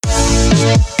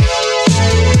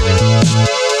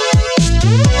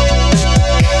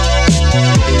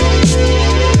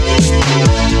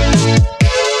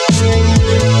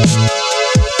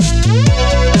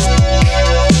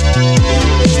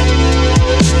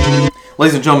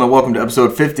Ladies and gentlemen, welcome to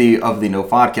episode 50 of the No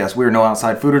Podcast. We are No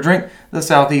Outside Food or Drink, the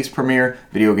Southeast premier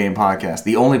video game podcast.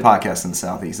 The only podcast in the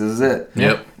Southeast. This is it.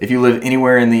 Yep. If you live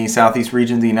anywhere in the Southeast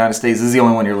region of the United States, this is the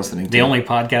only one you're listening to. The only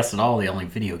podcast at all, the only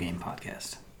video game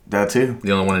podcast. That too.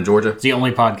 The only one in Georgia? It's the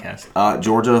only podcast.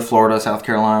 Georgia, Florida, South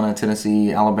Carolina,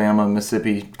 Tennessee, Alabama,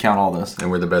 Mississippi, count all this.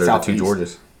 And we're the better of the two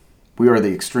Georgias. We are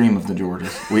the extreme of the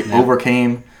Georgias. We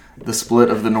overcame the split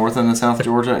of the North and the South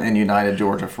Georgia and united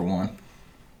Georgia for one.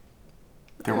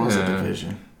 There was a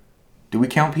division. Do we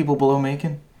count people below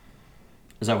Macon?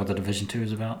 Is that what the Division 2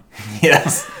 is about?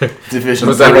 Yes. Division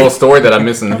Was 3. that whole story that I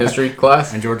missed in the history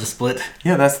class? And Georgia split?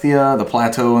 Yeah, that's the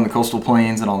plateau and the coastal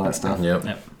plains and all that stuff. Yep.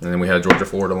 And then we had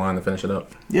Georgia-Florida line to finish it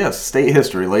up. Yes, state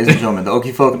history, ladies and gentlemen. The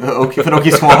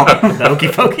Okefenokee Swamp. The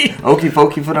Okefokee?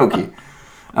 Okefenokee.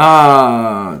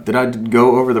 Did I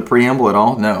go over the preamble at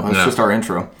all? No, it's just our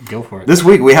intro. Go for it. This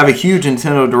week we have a huge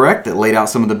Nintendo Direct that laid out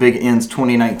some of the Big N's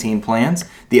 2019 plans.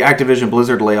 The Activision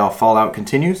Blizzard layoff fallout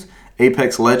continues.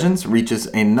 Apex Legends reaches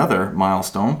another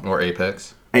milestone. Or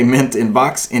Apex. A mint in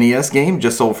box NES game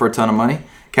just sold for a ton of money.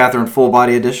 Catherine Full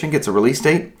Body Edition gets a release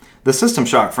date. The System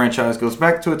Shock franchise goes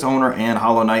back to its owner, and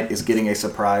Hollow Knight is getting a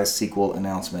surprise sequel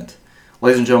announcement.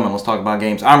 Ladies and gentlemen, let's talk about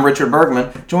games. I'm Richard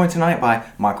Bergman, joined tonight by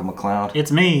Michael McLeod.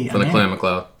 It's me. From the Clan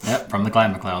McLeod. Yep, from the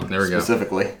Clan McLeod. There we go.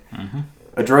 Specifically.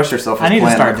 Address yourself as I need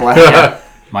Clan to start. McLeod. Yeah.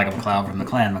 Michael McLeod from the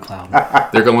Clan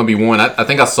McLeod. There's going to be one. I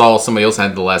think I saw somebody else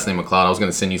had the last name McLeod. I was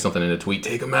going to send you something in a tweet.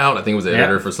 Take him out. I think it was the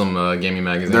editor for some gaming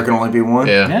magazine. There can only be one?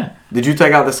 Yeah. Did you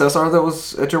take out the Cesar that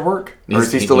was at your work? Or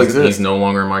does he still exist? He's no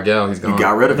longer in my gal. He's gone. You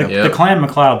got rid of him. Yeah. The Clan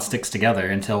McLeod sticks together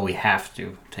until we have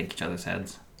to take each other's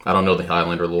heads. I don't know the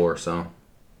Highlander lore, so.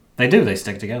 They do. They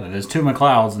stick together. There's two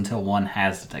McLeods until one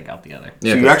has to take out the other.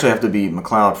 So you actually have to be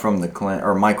McLeod from the Clan,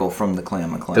 or Michael from the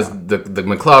Clan McLeod. Because the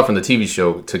McLeod from the TV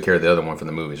show took care of the other one from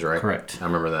the movies, right? Correct. I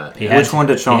remember that. Which one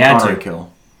did Sean Connery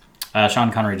kill?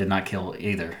 Sean Connery did not kill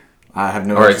either. I have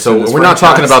no. All right, so we're not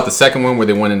talking about the second one where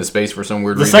they went into space for some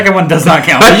weird reason. The second one does not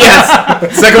count. Yes,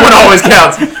 second one always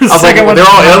counts. I was like, they're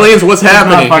all aliens. What's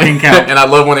happening? Not fucking count. And I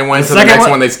love when they went to the next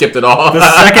one. They skipped it all. The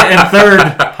second and third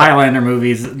Highlander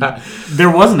movies,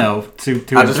 there was no two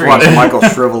I and just three. watched Michael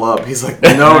shrivel up. He's like,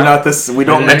 no, not this. We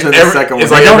don't mention the second one.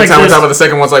 It's like every time we talk about the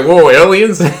second one, it's like, whoa,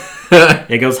 aliens.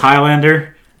 It goes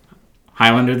Highlander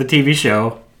the TV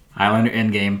show, Highlander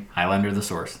Endgame, Highlander the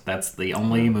Source. That's the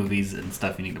only movies and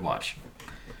stuff you need to watch.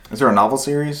 Is there a novel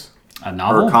series? A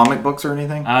novel? Or comic books or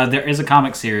anything? There is a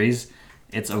comic series.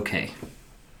 It's okay.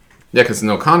 Yeah, because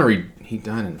Connery, he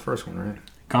died in the first one, right?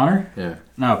 Connor? Yeah.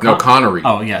 No, Connery.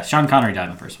 Oh, yeah. Sean Connery died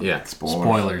in the first one. Yeah.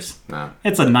 Spoilers. No.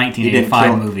 It's a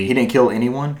 1985 movie. He didn't kill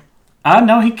anyone?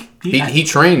 No, He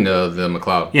trained the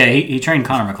McLeod. Yeah, he trained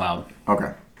Connor McLeod.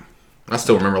 Okay. I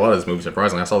still remember a lot of this movie,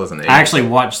 surprisingly. I saw this in the 80s. I actually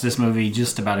watched this movie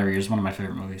just about every year. It's one of my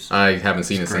favorite movies. I haven't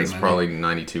seen it since movie. probably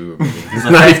 92 or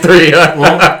maybe 93.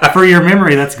 Well, for your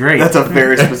memory, that's great. That's a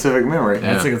very specific memory.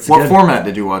 That's What good. format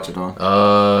did you watch it on?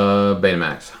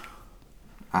 Betamax.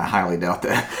 I highly doubt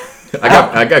that.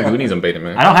 I got Goonies on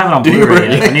Betamax. I don't have it on Do you Blu-ray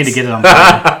really? yet. I need to get it on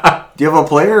Blu-ray. Do you have a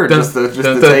player or just the tape?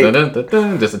 Just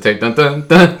the tape. Dun, dun,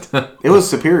 dun, dun. It was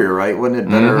superior, right? Wasn't it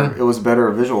better? It was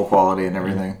better visual quality and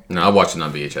everything. No, I watched it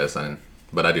on VHS,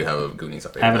 but I do have a Goonies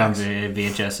on Betamax. I have it on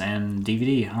VHS and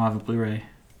DVD. I don't have a Blu-ray.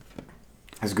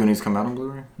 Has Goonies come out on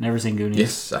Blu-ray? Never seen Goonies.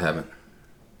 Yes, I haven't.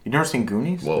 You've never seen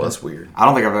Goonies? Well, that's weird. I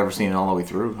don't think I've ever seen it all the way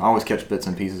through. I always catch bits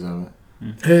and pieces of it.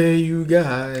 Hey, you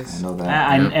guys. I know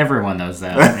that. Everyone knows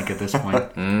that, I think, at this point.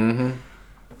 And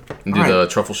do All right. the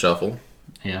Truffle Shuffle.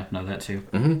 Yeah, know that too.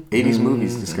 80s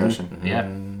movies discussion. Yeah. I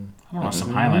want to watch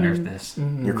some Highlander for this.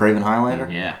 You're craving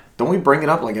Highlander? Yeah. Don't we bring it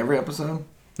up like every episode?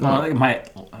 Well, my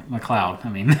McLeod, I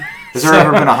mean. Has there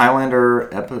ever been a Highlander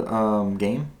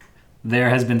game?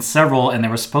 There has been several, and there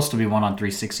was supposed to be one on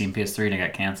 360 and PS3, and it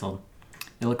got canceled.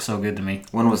 It looks so good to me.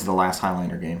 When was the last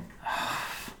Highlander game?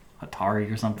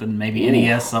 Atari or something, maybe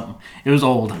NES, something. It was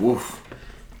old. Woof.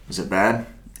 Was it bad?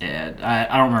 Yeah,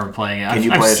 I don't remember playing it. Can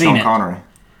you I've play as seen Sean it. Connery?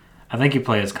 I think you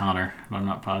play as Connor, but I'm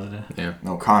not positive. Yeah.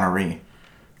 No, Connery.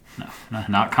 No,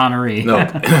 not Connery.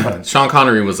 No, Sean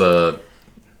Connery was a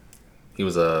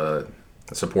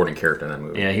supporting character in that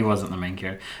movie. Yeah, he wasn't the main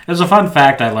character. There's a fun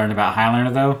fact I learned about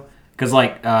Highlander, though. Because,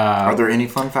 Are there any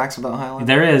fun facts about Highlander?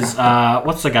 there is,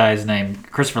 what's the guy's name?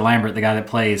 Christopher Lambert, the guy that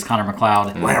plays Connor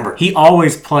McLeod. Lambert. He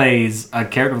always plays a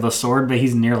character with a sword, but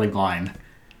he's nearly blind.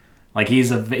 Like,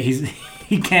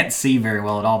 he can't see very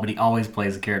well at all, but he always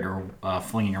plays a character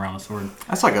flinging around a sword.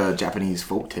 That's like a Japanese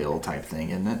folktale type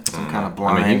thing, isn't it? Some kind of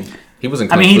blind. I mean, he was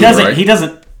in. He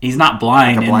doesn't. He's not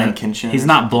blind. Like a blind Kenshin he's or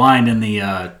not blind in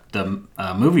the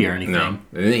movie or anything. No,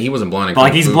 he wasn't blind. But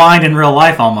like he's blind in real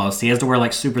life almost. He has to wear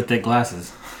like super thick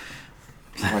glasses.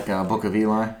 Like Book of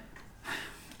Eli.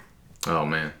 Oh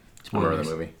man, I remember that Spoilers.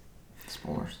 movie.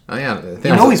 Spoilers. Oh yeah, I think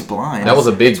You know he's blind. that was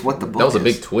a big. It's what the book that was a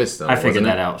is. big twist, though. I figured wasn't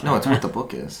that it? out. No, it's what the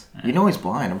book is. You know he's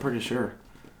blind. I'm pretty sure.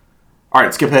 All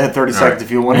right, skip ahead 30 seconds right.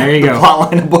 if you want There to you the go. plot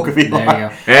line of Book of Eli. There you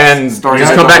go. And Start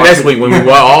just guys come on back watching- next week when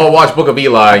we all watch Book of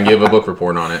Eli and give a book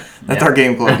report on it. That's our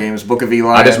game club games. Book of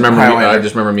Eli. I just and remember. Highlander. I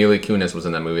just remember Mila Kunis was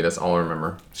in that movie. That's all I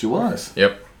remember. She was.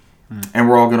 Yep. And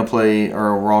we're all gonna play,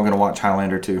 or we're all gonna watch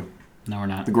Highlander 2, No, we're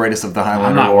not. the greatest of the I'm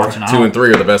Highlander not lore. watching. 2 and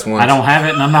 3 are the best ones. I don't have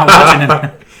it, and I'm not watching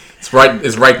it. It's right.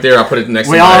 It's right there. I put it next.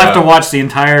 We to all my, have to watch the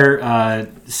entire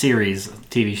series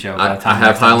TV show. By the I time have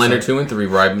next Highlander episode. 2 and 3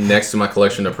 right next to my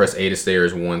collection of Press A to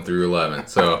Stairs 1 through 11.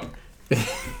 So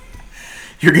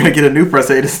You're gonna get a new Press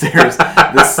A to Stairs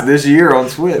this year on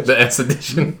Switch. the S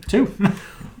edition. 2.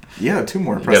 Yeah, 2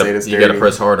 more Press A to You Stairs. gotta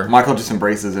press harder. Michael just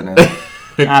embraces it. Now.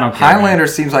 I don't care. Highlander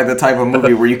seems like the type of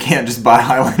movie where you can't just buy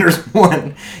Highlanders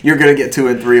 1. You're gonna get 2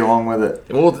 and 3 along with it.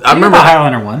 Well, I I remember remember.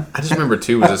 Highlander 1. I just remember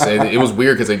 2 was just. It was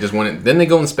weird because they just went. Didn't they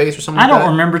go in space or something? I like don't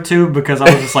that? remember 2 because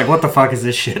I was just like, what the fuck is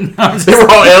this shit? I was They just-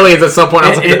 were all aliens at some point. I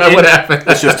was like, what happened?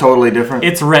 It's just totally different.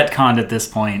 it's retconned at this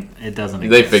point. It doesn't They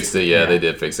exist. fixed it, yeah, they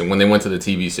did fix it. When they went to the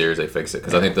TV series, they fixed it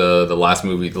because I think the last 2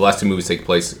 movies take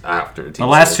place after the TV The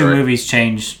last series, 2 right? movies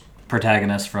changed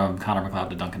protagonists from Connor McLeod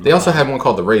to Duncan. They also McLeod. had one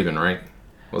called The Raven, right?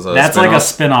 Was a That's like a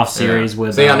spin-off? spin-off series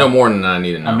with See, I know more than I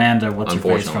need to know. Amanda, what's her face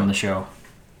unfortunately. from the show.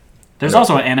 There's No.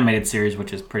 also an animated series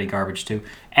which is pretty garbage too,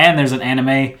 and there's an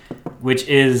anime which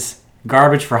is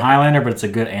garbage for Highlander, but it's a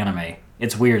good anime.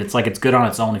 It's weird. It's like it's good on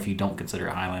its own if you don't consider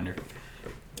it Highlander.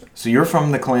 So you're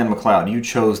from the Clan MacLeod. You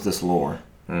chose this lore.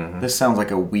 Mm-hmm. This sounds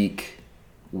like a weak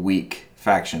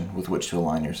faction with which to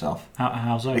align yourself.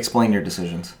 How's that? Explain your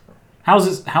decisions.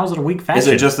 How's it a weak faction? Is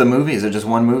it just the movie? Is it just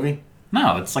one movie?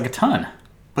 No, it's like a ton.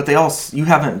 But you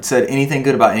haven't said anything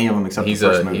good about any of them except the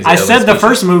first movie. I Yeah, said the species.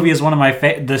 first movie is one of my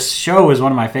the show is one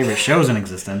of my favorite shows in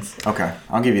existence. Okay,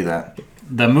 I'll give you that.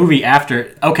 The movie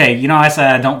after, okay, you know I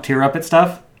said I don't tear up at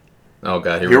stuff. Oh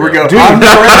god, Here we go. Dude. I'm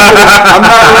not ready for this. I'm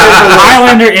not ready for this.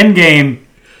 Highlander Endgame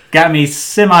got me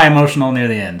semi-emotional near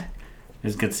the end. It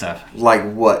was good stuff.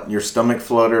 Like what? Your stomach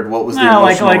fluttered? What was the No,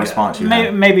 emotional response you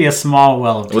had? maybe a small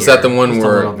well of Was tear, that the one just a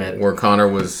little bit. where Connor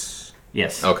was?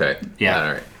 Yes. Okay. Yeah.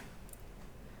 All right.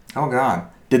 Oh God!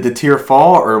 Did the tear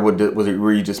fall, or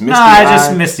were you just misty? No, I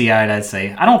just misty-eyed, I'd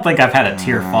say. I don't think I've had a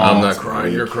tear fall. I'm not that's crying.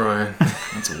 weak. You're crying.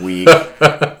 That's weak.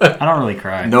 I don't really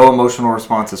cry. No emotional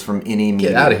responses from any media.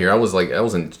 Get out of here! I was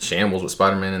in shambles with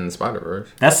Spider-Man and the Spider-Verse.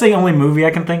 That's the only movie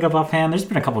I can think of offhand. There's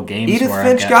been a couple games Edith where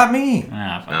Finch I've got me.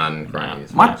 Nah, fuck. Nah, I'm crying.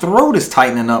 My throat is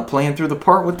tightening up playing through the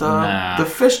part with Nah. the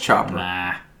fish chopper.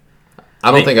 Nah.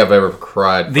 I don't think I've ever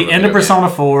cried. The from a end of video game. Persona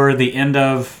 4, the end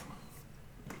of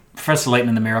Professor Layton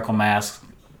and the Miracle Mask,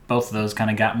 both of those kind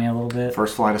of got me a little bit.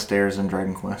 First flight of stairs in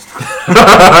Dragon Quest.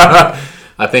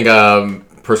 I think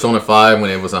Persona 5 when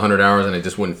it was 100 hours and it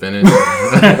just wouldn't finish.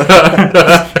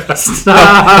 I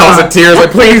was in tears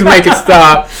like, please make it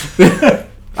stop.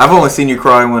 I've only seen you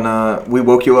cry when we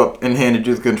woke you up and handed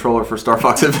you the controller for Star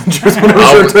Fox Adventures when it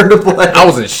was your turn to play. I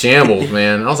was in shambles,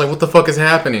 man. I was like, what the fuck is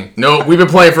happening? No, we've been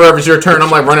playing forever. It's your turn. I'm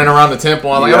like running around the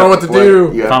temple. I'm like, I don't know what to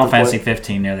do. Final Fantasy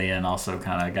 15 near the end also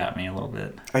kind of got me a little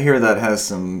bit. I hear that has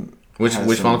some. Which has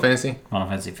Final some- Fantasy? Final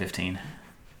Fantasy 15.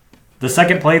 The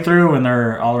second playthrough when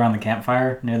they're all around the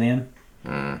campfire near the end.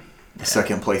 The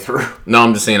second playthrough. No,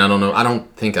 I'm just saying I don't know. I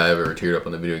don't think I ever teared up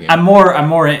on the video game. I'm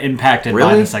more impacted by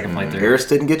Really? the second playthrough. Eris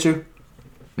didn't get you?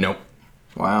 Nope.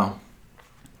 Wow.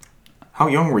 How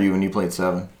young were you when you played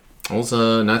 7? I was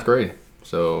 9th grade,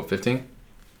 so 15.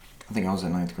 I think I was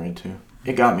in 9th grade too.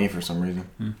 It got me for some reason.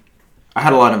 I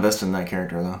had a lot invested in that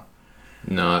character though.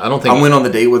 No, I don't think I went on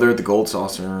the date with her at the Gold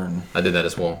Saucer, and I did that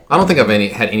as well. I don't think I've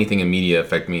had anything in media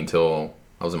affect me until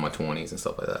I was in my 20s and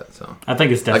stuff like that. So I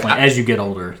think it's definitely, Like, as you get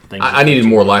older, things I needed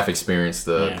more life experience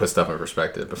to Yeah. put stuff in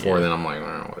perspective. Before then, I'm like,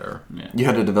 whatever. you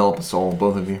had to develop a soul,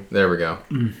 both of you. There we go.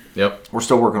 Yep. We're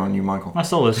still working on you, Michael. My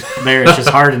soul is there. It's just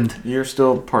hardened. You're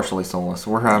still partially soulless.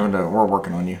 We're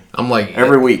working on you I'm like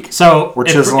every week. So We're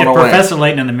if chiseling away. Professor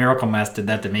Layton and the Miracle Mask did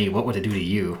that to me, what would it do to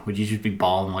you? Would you just be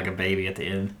bawling like a baby at the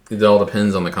end? It all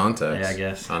depends on the context. Yeah, I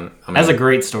guess. I mean, That's a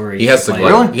great story. he has to play.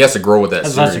 Really? he has to grow with that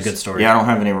That's series. such a good story. Yeah, I don't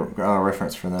have any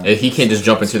reference for that. He can't just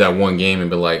jump into that one game and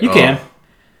be like, You oh. can.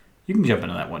 You can jump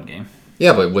into that one game.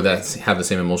 Yeah, but would that have the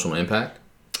same emotional impact?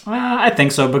 I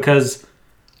think so because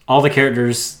all the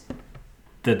characters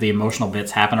that the emotional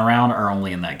bits happen around are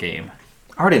only in that game.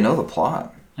 I already know the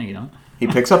plot. No, you don't. He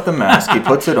picks up the mask, he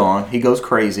puts it on, he goes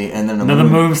crazy, and then Then the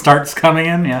moon starts coming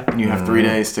in. Yeah. you have 3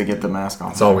 days to get the mask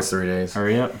off. It's always 3 days.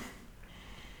 Hurry up.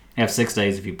 You have 6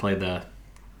 days if you play the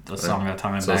song of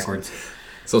time So it's- backwards.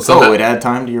 So somehow, it add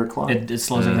time to your clock. It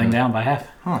slows everything down by half.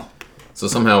 so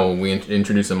somehow we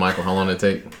introduced a Michael. How long did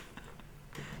it take?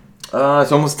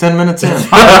 It's almost 10 minutes in. Of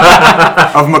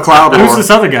McLeod Who's lore. this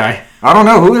other guy? I don't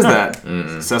know. Who is that?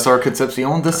 Cesar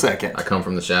Concepcion the second. I come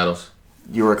from the shadows.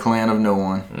 You are a clan of no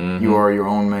one. You are your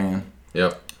own man.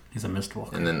 Yep. He's a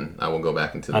Mistwalker. And then I will go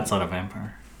back into That's not a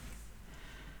vampire.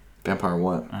 Vampire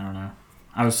what? I don't know.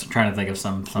 I was trying to think of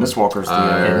some. Mistwalker's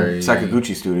the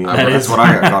Sakaguchi studio. That That's is- what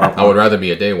I got caught up I would on. rather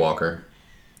be a daywalker.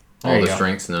 There All you the go.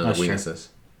 strengths, none of That's the true. weaknesses.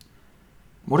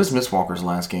 What is Mistwalker's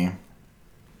last game?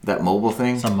 That mobile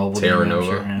thing? Some mobile Terra game, I'm Nova.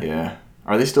 sure, yeah. Yeah.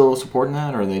 Are they still supporting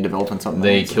that, or are they developing something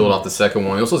They else? killed off the second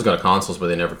one. It was supposed to go to consoles, but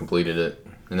they never completed it.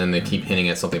 And then they keep hinting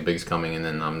at something big's coming, and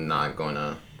then I'm not going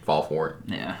to fall for it.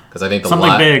 Yeah. Because I think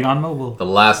Something big on mobile. the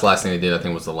last thing they did, I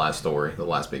think, was the last story, the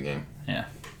last big game. Yeah,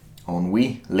 On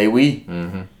Wii. Les Wii.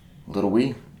 Mm-hmm. Little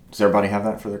Wii. Does everybody have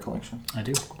that for their collection? I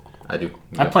do. I do.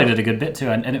 I played it a good bit too.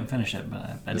 I didn't finish it, but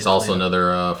I It's did also play it.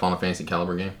 another Final Fantasy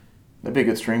caliber game, That'd be a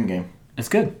good stream game. It's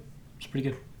good. It's pretty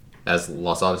good. as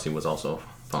Lost Odyssey was also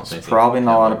Final Fantasy. Probably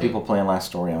not a lot of caliber people game. playing Last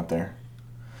Story out there.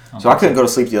 So I couldn't go to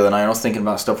sleep the other night. I was thinking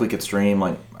about stuff we could stream,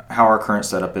 like how our current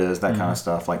setup is, that kind of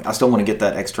stuff. Like I still want to get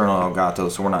that external Elgato,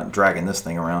 so we're not dragging this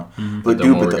thing around. But The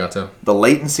dude, Domo but Elgato. the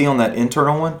latency on that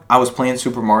internal one, I was playing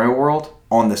Super Mario World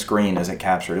on the screen as it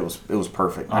captured. It was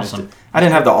perfect. Awesome. I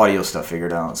didn't have the audio stuff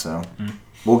figured out, so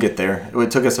we'll get there. It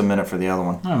took us a minute for the other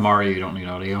one. Mario, you don't need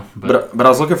audio. But But I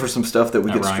was looking for some stuff that we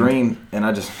That could rhymed. stream, and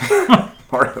I just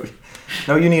Mario.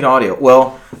 No, you need audio.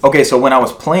 Well, okay, so when I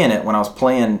was playing,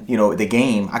 the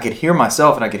game, I could hear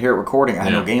myself and I could hear it recording. I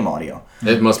had no Yeah. game audio.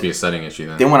 It must be a setting issue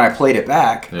then. Then when I played it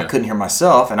back, I Yeah. couldn't hear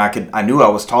myself, and I knew I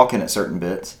was talking at certain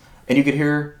bits, and you could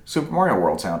hear Super Mario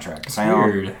World soundtrack,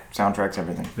 weird. soundtracks,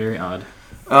 everything. very odd.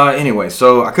 Anyway,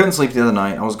 so I couldn't sleep the other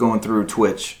night. I was going through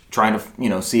Twitch trying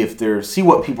to see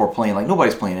what people are playing. Like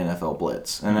nobody's playing NFL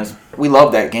Blitz, and we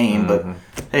love that game, but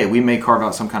hey, we may carve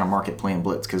out some kind of market playing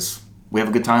Blitz because we have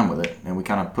a good time with it, and we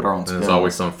kind of put our own spin. And there's on it.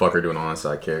 always some fucker doing an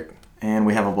onside kick. And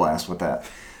we have a blast with that.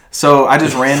 So I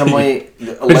just randomly.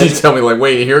 Did you tell me, like,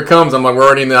 wait, here it comes? I'm like, we're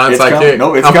already in the It's onside coming. kick.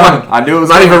 No, it's I'm coming. like, I knew it was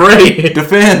not coming. even ready.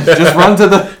 Defend. Just run to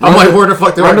the. I'm like, where the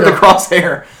fuck do I run to go? the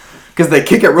crosshair. Because they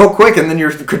kick it real quick, and then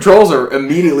your controls are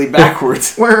immediately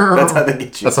backwards. That's how they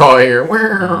get you. That's all I hear.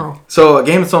 Wow. So a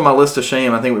game that's on my list of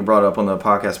shame, I think we brought it up on the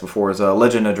podcast before, is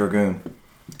Legend of Dragoon.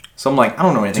 So I'm like, I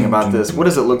don't know anything about this. What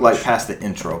does it look like past the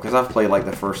intro? Because I've played like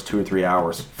the first 2 or 3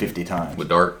 hours 50 times. With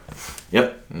Dart.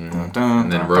 Yep. And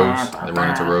then Rose. They run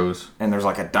into Rose. And there's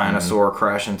like a dinosaur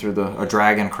crashing through a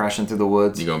dragon crashing through the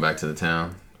woods. You going back to the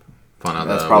town. Find out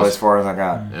That's probably as far as I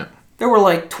got. Yeah. There were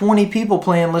like 20 people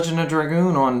playing Legend of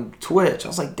Dragoon on Twitch. I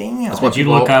was like, damn. what Did you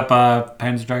people- look up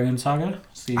Panzer Dragoon Saga?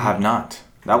 See, I have not.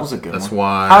 That was a good That's one.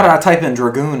 why. How did I type in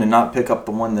Dragoon and not pick up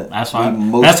the one that That's we why.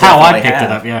 most That's how I definitely picked it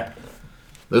have? up. Yeah.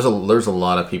 There's a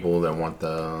lot of people that want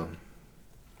the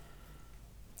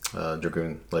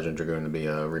Legend Dragoon to be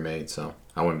remade, so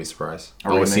I wouldn't be surprised. I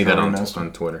always see remake that or on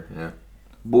remaster? Twitter. Yeah.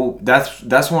 Well,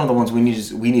 that's one of the ones we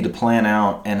need to plan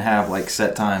out and have like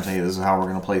set times. Hey, this is how we're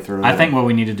gonna play through. I it. think what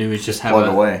we need to do is just have plug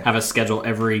away. have a schedule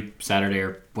every Saturday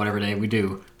or whatever day we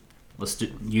do.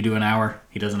 You do an hour,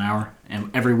 he does an hour,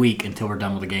 and every week until we're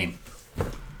done with the game.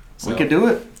 we could do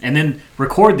it. And then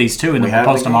record these too, and We then have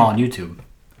we'll the post them all on YouTube.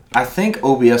 I think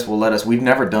OBS will let us. We've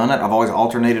never done it. I've always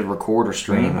alternated record or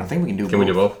stream. I think we can do. Can we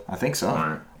do both? I think so.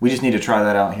 Alright. We just need to try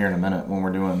that out here in a minute when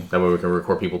we're doing That way we can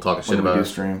record people talking shit when we about do us.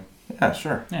 stream. Yeah,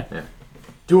 sure.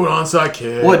 Do an onside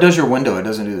kick. Well, it does your window. It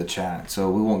doesn't do the chat, so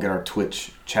we won't get our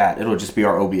Twitch chat. It'll just be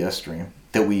our OBS stream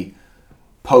that we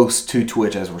post to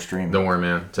Twitch as we're streaming. Don't worry,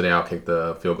 man. Today I'll kick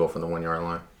the field goal from the 1 yard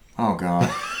line. Oh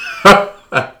God.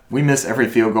 We miss every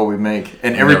field goal we make,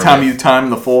 and every Never time miss. you time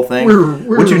the full thing.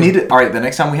 What you need to, all right, the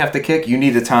next time we have to kick, you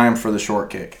need a time for the short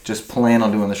kick. Just plan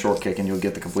on doing the short kick, and you'll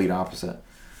get the complete opposite.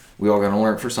 We all got to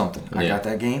learn it for something. I Yeah. got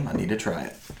that game. I need to try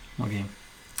it. What game?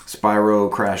 Spyro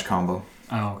Crash Combo.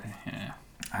 Oh, okay. Yeah.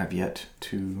 I have yet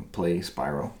to play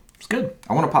Spyro. It's good.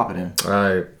 I want to pop it in.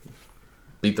 I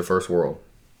beat the first world.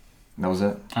 That was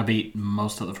it. I beat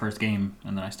most of the first game,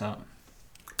 and then I stopped.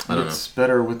 I don't know. It's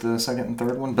better with the second and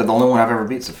third one, but the only one I've ever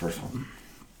beat is the first one.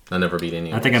 I never beat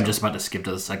any of I think them, I'm so. just about to skip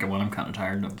to the second one. I'm kind of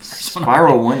tired of the first one.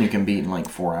 Spyro 1 you can beat in like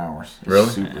 4 hours. It's Really?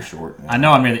 super short. I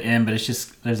know I'm near the end, but it's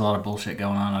just there's a lot of bullshit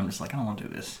going on. I'm just like, I don't want to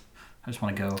do this. I just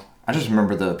want to go. I just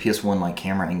remember the PS1 like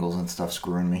camera angles and stuff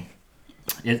screwing me.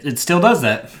 It still does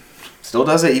that. Still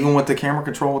does it even with the camera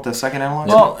control with the second analog?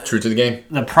 Well, True to the game.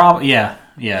 the problem, yeah,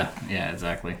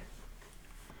 exactly.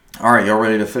 All right, y'all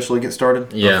ready to officially get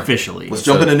started? Yeah. Officially. Let's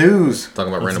jump into news.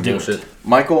 Talking about Let's random do bullshit it.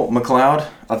 Michael McLeod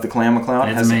of the Clan McLeod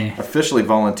That's has me. officially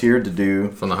volunteered to do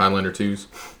from the Highlander 2s.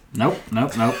 Nope.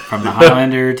 From the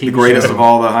Highlander TV the greatest show. of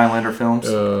all the Highlander films.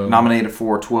 Nominated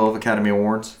for 12 Academy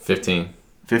Awards. 15.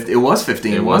 50, it was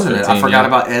 15, It was wasn't it? 15, I forgot yeah.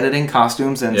 about editing,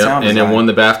 costumes, and Yep. sound And design. it won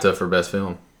the BAFTA for best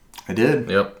film. It did.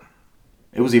 Yep.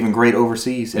 It was even great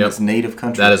overseas in Yep. its native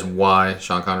country. That is why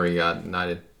Sean Connery got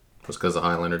knighted. Was because of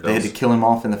Highlander They had to does. kill him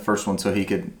off in the first one so he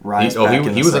could rise He back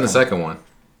in was in the second one.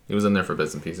 He was in there for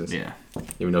bits and pieces. Yeah.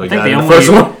 Even though he think died the in the only-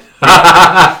 first one.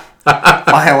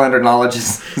 My Highlander knowledge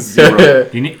is zero.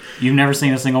 You've never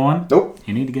seen a single one? Nope.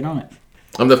 You need to get on it.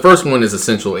 The first one is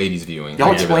essential 80s viewing. Y'all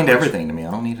I'll give it explained that much. everything to me.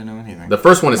 I don't need to know anything. The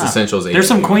first one is essential 80s There's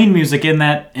some viewing. Queen music in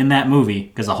that movie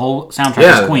because the whole soundtrack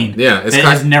Yeah, is Queen. yeah, it's It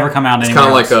kind- has never come out It's anywhere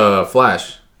kind of like else. a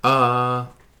Flash.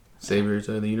 Saviors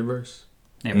of the Universe.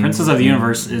 Yeah, Princess of the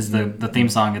Universe is the theme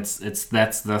song.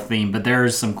 That's the theme. But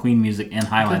there's some Queen music in Where did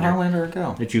Highlander Highlander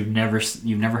go? that you've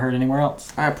never heard anywhere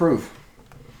else. I approve.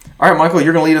 All right, Michael,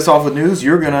 you're going to lead us off with news.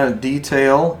 You're going to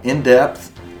detail in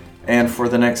depth, and for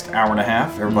the next hour and a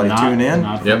half, everybody tune in,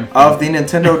 Yep. of the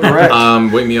Nintendo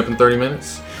Direct. Wake me up in 30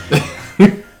 minutes.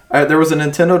 There was a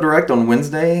Nintendo Direct on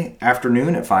Wednesday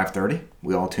afternoon at 5:30.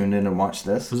 We all tuned in and watched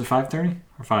this. Was it 5:30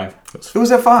 or 5? It was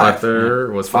at 5.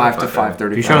 5:30 was 5 to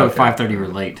 5:30. If you showed up Okay. at 5:30, you were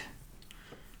late.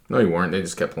 No, you weren't. They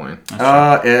just kept playing.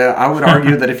 Yeah, I would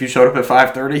argue that if you showed up at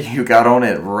 5:30, you got on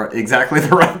it exactly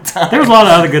the right time. There was a lot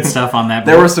of other good stuff on that.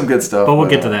 There was some good stuff. But we'll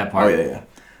get to that part. Oh, yeah.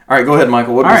 All right, go ahead,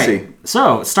 Michael. What All did you right. see?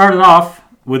 So, it started off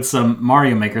with some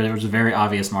Mario Maker. There was a very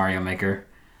obvious Mario Maker.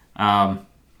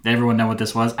 Everyone know what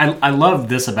this was. I love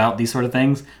this about these sort of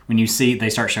things. When you see they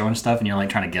start showing stuff and you're like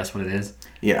trying to guess what it is.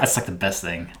 Yeah. That's like the best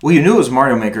thing. Well, you knew it was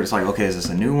Mario Maker. It's like, okay, is this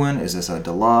a new one? Is this a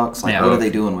deluxe? Like, Yeah. what are they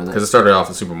doing with Because it it? started off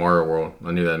with Super Mario World.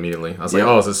 I knew that immediately. I was like, Yeah.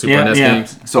 oh, is this Super Yeah, NES yeah.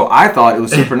 games? So I thought it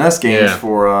was Super NES games Yeah.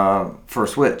 for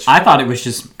Switch. I thought it was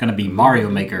just going to be Mario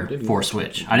Maker for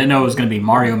Switch. I didn't know it was going to be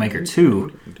Mario Maker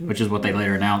 2, which is what they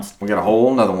later announced. We got a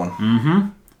whole another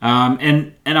one.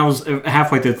 And I was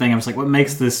halfway through the thing. I was like, "What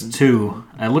makes this 2?"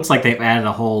 It looks like they've added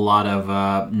a whole lot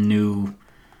of new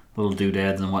little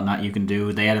doodads and whatnot you can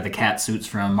do. They added the cat suits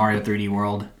from Mario 3D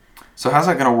World So how's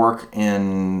that going to work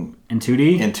in in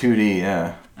 2D. 2D?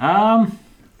 Yeah.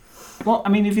 Well, I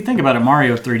mean, if you think about it,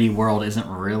 Mario 3D World doesn't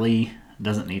really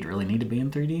need to be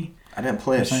in 3D. I didn't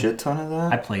play a shit ton of I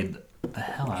that. played the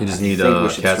hell out You of just it. need think a we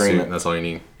should cat stream suit. it. That's all you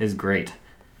need. It's great.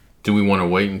 Do we want to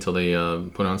wait until they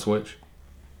put it on Switch?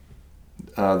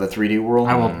 The 3D world.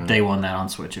 I will day one that on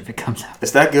Switch if it comes out.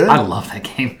 Is that good? I love that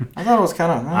game. I thought it was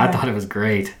kind of. I thought it was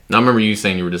great. Now, I remember you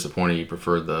saying you were disappointed. You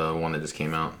preferred the one that just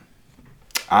came out.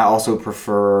 I also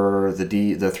prefer the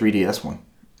 3DS one.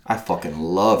 I fucking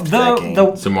loved that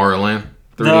game. Super Mario Land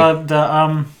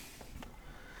 3D.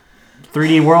 The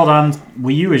 3D World on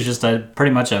Wii U is just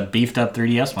pretty much a beefed up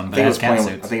 3DS one, I but think, it has cat I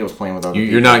suits. think it was playing with other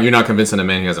You're people. not convincing a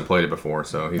man who hasn't played it before,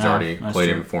 so he's No, already that's played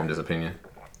it true. and formed his opinion.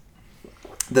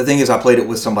 The thing is, I played it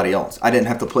with somebody else. I didn't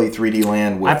have to play 3D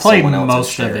Land with I played someone else.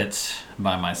 most of share. it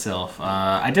by myself.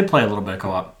 I did play a little bit of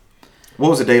co-op. What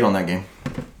was the date on that game?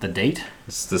 The date?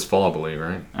 It's this fall, I believe,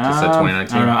 right? Just said I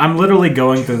 2019. don't know. I'm literally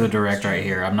going through the direct right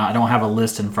here. I don't have a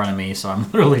list in front of me, so I'm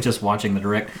literally just watching the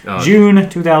direct. June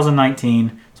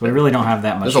 2019. So we really don't have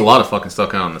that much. There's a lot of fucking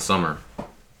stuff out in the summer.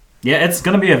 Yeah, it's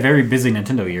going to be a very busy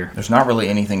Nintendo year. There's not really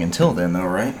anything until then, though,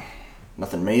 right?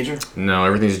 Nothing major. No,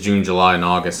 everything's June, July, and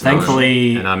August.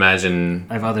 Thankfully, and I imagine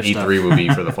I have other E3 stuff. would be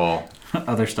for the fall.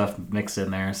 Other stuff mixed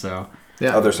in there, so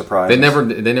Yeah, Other surprises. They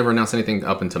never announced anything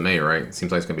up until May, right? It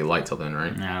seems like it's gonna be light till then,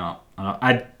 right?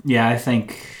 I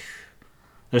think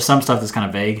there's some stuff that's kind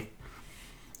of vague.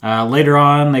 Later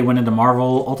on, they went into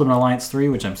Marvel Ultimate Alliance 3,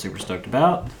 which I'm super stoked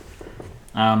about.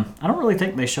 I don't really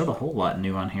think they showed a whole lot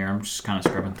new on here. I'm just kind of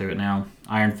scrubbing through it now.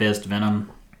 Iron Fist,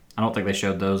 Venom. I don't think they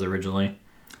showed those originally.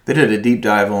 They did a deep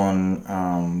dive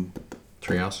on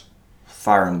Treehouse.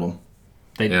 Fire Emblem.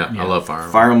 I love Fire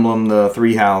Emblem. Fire Emblem, the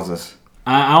Three Houses.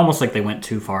 I almost think they went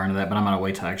too far into that, but I'm going to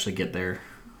wait till I actually get there.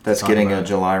 That's Talk getting about a it.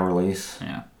 July release.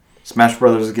 Yeah. Smash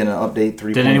Brothers is going to update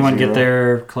 3.0. Did anyone get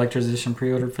their collector's edition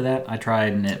pre-ordered for that? I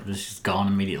tried and it was just gone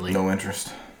immediately. No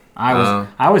interest. I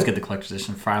always get the collector's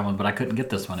edition for Fire Emblem, but I couldn't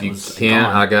get this one. It You was can't.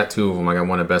 gone. I got two of them. I got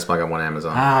one at Best Buy. I got one at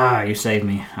Amazon. You saved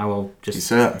me. I will just. You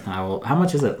said I will. How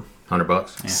much is it?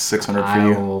 $100. 600 for I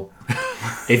you. will.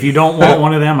 If you don't want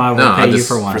one of them, I will No, pay I you just-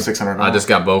 for one. For $600. I just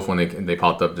got both when they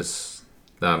popped up. Just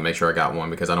make sure I got one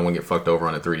because I don't want to get fucked over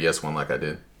on a 3DS one like I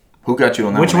did. Who got you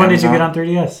on that Which one did you Amazon? get on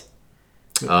 3DS?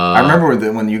 I remember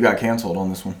when you got canceled on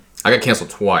this one. I got canceled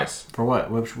twice. For what?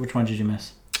 Which one did you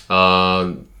miss?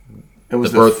 It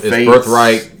was It's Fates.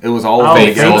 Birthright. It was all Oh, of them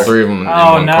Fates, together. all three of them in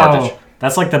Oh one no, cartridge.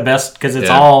 that's like the best because it's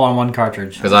Yeah. all on one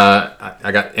cartridge. Because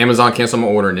I got Amazon canceled my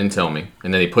order and didn't tell me,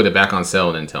 and then they put it back on sale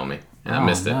and didn't tell me, and I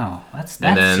missed it. No, that's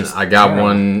And then just I got terrible.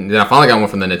 one. Then I finally got one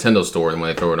from the Nintendo store, and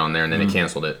when they throw it on there, and then they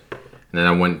canceled it. And then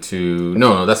I went to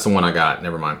no, that's the one I got.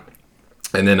 Never mind.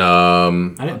 And then I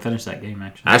didn't finish that game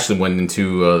actually. I actually went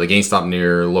into the GameStop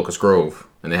near Locust Grove,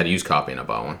 and they had a used copy, and I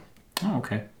bought one. Oh,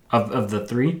 okay. Of the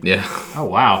 3? Yeah. Oh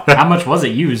wow. How much was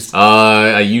it used?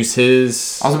 I used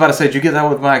his. I was about to say, did you get that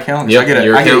with my account? 'Cause Yep, I get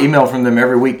your I get an account. email from them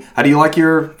every week. How do you like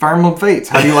your Fire Emblem Fates?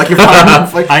 How do you like your Fire Emblem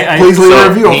Fates? I- Please leave So a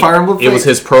review on he- Fire Emblem Fates. It was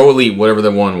his Pro Elite, whatever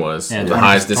the one was, Yeah, the 20%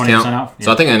 highest discount. off, So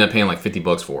yeah. I think I ended up paying like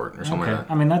 $50 for it or something Okay. like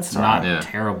that. I mean that's not Yeah.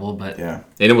 terrible, but Yeah.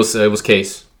 And it was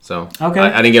case. So Okay.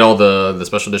 I didn't get all the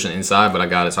special edition inside, but I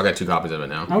got it. So I got 2 copies of it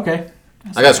now. okay.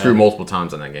 I got screwed multiple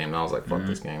times on that game, and I was like, "Fuck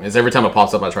this game!" It's every time it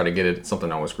pops up, I try to get it.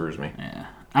 Something always screws me. Yeah.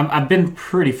 I've been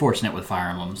pretty fortunate with Fire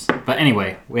Emblems. But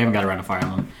anyway, we haven't got around to Fire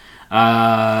Emblem.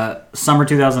 Summer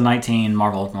 2019,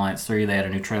 Marvel Ultimate Alliance 3, they had a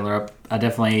new trailer up. I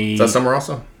definitely... Is that summer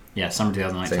also? Yeah, summer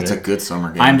 2019. It's a good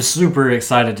summer game. I'm super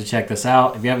excited to check this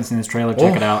out. If you haven't seen this trailer,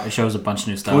 check it out. It shows a bunch of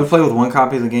new Can we stuff. play with one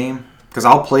copy of the game? Because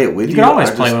I'll play it with you. You can always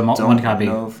I play just with one copy. I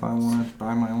don't know if I want to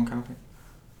buy my own copy.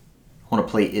 I want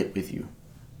to play it with you.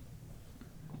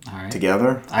 All right.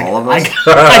 Together? All of us?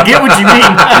 I get what you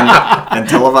mean. And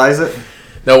televise it?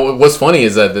 No, what's funny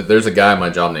is that there's a guy at my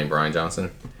job named Brian Johnson,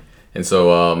 and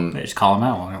so Just call him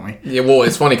out, why don't we? yeah. Well,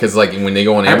 it's funny because like when they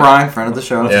go on Hey, Brian, friend of the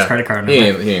show. his credit card he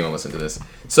number? ain't gonna listen to this.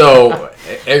 So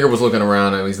Edgar was looking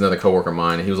around. He's another coworker of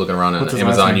mine. He was looking around on What's his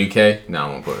Amazon last UK. No, I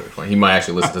won't put it. He might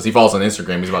actually listen to this. He follows on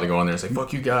Instagram. He's about to go on there and say,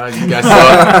 "Fuck you guys. You guys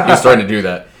suck." He's starting to do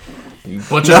that. You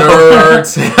bunch of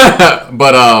nerds.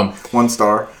 But 1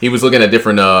 star. he was looking at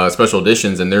different special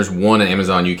editions, and there's one in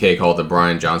Amazon UK called the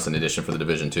Brian Johnson edition for the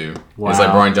Division 2. It's like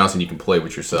Wow. Brian Johnson you can play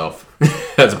with yourself.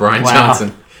 That's Brian Wow.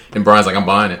 Johnson. And Brian's like, I'm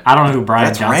buying it. I don't know who Brian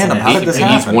That's Johnson random. is. How did this He's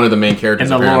happen? one of the main In characters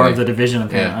the lore apparently. of the Division,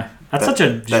 apparently. That's such a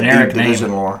That generic deep name.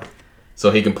 division lore.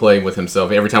 So he can play with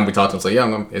himself. Every time we talk to him, it's like,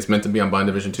 yeah, it's meant to be. I'm buying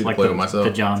Division 2 Like to play the, with myself.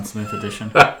 the John Smith edition.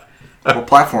 What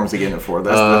platforms are you getting it for?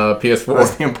 That's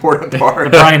PS4. the important part.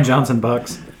 Brian Johnson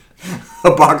bucks. A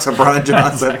box of Brian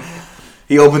Johnson.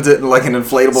 He opens it and like an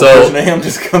inflatable So- version of him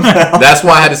just comes out. That's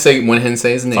why I had to say went ahead and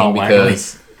say his name all because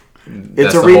It's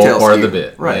that's a the retail whole part SKU. of the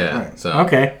bit. Right, Yeah. right. So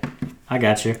Okay. I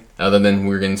got you. other than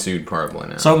we're getting sued probably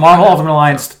now. So Marvel Ultimate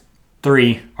Alliance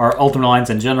 3, or Ultimate Alliance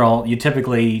in general, you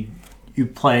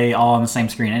play all on the same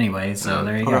screen anyway, so No.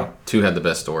 there you Okay. go. 2 had the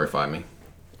best story. Fight me.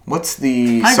 What's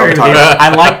the I agree with you. subtitle?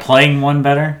 I like playing one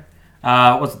better.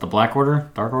 What's it, the Black Order?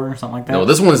 Dark Order? Something like that? No,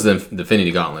 this one's the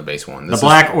Infinity Gauntlet based one. the This is-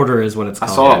 Black Order is what it's I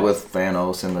called. saw it with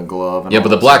Thanos and the glove. And Yeah, all but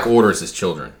the that Black stuff. Order is his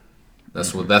children.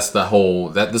 That's the whole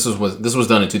that this was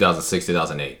done in 2006,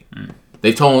 2008.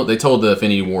 They told the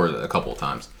Infinity War a couple of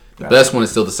times. The best one is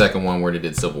still the second one where they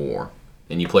did Civil War,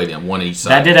 and you played them one each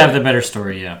side. That did have the better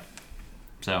story, yeah.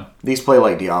 So, These play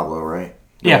like Diablo, right?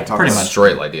 yeah, We're talking pretty about much.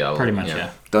 straight like Diablo. Pretty much,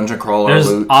 yeah. Dungeon crawler, There's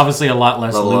loot. obviously a lot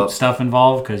less level loot up. stuff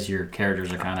involved because your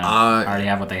characters are kind of already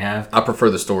have what they have. I prefer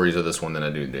the stories of this one than I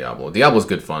do Diablo. Diablo's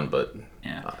good fun, but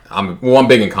Yeah. I'm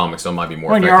big in comics, so it might be more.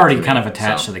 When you're effective already for me, kind of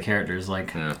attached so. to the characters,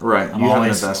 like Right, I'm you have an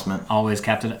always investment. always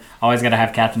got to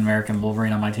have Captain America and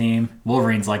Wolverine on my team.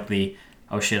 Wolverine's like the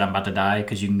oh shit I'm about to die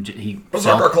because he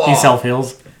Berserker Claw. self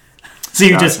heals, so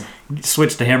you Gotcha. just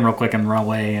switch to him real quick and run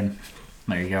away and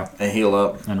there you go. And heal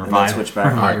up. And then revive. switch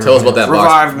back. All right, tell us about that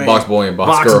Revive me. box boy and box,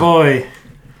 Box girl. Boy.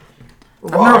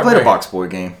 I've never played a Box Boy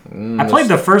game. I played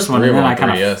the first one three and of then them I on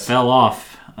kind of 3DS. fell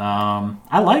off.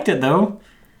 I liked it though.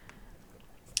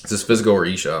 Is this physical or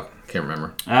eShop? Can't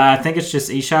remember. I think it's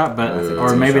just eShop, but think or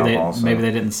it's maybe eShop also. maybe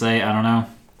they didn't say. I don't know.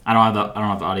 I don't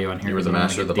have the audio in here. You were the because I don't wanna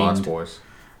master of the get box dinged. boys.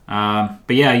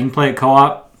 But yeah, you can play it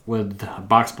co-op with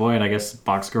Box Boy and I guess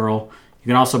Box Girl. You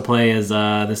can also play as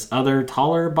this other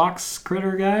taller box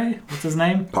critter guy. What's his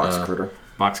name? Box critter.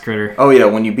 Box critter. Oh yeah,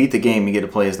 when you beat the game, you get to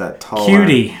play as that tall.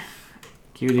 Cutie.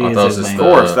 Cutie I is thought it his was name. just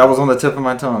Of course, that was on the tip of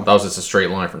my tongue. That was just a straight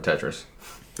line from Tetris.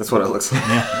 That's what it looks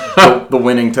like. The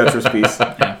winning Tetris piece.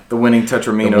 The winning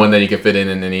Tetramino. The one that you can fit in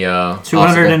any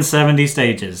 270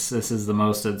 stages. This is the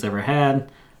most it's ever had.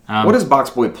 What does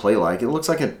Box Boy play like? It looks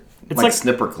like It's like like-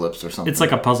 snipper clips or something. It's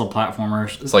like a puzzle platformer.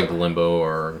 It's like Limbo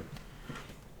or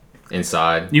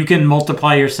Inside. You can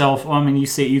multiply yourself. Well, I mean,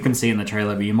 you can see in the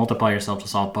trailer, but you multiply yourself to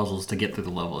solve puzzles to get through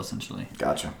the level, essentially.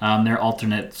 Gotcha. They're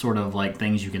alternate sort of like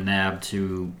things you can nab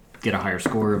to get a higher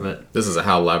score, but This is a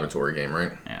HAL Laboratory game,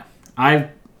 right? yeah.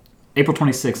 April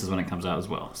 26th is when it comes out as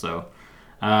well. So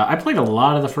I played a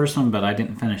lot of the first one, but I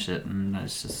didn't finish it, and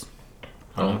it's just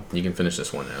Well, you can finish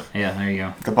this one now. yeah. There you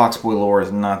go. The Box Boy lore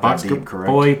is not Box that deep, correct?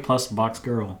 boy plus box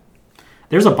girl.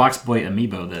 There's a Box Boy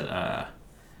amiibo that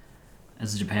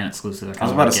is a Japan exclusive. I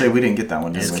was about to say we didn't get that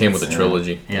one. It did we? came with a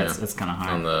trilogy. Yeah, it's kind of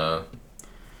high. On the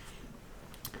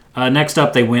Next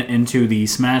up, they went into the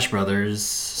Smash Brothers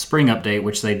spring update,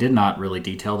 which they did not really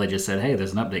detail. They just said, hey,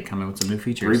 there's an update coming with some new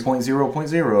features.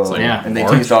 3.0.0. like Yeah. And they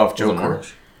March? teased off Was it Joker.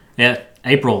 March? Yeah,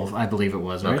 April, I believe it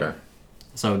was, right? Okay.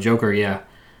 So Joker, yeah.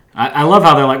 I love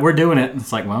how they're like, we're doing it.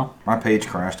 It's like, well, My page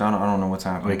crashed. I don't know what's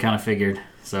we happening. kind of figured.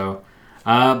 So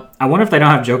I wonder if they don't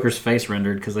have Joker's face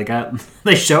rendered because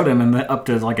they showed him and up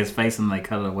to like his face and they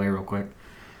cut it away real quick.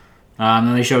 And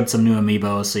then they showed some new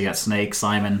amiibos. So you got Snake,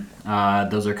 Simon.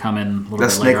 Those are coming a little That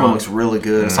bit Snake later one on. looks really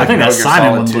good. It's I think that Metal Gear Simon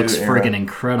Solid one 2 looks era. friggin'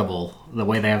 incredible. The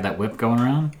way they have that whip going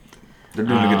around. They're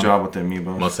doing a good job with the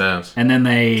amiibos. Must haves. And then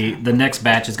the next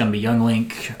batch is going to be Young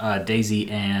Link, Daisy,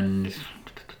 and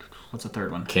what's the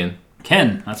third one? Ken.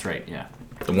 Ken. That's right. Yeah.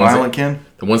 The ones, Violent that, Ken?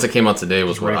 the ones that came out today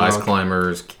was what Red Ice Rock.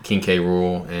 Climbers, King K.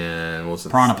 Rool, and what's the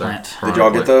Piranha third? Plant. Did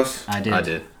y'all get those? I did. I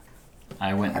did.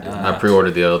 I went. I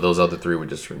pre-ordered those other three we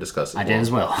just discussed. I did as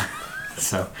well.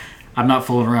 So I'm not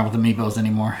fooling around with amiibos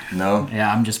anymore. No.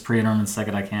 Yeah, I'm just pre-ordering them the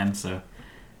second I can. So I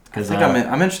because think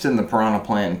I'm interested in the Piranha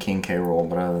Plant and King K. Rool,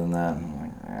 but other than that, I'm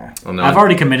like, eh. Oh, no, I've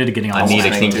already committed to getting all I need a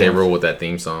of King too. K. Rool with that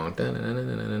theme song. Yeah.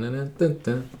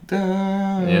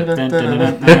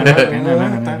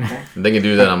 They can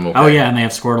do that. I'm okay. Oh yeah, and they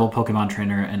have Squirtle, Pokemon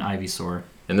Trainer, and Ivysaur.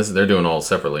 And they're doing all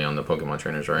separately on the Pokemon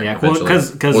trainers, right? Yeah, well,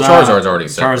 Eventually. because Charizard's already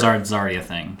separate. Charizard's already a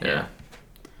thing. Yeah.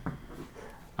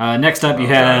 Next up, you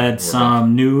Okay, had we're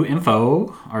some new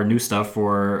info or new stuff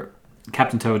for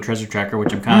Captain Toad Treasure Tracker,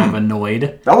 which I'm kind of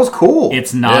annoyed. That was cool.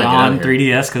 It's not Yeah, get out on of here.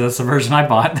 3DS because that's the version I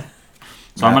bought.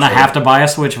 So I'm gonna Naturally. have to buy a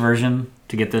Switch version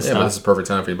to get this Yeah, but this stuff. is perfect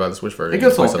time for you to buy the Switch version. It You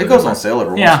goes can play on. something It goes on different. sale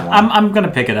every Yeah, once in a while. I'm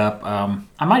gonna pick it up.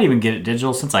 I might even get it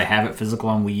digital since I have it physical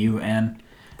on Wii U and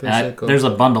Physical. there's a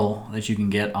bundle that you can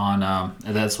get on.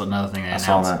 That's what another thing they announced.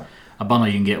 saw that. A bundle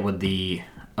you can get with the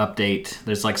update.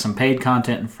 There's like some paid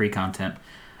content and free content.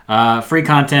 Free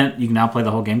content, you can now play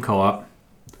the whole game co-op.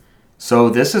 So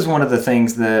this is one of the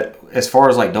things that, as far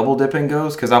as like double dipping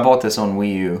goes, because I bought this on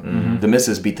Wii U, Mm-hmm. the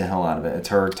missus beat the hell out of it. It's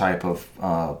her type of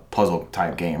puzzle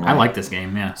type game. Right? I like this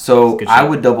game. Yeah. So It's good I shit.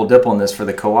 would double dip on this for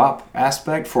the co-op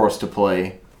aspect for us to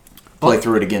play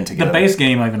through it again The together. base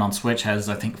game, even on Switch, has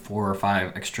I think 4 or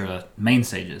 5 extra main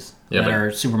stages Yeah, that but-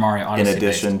 are Super Mario in Odyssey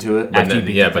addition based. to it. After you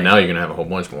beat the But thing. now you're gonna have a whole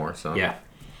bunch more. So Yeah.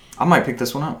 I might pick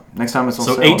this one up next time it's on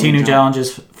So sale. 18 new Anytime.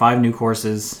 challenges, 5 new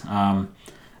courses.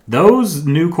 Those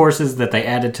new courses that they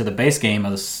added to the base game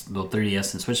of the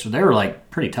 3DS and Switch, they were like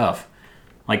pretty tough.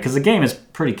 Like, because the game is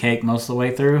pretty cake most of the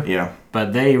way through. Yeah.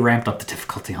 But they ramped up the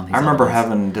difficulty on these. I remember other ones.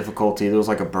 having difficulty. There was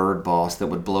like a bird boss that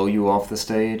would blow you off the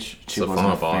stage. She a wasn't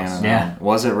a fun fan boss. of Yeah. that.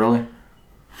 Was it really?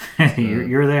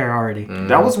 you're there already.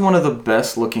 That was one of the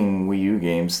best looking Wii U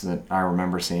games that I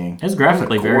remember seeing. It's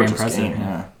graphically It was a very gorgeous impressive. game,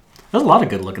 Yeah. There's a lot of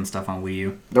good looking stuff on Wii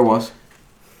U. There was.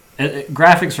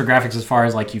 Graphics for graphics, as far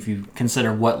as like if you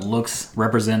consider what looks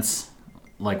represents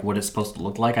like what it's supposed to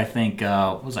look like, I think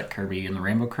what was that, Kirby and the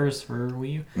Rainbow Curse for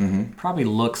Wii U? Mm-hmm. Probably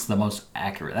looks the most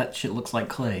accurate. That shit looks like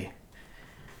clay.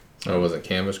 oh, was it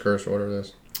Canvas Curse or whatever it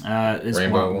is? It's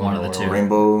Rainbow one of the one two. or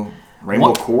Rainbow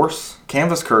One- Course?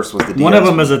 Canvas Curse was the DS. One of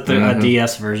them is a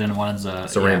DS version. One is a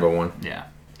It's a yeah, rainbow one. Yeah.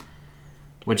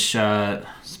 Which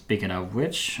speaking of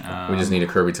which, We just need a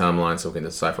Kirby timeline so we can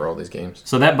decipher all these games.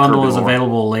 so that bundle Kirby is lore.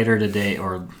 available later today,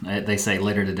 or they say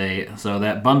later today. So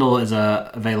that bundle is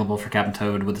available for Captain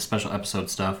Toad with the special episode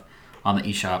stuff on the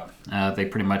eShop. They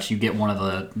pretty much, you get one of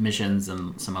the missions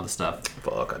and some other stuff.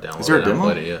 Fuck, I downloaded Is there a it. I haven't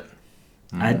demo? played it yet.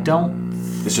 I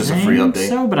don't It's just a think free update.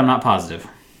 so, but I'm not positive.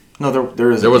 No, there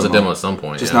is. There was a demo at some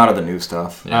point. Just yeah. not of the new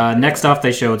stuff. Next off,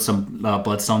 they showed some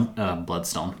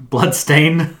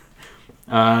Bloodstain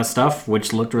stuff,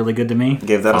 which looked really good to me.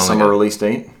 Gave that a Finally summer got- release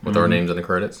date. with our names in the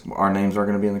credits. Our names are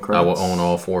going to be in the I credits. will own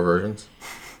all 4 versions.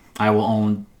 I will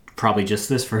own probably just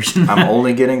this version. I'm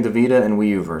only getting the Vita and Wii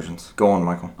U versions. Go on,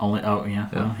 Michael. Only. Oh yeah.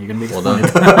 Well, you're gonna be Well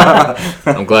disappointed.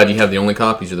 done. I'm glad you have the only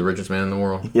copies. You're the richest man in the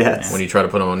world. Yes. When you try to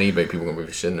put them on eBay, people are gonna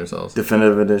be shitting themselves.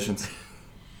 Definitive editions.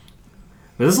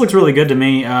 But this looks really good to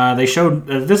me. They showed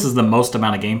this is the most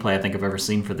amount of gameplay I think I've ever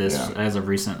seen for this Yeah. as of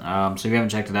recent. So if you haven't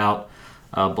checked it out,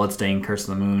 Bloodstain: Curse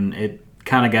of the Moon. It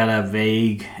kind of got a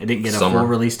vague. It didn't get a Summer. full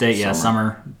release date. Yeah,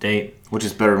 Summer. summer date. Which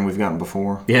is better than we've gotten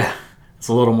before. Yeah, it's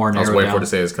a little more I narrowed was waiting for down. it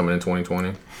to say it's coming in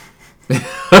 2020. It's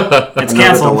Another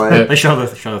canceled. delay. They show the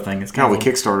thing. It's God, we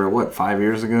canceled. kickstarted it, what, 5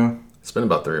 years ago? It's been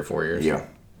about 3 or 4 years. Yeah.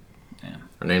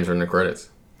 Our names are in the credits.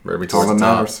 Better be all towards that the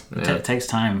top. matters. Yeah. It takes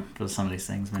time for some of these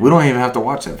things, man. We don't even have to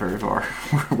watch that very far.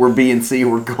 We're B and C,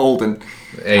 we're golden.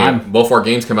 Hey, both our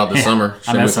games come out this Yeah, summer.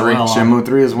 I'm Shenmue 3. SOL. Shenmue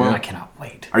 3 as well. I cannot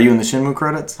wait. Are you in the Shenmue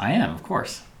credits? I am, of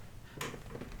course.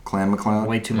 Clan McCloud.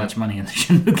 Way too much money in the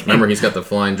Shenmue game. Remember, he's got the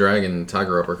flying dragon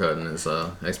tiger uppercut in his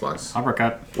Xbox.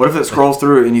 Uppercut. What if it scrolls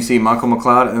through and you see Michael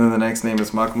McCloud and then the next name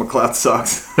is Michael McCloud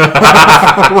Sucks?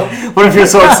 What if you're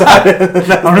so excited?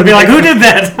 I'm gonna be like, who did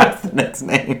that? That's the next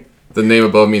name. The name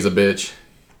above me is a bitch.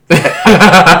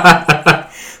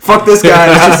 Fuck this guy.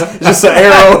 It's just an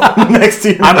arrow next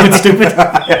to you. I'm good, stupid.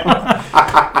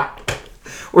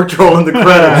 We're trolling the credits.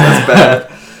 That's bad.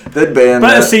 They'd ban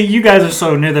But that. see, you guys are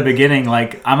so near the beginning.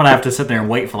 Like, I'm gonna have to sit there and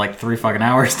wait for like 3 fucking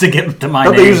hours to get to my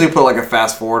Don't name. they usually put like a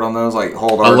fast forward on those? Like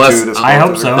hold R2 Unless- to scroll I hope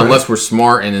to the so. credits? Unless we're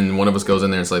smart and then one of us goes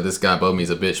in there and it's like, this guy above me is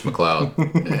a bitch, McLeod.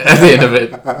 At the end of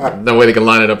it. No way they can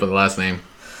line it up with the last name.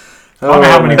 I wonder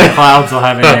how many man. McLeods I'll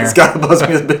have in This there. guy above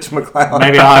me is bitch McCloud.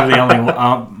 Maybe I'll have the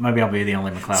only. Maybe I'll be the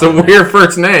only McLeod. It's a weird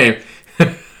first name.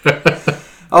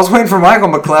 I was waiting for Michael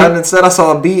McCloud and instead I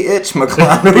saw a B-itch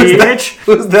McCloud. Who's that? B-itch?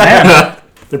 Who's that? Man,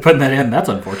 they're putting that in. That's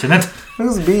unfortunate.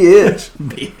 Who's B-itch?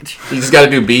 Bitch. You just got to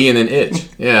do B and then itch.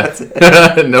 Yeah.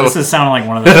 No. This is sounding like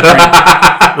one of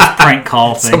those prank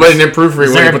call things. Somebody didn't proofread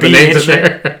Is when there they a put the names in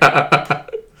B-itch? there.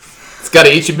 It's got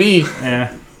to each a B.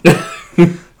 Yeah.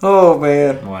 Oh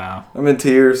man, Wow. I'm in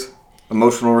tears.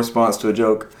 Emotional response to a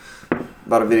joke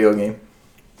about a video game.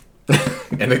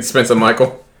 At the expense of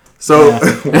Michael. So Yeah.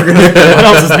 we're gonna. What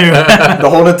else is new? The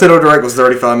whole Nintendo Direct was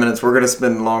 35 minutes. We're gonna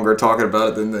spend longer talking about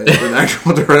it than the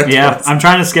actual Direct. Yeah, was. I'm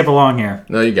trying to skip along here.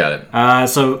 No, you got it.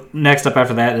 So next up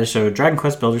after that, they showed Dragon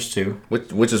Quest Builders 2.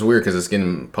 Which is weird because it's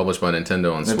getting published by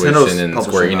Nintendo on Nintendo's Switch and then Square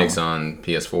publishing Enix that on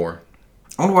PS4.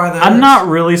 I wonder why that I'm is. not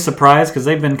really surprised because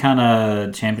they've been kind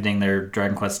of championing their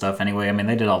Dragon Quest stuff anyway. I mean,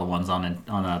 they did all the ones on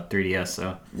 3DS,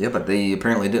 so Yeah, but they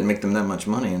apparently didn't make them that much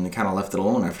money, and they kind of left it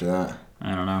alone after that.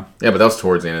 I don't know. Yeah, but that was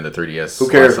towards the end of the 3DS. Who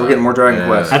cares? last We're getting time. more Dragon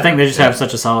Quest. I think they just have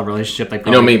such a solid relationship. They You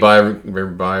probably, know me,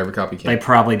 buy every copy you They can.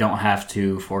 probably don't have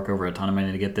to fork over a ton of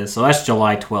money to get this. So that's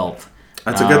July 12th.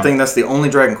 That's a good thing. That's the only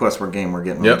Dragon Quest game we're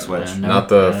getting on Yep. Switch. No, Not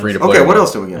the that's- free to play. Okay, what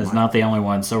else do we get? It's Mike? not the only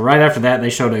one. So right after that, they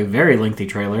showed a very lengthy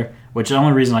trailer, which the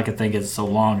only reason I could think is so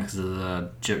long because of the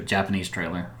Japanese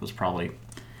trailer was probably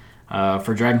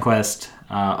for Dragon Quest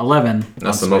 11.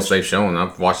 That's on the most Switch. they've shown.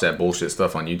 I've watched that bullshit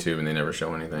stuff on YouTube and they never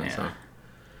show anything. Yeah. So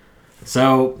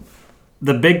So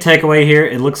the big takeaway here,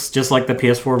 it looks just like the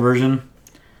PS4 version,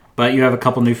 but you have a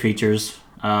couple new features.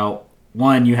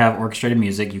 One, you have orchestrated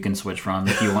music you can switch from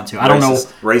if you want to. I don't know.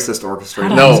 Racist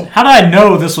orchestrated. No. How did I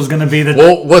know this was going to be the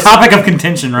Well, what's- topic of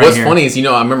contention right what's here? funny is,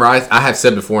 I remember I have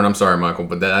said before, and I'm sorry, Michael,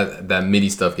 but that MIDI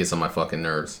stuff gets on my fucking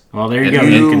nerves. Well, there you And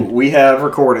go. You We have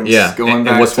recordings. Yeah, Going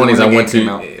back and what's to funny is when I the went game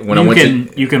to came out. when I went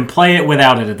to you can play it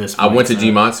without it at this I point. went to so.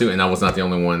 Jimatsu, and I was not the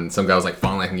only one. Some guy was like,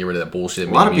 finally I can get rid of that bullshit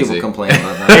A lot of MIDI people music. complain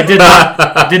about It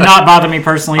that. did not bother me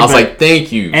personally. I was but like,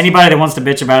 thank you. anybody that wants to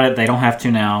bitch about it, they don't have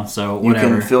to now. So You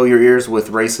whatever. can fill your ears with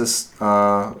racist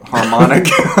harmonic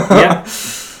Yep.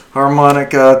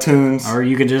 harmonic tunes. Or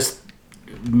you could just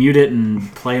mute it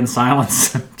and play in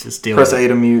silence. Just deal Press with A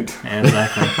to mute. it. Yeah,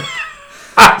 exactly.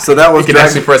 So that was you can Dragon,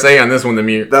 actually press A on this one to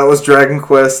mute. that was Dragon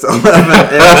Quest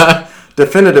 11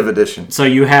 Definitive Edition. So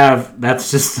you have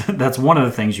that's one of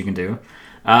the things you can do.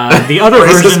 The other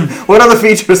Racist- version. What other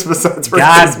features besides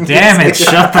God racist damn it! music?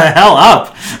 Shut the hell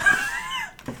up.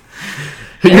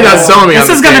 You're not selling me on This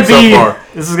is this gonna game be so far.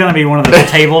 this is gonna be one of the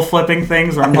table flipping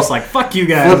things where I'm just like, fuck you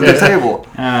Flip the guys. table.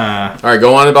 All right,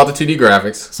 go on about the 2D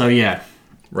graphics. So yeah,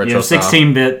 Retro you have style.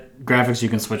 16-bit graphics you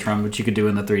can switch from, which you could do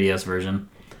in the 3DS version.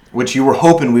 Which you were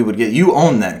hoping we would get. You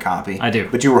own that copy. I do.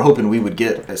 But you were hoping we would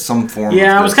get at some form.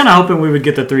 Yeah, of I was this. kind of hoping we would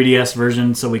get the 3DS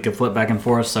version so we could flip back and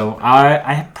forth. So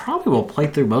I probably will play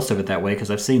through most of it that way because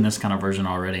I've seen this kind of version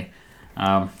already.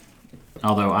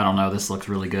 Although I don't know, this looks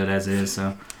really good as is.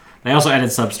 So they also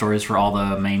added sub stories for all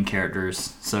the main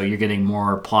characters, so you're getting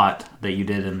more plot that you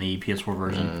did in the PS4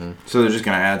 version. So they're just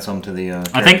going to add some to the.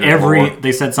 I think character lore.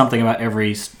 they said something about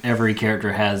every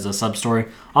character has a sub story.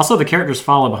 Also, the characters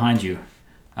follow behind you.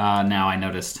 Now I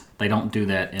noticed they don't do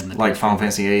that in the like PS4 Final version.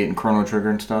 Fantasy VIII and Chrono Trigger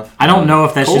and stuff. I don't know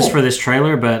if that's just Cool. for this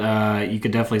trailer, but you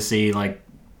could definitely see like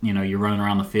you're running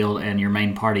around the field and your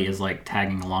main party is like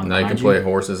tagging along. Now you behind can play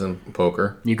horses and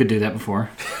poker. You could do that before,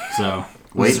 so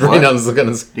Wait, Just right what? now, just looking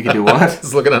at You can do what?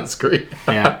 just looking on the screen.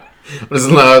 yeah, This is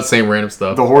not the same random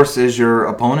stuff. The horse is your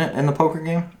opponent in the poker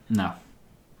game? no.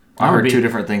 I That would heard be- two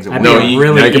different things at that'd once. No, be you,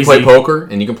 really now you can play easy. poker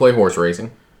and you can play horse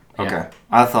racing. Yeah. Okay.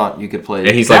 I thought you could play.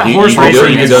 And he's That like, horse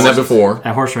racing you've is- done that before.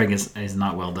 That horse ring is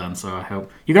not well done, so I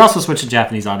hope you can also switch to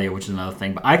Japanese audio, which is another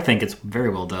thing. But I think it's very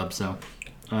well dubbed. So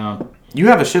You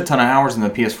have a shit ton of hours in the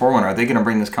PS4 one. Are they going to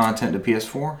bring this content to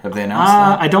PS4? Have they announced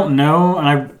that? I don't know,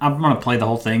 and I'm gonna play the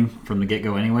whole thing from the get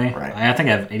go anyway. Right. I think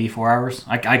I have 84 hours.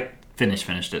 I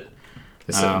finished it.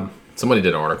 Somebody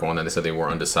did an article on that. They said they were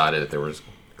undecided if there was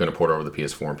going to port over the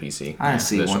PS4 and PC. I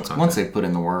see. Additional Once content. they put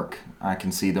in the work, I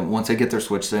can see them. Once they get their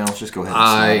Switch sales, just go ahead and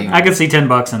I- slide it. I could see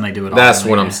 $10 and they do it all. That's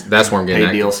what anyway. That's what I'm getting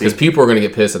Pay at. DLC. Because people are going to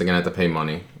get pissed that they're going to have to pay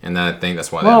money, and I think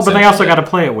that's why. Well, but they said also that. got to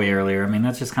play it way earlier. I mean,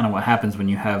 that's just kind of what happens when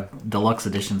you have deluxe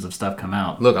editions of stuff come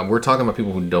out. Look, we're talking about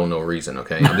people who don't know reason.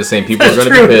 Okay, I'm just saying people are That's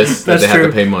going to be true. pissed that That's they have true.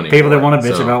 to pay money. People for that it. want to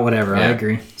bitch So, about whatever. I yeah.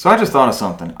 agree. So I just thought of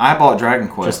something. I bought Dragon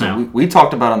Quest. Just now. We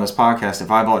talked about on this podcast, if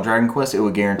I bought Dragon Quest, it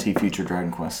would guarantee future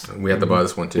Dragon Quests. We have to buy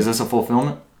this one too. Is this a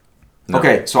fulfillment? No.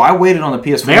 Okay, so I waited on the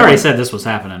PS4. They already one. said this was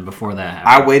happening before that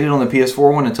happened. I waited on the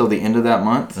PS4 one until the end of that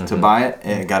month Mm-hmm. to buy it,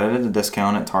 and got it at a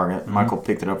discount at Target. Michael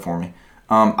picked it up for me.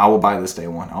 I will buy this day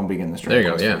one. I'll begin this. There you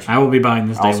Dragon go, Quest yeah. I will be buying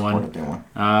this I'll day support one. it day one.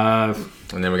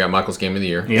 And then we got Michael's Game of the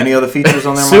Year. Yeah. Any other features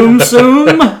on there, Soom Michael?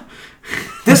 Soom.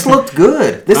 This looked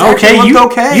good. This Okay, actually you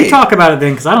looked okay. you talk about it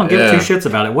then, because I don't give Yeah. two shits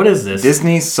about it. What is this?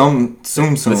 Disney's Soom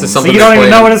Soom. This is So something you they don't even play-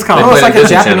 know what it's called. they Oh, play it's on like a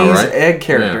Disney Japanese Channel, right? egg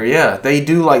character. Yeah. They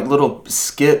do like little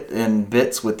skit and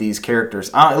bits with these characters.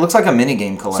 It looks like a mini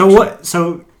game collection. So what?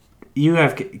 So you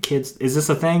have kids? Is this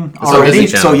a thing It's on already? Disney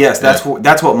So Channel. yes, that's Yeah.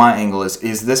 that's what my angle is.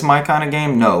 Is this my kind of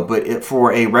game? No, but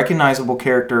for a recognizable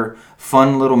character,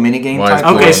 fun little mini game Why is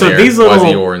type. Eeyore Okay, in so there? these Why is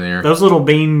little Eeyore in there? those little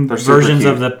bean They're super versions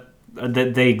cute. of the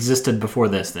that they existed before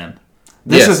this. Then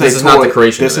This Yes, is this a is toy. not the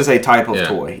creation This of is it. a type of Yeah.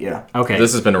 toy. Yeah. okay.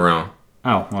 This has been around.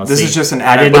 oh well. This see, is just an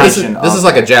I did But not- this is adaptation. this is of-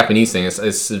 like a Japanese thing.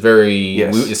 It's very.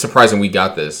 Yes. It's surprising we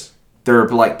got this. They're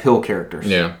like pill characters.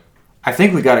 Yeah. I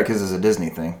think we got it because it's a Disney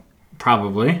thing.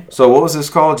 probably So what was this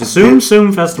called? Just Soom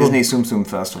Soom Festival Disney Tsum Tsum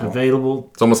Festival. available.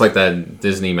 It's almost like that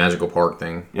Disney Magical Park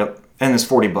thing. Yep. And it's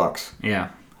 $40. Yeah.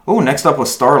 Oh, next up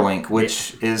was Starlink,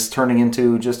 which is turning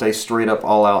into just a straight up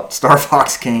all out Star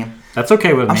Fox game. That's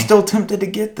okay with I'm me. still tempted to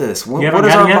get this. What, You haven't what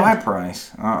is got our it yet? buy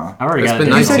price? I already It's got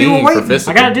been it. You said you were 19 for waiting.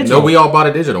 physical. I got it digital. No, we all bought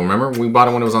it digital. Remember, we bought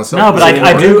it when it was on sale. No, but So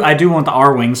you were- I do want the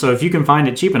R wing. So if you can find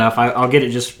it cheap enough, I'll get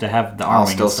it just to have the R I'll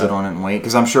wing. still sit on it and wait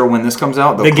because I'm sure when this comes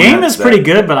out, they'll The game cleanse is pretty that.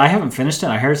 good, but I haven't finished it.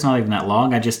 I heard it's not even that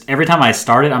long. I just every time I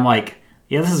start it, I'm like,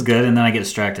 yeah, this is good, and then I get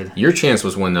distracted. Your chance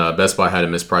was when Best Buy had a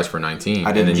misprice for 19, I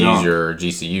and didn't then jump. use your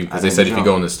GCU I because they didn't said if you jump.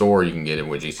 go in the store, you can get it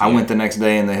with GCU. I went the next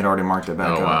day and they had already marked it back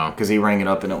Oh, up wow. because he rang it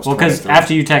up and it was. Well, because 23.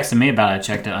 after you texted me about it, I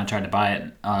checked it. And I tried to buy it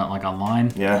like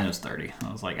online. Yeah. and it was 30.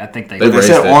 I was like, I think They They raised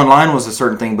said it. online was a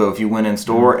certain thing, but if you went in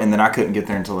store, and then I couldn't get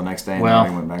there until the next day, and Well,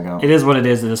 then I went back out. it is what it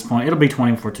is at this point. It'll be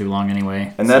 20 before too long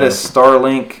anyway. And that so- is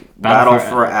Starlink Battle Battle for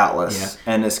for- Atlas,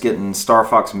 and it's getting Star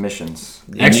Fox missions.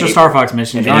 extra you- Star Fox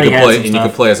missions. And You you already can had play, some and you stuff.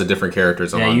 can play as a different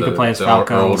characters. Yeah, on you the, can play as the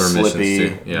Falco, older Slippy.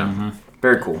 missions too. Yeah,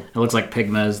 Very cool. It looks like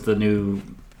Pigma's the new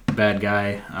bad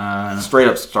guy. Straight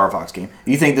up Star Fox game.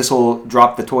 You think this will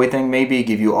drop the toy thing? Maybe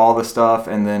give you all the stuff,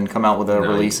 and then come out with a No,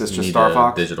 release you that's just need Star a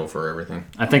Fox. digital for everything.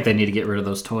 I think they need to get rid of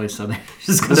those toys, so they're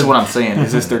just This is gonna. what I'm saying.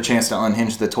 Is this their chance to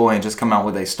unhinge the toy and just come out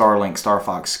with a Starlink Star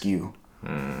Fox SKU?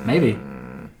 Maybe.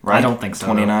 Right? I don't think so.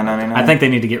 though. $29.99. I think they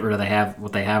need to get rid of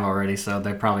what they have already, so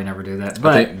they probably never do that. I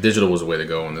But think digital was the way to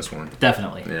go on this one.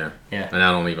 definitely. Yeah, Yeah. And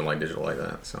I don't even like digital like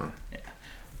that. So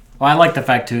Well, I like the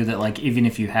fact too that like even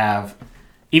if you have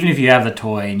the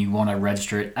toy and you want to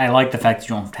register it, I like the fact that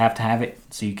you don't have to have it,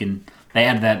 so you can. They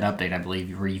added that in update, I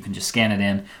believe, where you can just scan it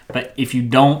in. But if you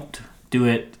don't do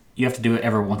it, you have to do it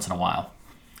every once in a while.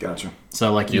 Gotcha.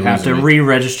 So like you You have to lose me.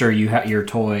 re-register your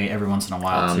toy every once in a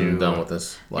while I'm too. done with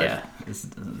this life. Yeah.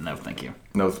 No, thank you.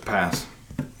 No pass.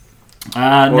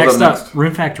 Next was up, up next?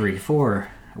 Rune Factory 4,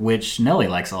 which Nelly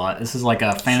likes a lot. This is like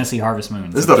a fantasy Harvest Moon.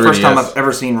 This is the first 3DS. time I've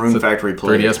ever seen Rune It's a Factory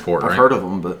play. 3DS port, I've right? heard of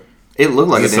them, but it looked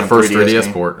like This a is the damn first 3DS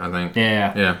game. port, I think.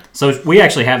 Yeah. Yeah. So we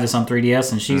actually have this on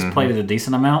 3DS, and she's Mm-hmm. played it a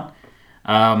decent amount.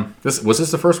 This was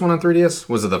this the first one on 3DS?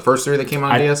 Was it the first three that came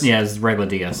on DS? Yeah, it's regular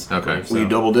DS. I Okay. believe, Will you so.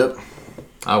 double dip?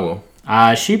 I will.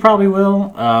 She probably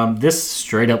will. This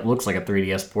straight up looks like a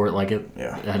 3DS port. Like it.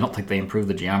 Yeah. I don't think they improved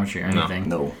the geometry or anything.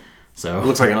 No. So It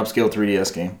looks like an upscale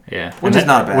 3DS game. yeah, Which And is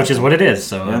not a bad Which is thing. what it is.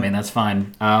 So Yeah. I mean that's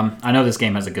fine. I know this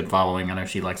game has a good following. I know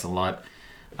she likes it a lot.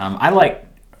 I like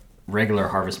regular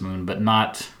Harvest Moon, but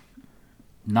not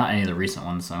any of the recent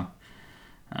ones. So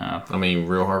I mean,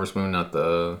 real Harvest Moon, not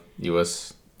the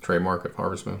U.S. trademark of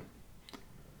Harvest Moon.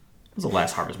 it was the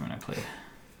last Harvest Moon I played.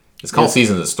 It's called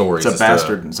Seasons of Stories. It's a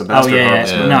bastard. It's a Oh bastard yeah,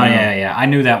 Harvest yeah. Moon. No, yeah. I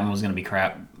knew that one was gonna be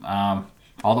crap.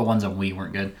 All the ones on Wii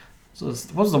weren't good. So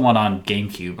what was the one on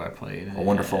GameCube I played? A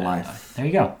Wonderful Life. There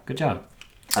you go. Good job.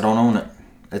 I don't own it.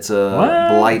 It's a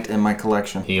What? blight in my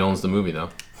collection He owns the movie though.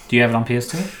 Do you have it on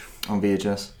PS2? on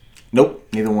VHS. Nope,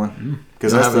 neither one.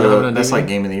 Because You that's don't have it on that's DVD? like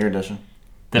Game of the Year edition.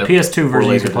 The Yep. PS2 version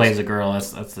you laser could play disc. as a girl.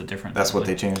 That's the difference. That's what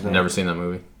they changed up. Never seen that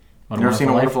movie. What, Never seen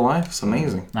A Wonderful Wonderful Life? It's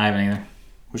amazing. Life? I haven't either.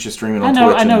 We should stream it I on know.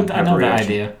 Twitch. I know. and I have know a the reaction.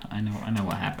 idea. I know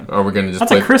what happened. Or we're gonna just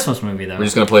That's play. a Christmas movie though. We're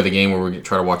just gonna play the game where we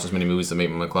try to watch as many movies that make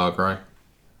McCloud cry.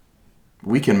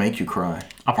 We can make you cry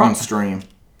I'll on stream.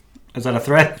 Is that a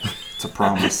threat? It's a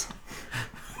promise.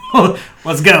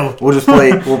 Let's go. We'll just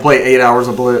play. We'll play 8 hours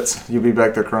of Blitz. You'll be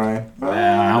back there crying.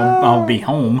 I'll be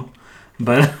home.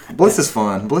 But Blitz is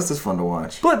fun. Blitz is fun to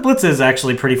watch. Blitz is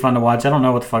actually pretty fun to watch. I don't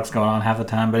know what the fuck's going on half the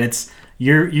time, but it's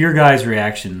your guys'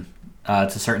 reaction to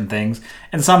certain things.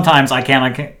 And sometimes I kind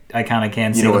of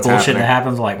can see know the what's bullshit happening. that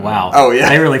happens. Like, wow. Oh, yeah.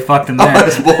 They really fucked in Oh, there.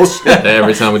 that's bullshit.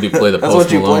 Every time we do play the That's Post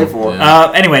what you Malone, play for.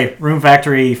 yeah. Anyway, Room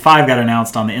Factory 5 got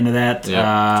announced on the end of that. Yeah,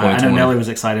 I know 2020. Nelly was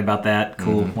excited about that.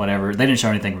 Cool, whatever. They didn't show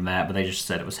anything from that, but they just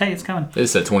said it was, hey, it's coming. They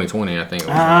said 2020, I think. It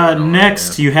was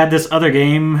Next, yeah. you had this other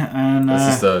game, and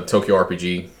This is the Tokyo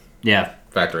RPG yeah,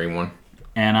 Factory one.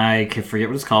 and I can forget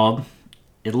what it's called.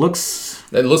 It looks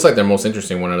It looks like their most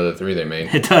interesting one out of the three they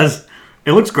made. It does.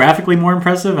 It looks graphically more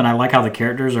impressive, and I like how the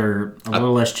characters are a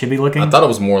little less chibi looking. I thought it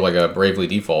was more like a Bravely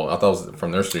Default. I thought it was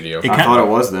from their studio. It I thought it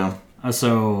was them.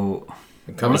 So,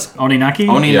 Coming- Oninaki?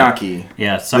 Oninaki.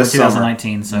 Yeah, summer This summer.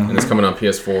 2019. So and it's coming on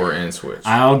PS4 and Switch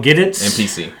I'll get it. and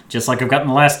PC. Just like I've gotten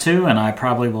the last two, and I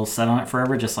probably will set on it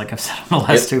forever, just like I've set on the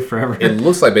last two forever. It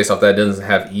looks like based off that, it doesn't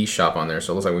have eShop on there,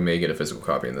 so it looks like we may get a physical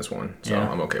copy in this one. So Yeah.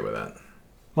 I'm okay with that.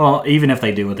 Well, even if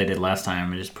they do what they did last time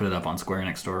and just put it up on Square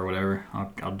Enix Store or whatever,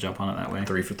 I'll jump on it that way.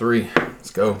 3 for 3. Let's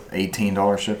go.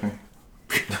 $18 shipping.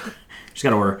 Just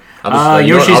gotta order. I'll just-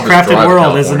 you know what, Yoshi's I'll just Crafted drive to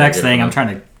World is the California next and get thing. it. I'm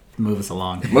trying to move us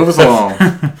along. Move us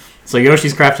along. So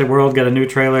Yoshi's Crafted World got a new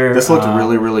trailer. This looked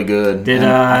really, really good. Did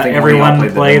And I think one of y'all everyone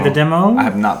played play the demo? I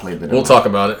have not played the demo. We'll talk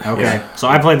about it. Okay, so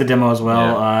I played the demo as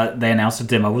well. They announced the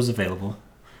demo was available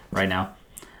right now.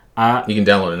 You can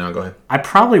download it now. Go ahead. I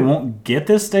probably won't get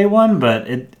this day one, but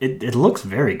it looks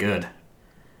very good.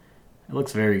 It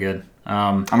looks very good.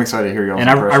 I'm excited to hear y'all's And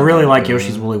I impression really on it. like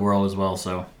Yoshi's Woolly World as well,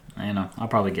 so I'll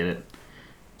probably get it.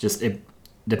 Just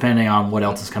depending on what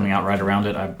else is coming out right around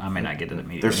it, I may not get it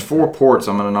immediately. There's 4 ports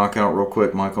I'm going to knock out real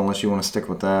quick, Michael, unless you want to stick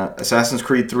with that. Assassin's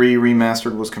Creed 3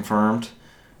 Remastered was confirmed,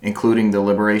 including the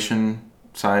Liberation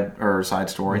side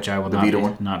story. which I will the not Vita be,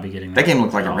 one. not be getting. That game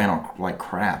looked like at it all. ran on like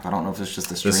crap. I don't know if it's just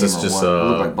the stream This is or just what. It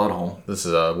looked like butthole. This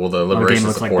is the Liberation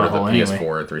looks like support of the butthole anyway.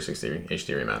 PS4 and 360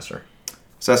 HD remaster.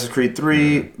 Assassin's Creed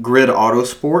 3 Grid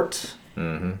Autosport.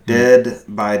 Dead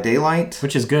by Daylight.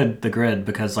 Which is good, the grid,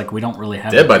 because like we don't really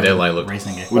have Dead a by good Daylight looked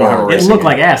racing game. We don't have a It racing looked game.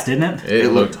 like ass, didn't it? It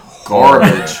looked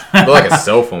garbage. It looked like a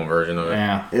cell phone version of it.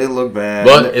 Yeah, It looked bad.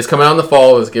 But it's coming out in the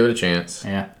fall. Let's give it a chance.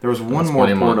 yeah. There was one That's more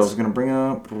 20 port I months. was going to bring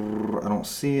up. I don't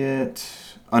see it.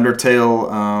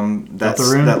 Undertale, that's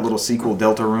Deltarune? that little sequel,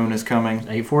 Deltarune, is coming.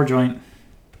 8-4 joint.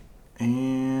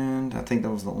 And I think that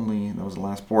was the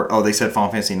last port. Oh, they said Final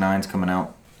Fantasy 9's coming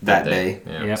out that day.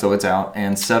 Yeah. Yep. So it's out.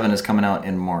 And 7 is coming out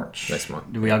in March. Next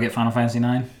month. Did we all get Final Fantasy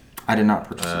 9? I did not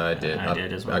purchase it. I did. I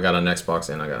did as well. I got on Xbox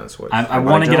and I got on Switch. I Everybody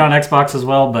want to get jump. on Xbox as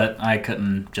well, but I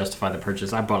couldn't justify the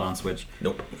purchase. I bought it on Switch.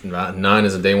 Nope. 9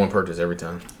 is a day one purchase every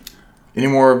time. Any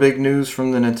more big news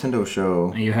from the Nintendo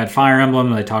show? You had Fire Emblem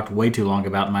that I talked way too long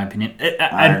about, in my opinion.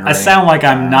 I agree. sound like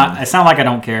I'm not. I sound like I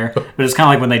don't care, but it's kind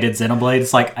of like when they did Xenoblade.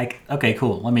 It's like, okay,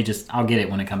 cool. I'll get it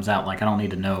when it comes out. Like I don't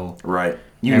need to know. Right.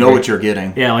 You know what you're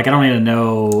getting. Yeah, like I don't need to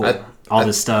know all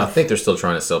this stuff. I think they're still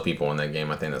trying to sell people on that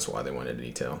game. I think that's why they went into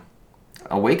detail.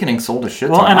 Awakening sold a shit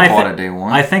Well, ton. and I I bought think it day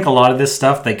one. I think a lot of this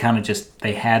stuff they kind of just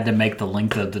they had to make the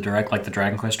link to the direct, like the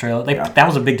Dragon Quest trailer. That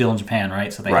was a big deal in Japan,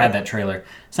 right? So they Right. had that trailer.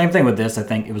 Same thing with this. I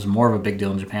think it was more of a big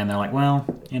deal in Japan. They're like, well,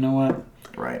 you know what?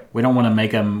 right. We don't want to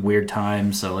make them weird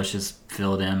times, so let's just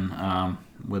fill it in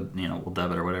with we'll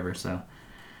dub it or whatever. So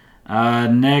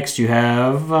next you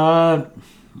have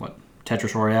what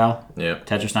Tetris Royale, Yeah.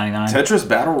 Tetris 99. Tetris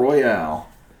Battle Royale.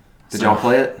 Did y'all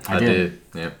play it? I did.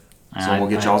 Yeah. So we'll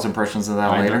get y'all's impressions of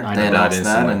that I later. did- I They did. announced Died that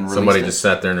instantly. and Somebody released just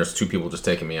sat there and there's 2 people just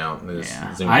taking me out. They just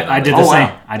Yeah, zoomed in I on did it. the Oh, same.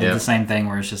 wow. I did Yeah. the same thing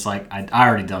where it's just like I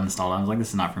already done installed. I was like, this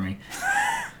is not for me.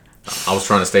 I was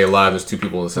trying to stay alive. There's 2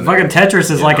 people sitting Fucking there. Tetris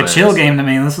is Yeah, like a I chill just- game to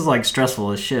me. And this is like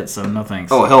stressful as shit. So no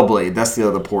thanks. it. Oh, Hellblade. That's the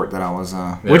other port that I was.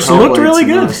 Which Hellblade looked really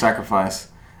Senua good. Sacrifice.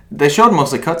 They showed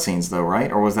mostly cutscenes though,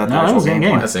 right? Or was that the No, that actual was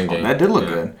in-game. gameplay? That's in-game. Oh, that did look Yeah.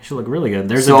 good. It should look really good.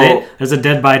 There's So- a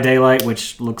Dead by Daylight,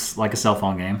 which looks like a cell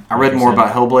phone game. I like read you more said.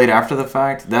 about Hellblade after the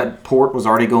fact. That port was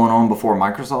already going on before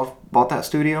Microsoft bought that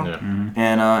studio, Yeah.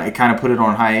 and it kind of put it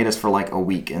on hiatus for like a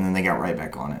week, and then they got right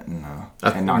back on it. And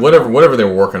knocked it out. Whatever they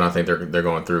were working on, I think they're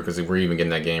going through because we're even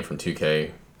getting that game from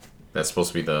 2K. That's supposed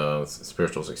to be the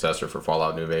spiritual successor for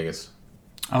Fallout New Vegas.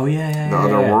 Oh yeah. The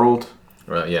Other World.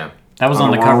 Right? Yeah. That was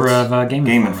on the cover Otherworlds. of Game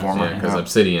Game Informer. Informer. Yeah. Because Yeah.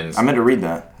 Obsidian's. I meant to read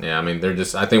that. Yeah. I mean, they're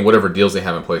just. I think whatever deals they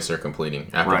have in place, they're completing.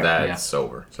 After Right, that, yeah. it's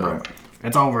over. So. Right.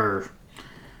 It's over.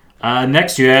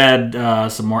 Next, you had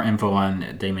some more info on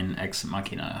Daemon X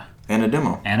Machina And a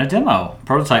demo. and a demo,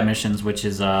 prototype missions, which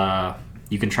is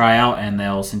You can try out, and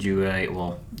they'll send you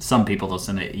some people they'll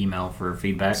send an email for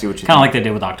feedback. See what you kind of think. like they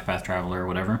did with Octopath Traveler or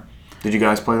whatever. Did you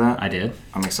guys play that? I did.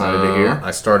 I'm excited to hear.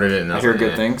 I started it, and I hear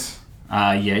good things.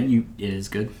 It is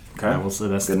good. Okay. We'll say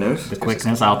that's Good news. The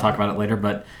quickness. I'll talk about it later,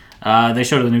 but they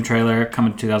showed the new trailer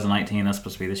coming 2019. That's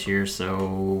supposed to be this year,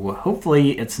 so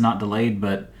hopefully it's not delayed.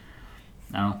 But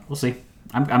we'll see.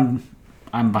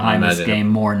 I'm behind this game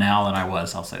more now than I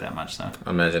was. I'll say that much. So I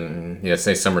imagine,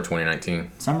 say summer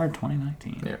 2019. summer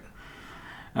 2019.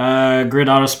 Yeah. Grid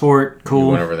Autosport, cool.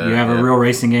 You went over that, You have a yeah. real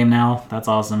racing game now. That's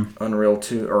awesome. Unreal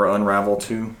 2 or Unravel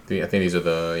 2. I think these are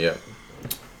the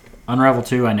Unravel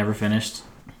 2, I never finished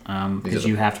These because are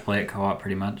you have to play it co-op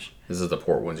pretty much. This is the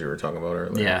port ones you were talking about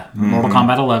earlier. Yeah, Mortal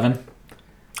Kombat 11.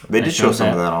 They did show showed some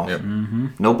of that. that off. Yep.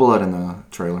 No blood in the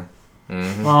trailer.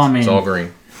 Well, I mean, It's all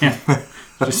green.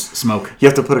 just smoke. You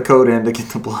have to put a code in to get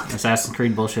the blood. Assassin's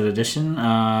Creed Bullshit Edition.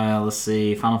 Let's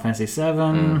see, Final Fantasy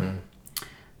 7.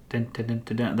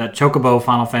 That Chocobo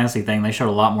Final Fantasy thing, they showed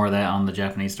a lot more of that on the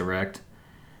Japanese Direct.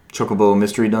 Chocobo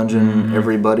Mystery Dungeon,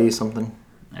 everybody, something.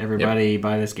 Everybody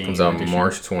buy this game. Comes out edition.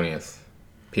 March 20th.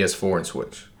 PS4 and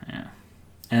Switch. Yeah.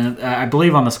 And I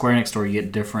believe on the Square Enix store you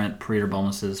get different pre-order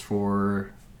bonuses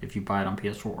for if you buy it on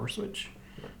PS4 or Switch.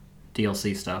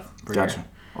 DLC stuff. Gotcha.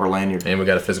 Or lanyard. And we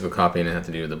got a physical copy and it had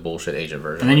to do the bullshit Asian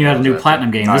version. And then you had a new That.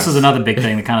 Platinum game. Nice. This is another big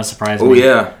thing that kind of surprised Oh, me.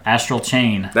 yeah. Astral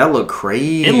Chain. That looked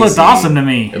crazy. It looked awesome to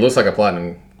me. It looks like a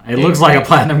Platinum. It looks like a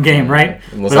Platinum game, right? It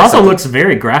But looks it like also something- looks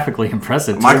very graphically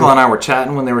impressive, too. Michael and I were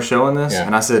chatting when they were showing this, Yeah.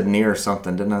 and I said near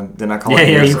something. Didn't I call Yeah, it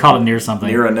near yeah, you something? called it near something.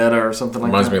 Near Aneta or something like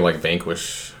Reminds that? me of like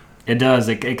Vanquish. It does.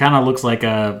 It kind of looks like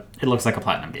a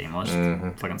Platinum game. Let's Mm-hmm.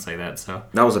 just fucking say that. So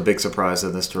That was a big surprise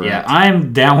of this direct. yeah,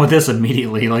 I'm down with this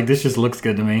immediately. Like this just looks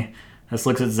good to me. This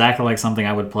looks exactly like something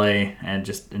I would play and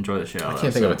just enjoy the show. I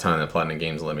can't think of a time that Platinum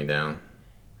Games let me down.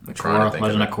 I'm trying Korra, to think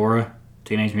Legend of of it. Korra,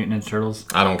 Teenage Mutant Ninja Turtles.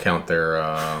 I don't count their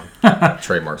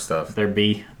trademark stuff. Their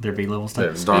B level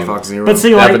stuff. Star Fox Zero. But see,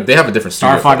 They like have, they have a different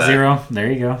Star studio for Fox that. Zero.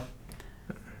 There you go.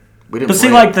 we didn't But see,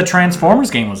 play like the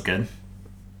Transformers game was good.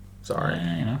 Sorry.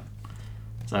 You know.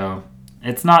 So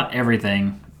it's not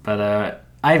everything, but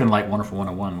I even like Wonderful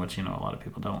 101, which a lot of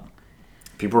people don't.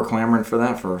 People were clamoring for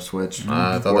that for a Switch.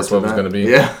 I thought that's what it was going to be.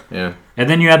 Yeah. Yeah. And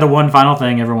then you had the one final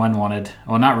thing everyone wanted.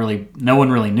 Well, not really. No one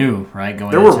really knew, right?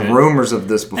 Going There into were it. rumors of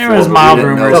this before. There was but we mild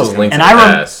didn't know rumors, it was Link to and the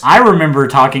Past. I remember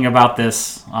talking about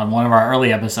this on one of our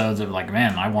early episodes of like,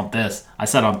 man, I want this. I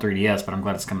said on 3DS, but I'm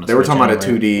glad it's coming to They were Switch talking about a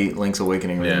anyway. 2D Link's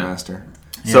Awakening Yeah. remaster.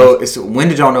 So when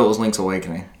did y'all know it was Link's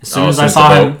Awakening? As soon Oh, as I since saw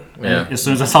the him, boat. Yeah. as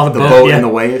soon as I saw the, The boat, boat yeah. in the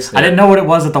waves? I didn't know what it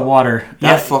was at the water.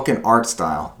 That fucking art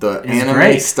style, the anime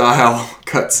great. style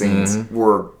cutscenes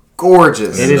were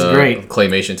gorgeous. It is The great.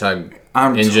 Claymation type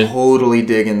I'm engine. totally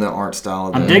digging the art style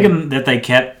of I'm that. digging that they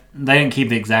didn't keep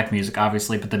the exact music,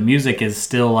 obviously, but the music is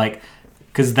still like,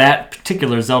 because that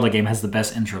particular Zelda game has the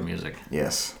best intro music.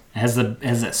 Yes. It has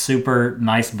that super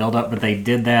nice build up, but they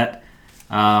did that.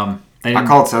 They I didn't,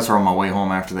 called Cesar on my way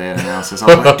home after they had announced this.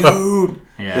 I was like, dude.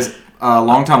 yeah.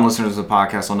 Longtime listeners of the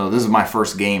podcast will know this is my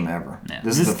first game ever. Yeah.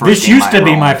 This is the first This game used I to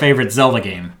be ever my owned. favorite Zelda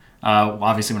game.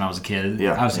 Obviously, when I was a kid,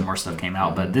 Yeah. obviously more stuff came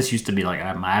out, but this used to be like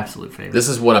my absolute favorite. This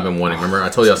is what I've been wanting. Remember, I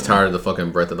told you I was tired of the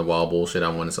fucking Breath of the Wild bullshit. I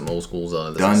wanted some old school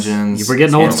Zelda. Dungeons. We're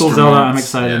getting old school Zelda. I'm instruments,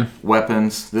 excited. Yeah.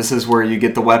 Weapons. This is where you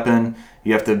get the weapon.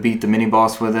 You have to beat the mini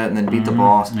boss with it, and then beat the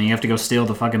boss. And then you have to go steal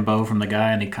the fucking bow from the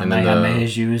guy, and he And then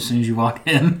kamehamehas you as soon as you walk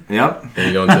in. Yep. Then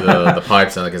you go into the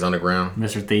pipes that like is underground.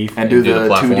 Mr. Thief. And do do the the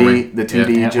 2D, platforming. the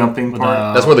 2D Yeah. jumping With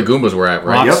part. That's where the Goombas were at,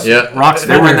 right? Rocks, Yeah. Rocks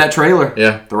They were in Feather. that trailer.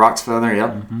 Yeah. The Rock's Feather,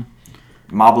 yep.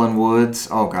 Moblin Woods.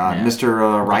 Oh, God. Yeah.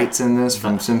 Mr. Wright's in this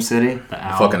from SimCity. The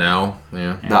owl. Fucking owl.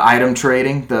 Yeah. The item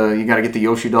trading. You got to get the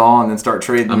Yoshi doll and then start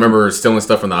trading. I remember stealing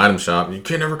stuff from the item shop. You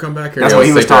can't ever come back here. That's Yeah, what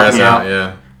he was take your talking ass out. about.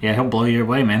 Yeah. Yeah, he'll blow you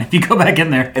away, man, if you go back in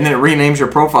there. And then it renames your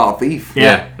profile Thief.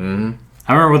 Yeah. Mm-hmm.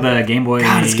 I remember with the Game Boy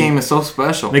God, this game is so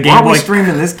special. The Why Game are we Boy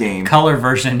streaming this game? color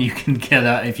version, you can get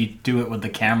if you do it with the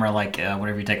camera, like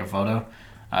whenever you take a photo,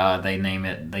 they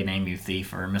name you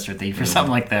Thief or Mr. Thief or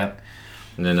something like that.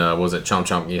 And then what was it Chomp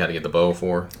Chomp? You had to get the bow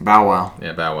for. Bow Wow.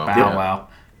 Yeah, Bow Wow. Bow Yeah. Wow.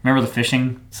 Remember the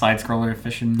fishing side scroller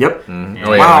fishing? Yep. Mhm.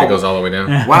 Oh yeah, Wow. it goes all the way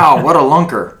down. Wow, what a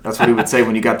lunker. That's what he would say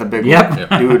when you got the big Yep. one. Yep.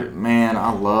 Dude, man,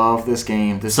 I love this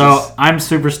game. This So is I'm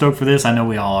super stoked for this. I know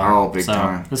we all are. Oh, big so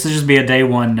time. This will just be a day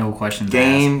one, no questions asked.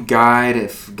 game, guide,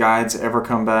 if guides ever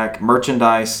come back,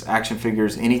 merchandise, action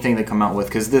figures, anything they come out with.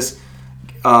 Because this,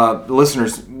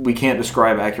 listeners, we can't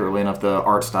describe accurately enough the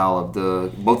art style of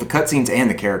both the cutscenes and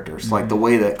the characters. Like the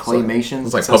way that claymations.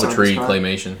 It's like Cesar puppetry, described.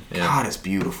 claymation. Yeah. God, it's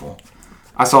beautiful.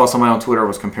 I saw somebody on Twitter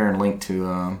was comparing Link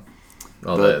to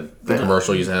Oh, the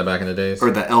commercial you used to have back in the days? Or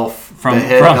the elf. From- the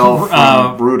head from, elf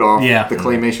from Rudolph. yeah. The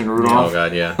claymation Oh, Rudolph.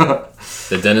 God, yeah.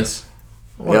 The dentist.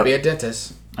 I want to Yep. be a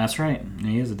dentist. That's right.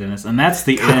 He is a dentist. And that's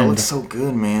the God, it end. looks so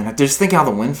good, man. Just think how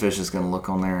the Windfish is going to look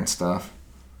on there and stuff.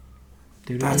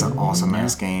 Dude, That's an awesome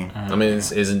ass game. I mean, it's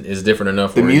different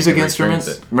enough. The where you music can experience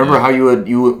instruments. it. Remember Yeah. how you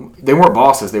would they weren't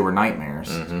bosses, they were nightmares.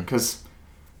 Mm-hmm. Because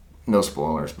no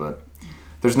spoilers, but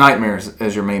there's nightmares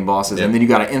as your main bosses, Yep. and then you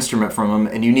got an instrument from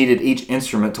them, and you needed each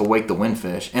instrument to wake the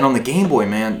Windfish. And on the Game Boy,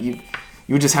 man, you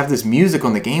would just have this music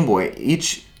on the Game Boy.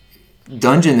 Each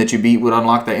dungeon that you beat would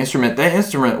unlock that instrument. That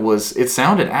instrument it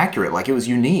sounded accurate, like it was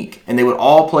unique, and they would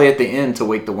all play at the end to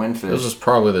wake the Windfish. This was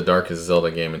probably the darkest Zelda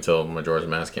game until Majora's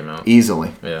Mask came out.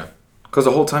 Easily. Yeah. Because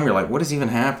the whole time you're like, what is even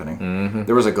happening? Mm-hmm.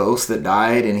 There was a ghost that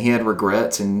died, and he had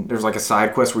regrets, and there's like a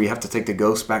side quest where you have to take the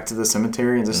ghost back to the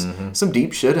cemetery, and just Mm-hmm. some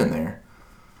deep shit in there.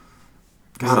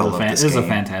 God, I love this This is game. a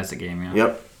fantastic game, yeah.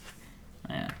 Yep.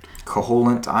 Yeah.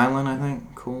 Koholint Island, I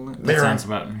think. Koholint. That sounds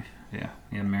about...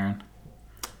 Yeah, Marin.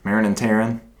 Marin and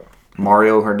Terran.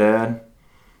 Mario, her dad.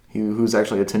 Who's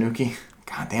actually a Tanuki.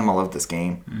 God damn, I love this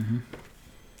game. Mm-hmm.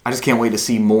 I just can't wait to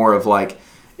see more of like...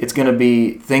 It's going to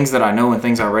be things that I know and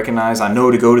things I recognize. I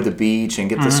know to go to the beach and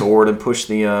get the sword and push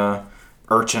the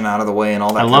urchin out of the way and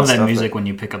all that I kind love of that stuff. music when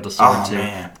you pick up the sword, Oh, too.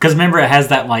 man. Because remember, it has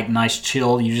that, like, nice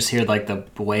chill. You just hear, like, the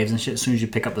waves and shit. As soon as you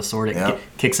pick up the sword, it Yep.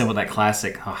 kicks in with that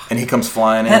classic... And he comes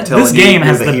flying in telling This you game you're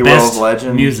has the the hero best of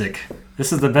legend. music.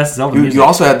 This is the best Zelda You, music. you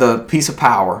also had the piece of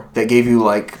power that gave you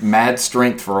like mad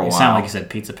strength for a You while. sound like you said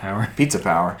pizza power. Pizza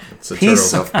power. It's a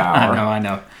Piece turtle. of power. I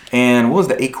know. And what was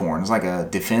the acorn? It's like a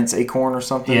defense acorn or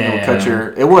something. Yeah, It would cut yeah.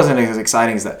 your. It wasn't as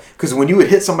exciting as that because when you would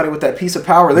hit somebody with that piece of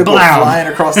power, they'd go Blam! flying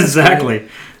across the Exactly. screen.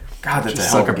 God, that's a Just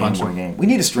hell of a sucker Game punch Boy them. game. We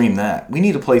need to stream that. We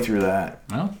need to play through that.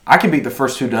 Well, I can beat the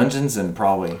first 2 dungeons in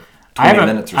probably 20 I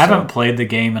minutes or so. haven't played the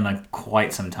game in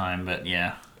quite some time, but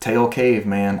yeah. Tail Cave,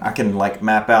 man. I can like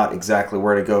map out exactly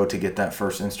where to go to get that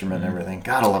first instrument Mm-hmm. and everything.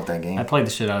 God, I love that game. I played the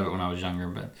shit out of it when I was younger,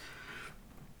 but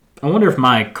I wonder if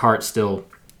my cart still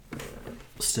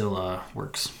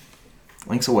works.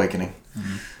 Link's Awakening.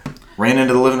 Ran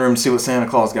into the living room to see what Santa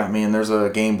Claus got me, and there's a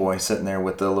Game Boy sitting there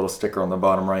with the little sticker on the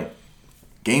bottom right.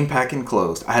 Game pack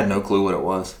enclosed. I had no clue what it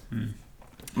was.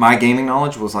 My gaming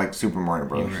knowledge was like Super Mario You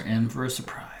Bros. were in for a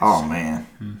surprise. Oh, man.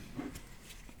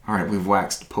 All right, we've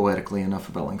waxed poetically enough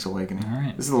about Link's Awakening. All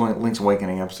right. This is the Link's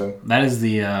Awakening episode. That is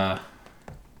the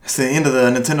It's the end of the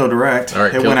Nintendo Direct. All right,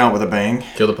 It kill went it. out with a bang.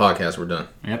 Kill the podcast. We're done.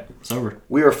 yep, it's over.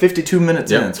 We are 52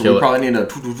 minutes Yep, in, so kill we it. probably need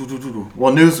a...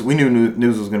 Well, news. We knew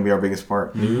news was going to be our biggest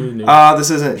part. News. This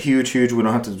isn't huge. We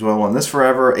don't have to dwell on this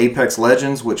forever. Apex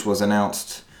Legends, which was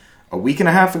announced a week and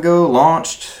a half ago,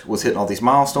 launched, was hitting all these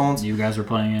milestones. You guys were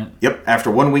playing it, Yep,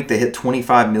 after 1 week, they hit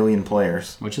 25 million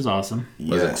players. which is awesome.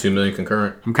 Was it 2 million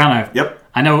concurrent? I'm kind of. Yep.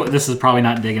 I know this is probably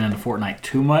not digging into Fortnite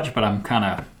too much, but I'm kind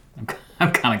of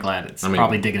glad it's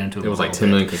probably digging into it. It was like 10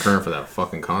 million concurrent for that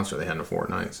fucking concert they had in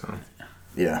Fortnite. So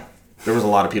Yeah. There was a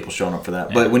lot of people showing up for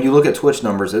that. But when you look at Twitch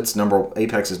numbers,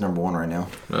 Apex is number 1 right now.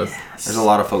 There's a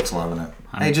lot of folks loving it.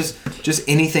 Hey, just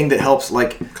anything that helps.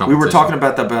 Like we were talking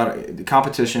about the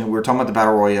competition. We were talking about the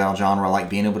battle royale genre, like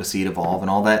being able to see it evolve and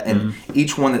all that. And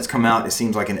each one that's come out, it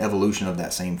seems like an evolution of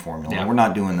that same formula. Yeah. We're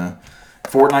not doing the.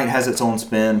 Fortnite has its own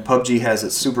spin. PUBG has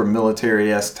its super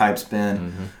military-esque type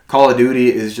spin. Call of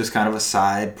Duty is just kind of a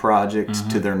side project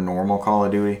to their normal Call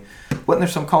of Duty. Wasn't there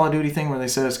some Call of Duty thing where they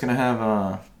said it's going to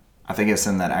have? I think it's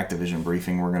in that Activision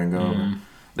briefing we're going to go over.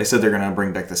 They said they're going to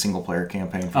bring back the single-player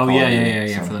campaign. For Oh Call yeah, of yeah,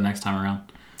 Duty, yeah, so- for the next time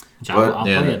around. Which But- I'll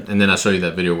yeah, play it. and then I showed you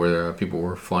that video where people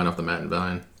were flying off the mat and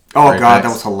dying. Oh For god, Apex.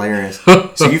 that was hilarious.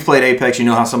 So you've played Apex, you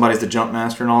know how somebody's the jump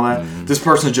master and all that. This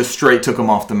person just straight took them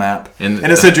off the map, And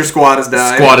it said your squad has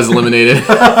died. Squad is eliminated.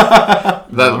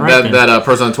 Alright, then. that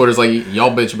person on Twitter's like,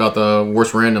 y'all bitch about the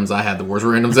worst randoms. I had the worst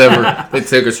randoms ever. They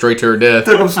took her straight to her death.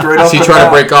 Took them straight off. She the tried to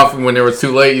map. break off when it was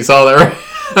too late. You saw that,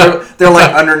 right? They're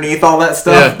like underneath all that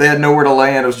stuff. Yeah. They had nowhere to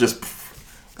land. It was just.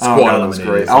 Oh Squad god, that was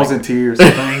eliminated. great. I was in tears.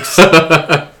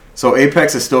 Thanks. So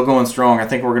Apex is still going strong. I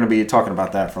think we're going to be talking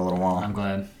about that for a little while. I'm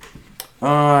glad.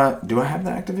 Do I have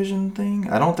the Activision thing?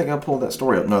 I don't think I pulled that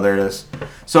story up. No, there it is.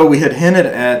 So we had hinted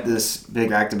at this big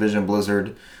Activision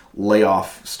Blizzard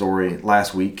layoff story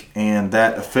last week, and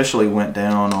that officially went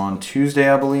down on Tuesday,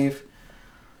 I believe.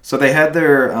 So they had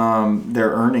their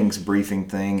earnings briefing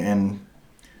thing, and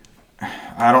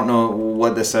I don't know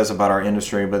what this says about our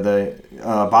industry, but the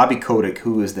Bobby Kotick,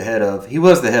 who is he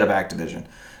was the head of Activision.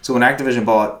 So when Activision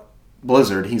bought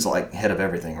Blizzard, he's like head of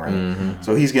everything, right?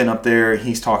 So he's getting up there.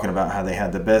 He's talking about how they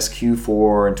had the best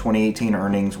Q4 and 2018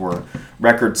 earnings were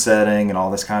record setting and all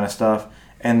this kind of stuff.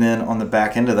 And then on the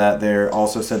back end of that, they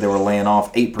also said they were laying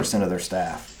off 8% of their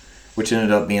staff, which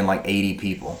ended up being like 80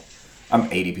 people.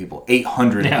 80 people.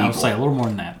 800 Yeah, I people. would say a little more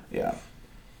than that. Yeah.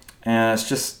 And it's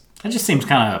just... It just seems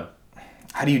kind of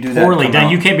How do you do that? poorly Come done.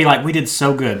 out? You can't be like, we did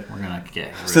so good. We're going to get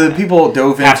rid So of the that. people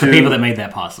dove into... Half the people that made that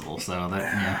possible. So, that,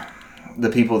 yeah. The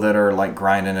people that are like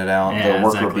grinding it out, Yeah, the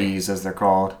worker exactly. bees as they're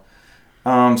called.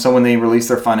 So when they released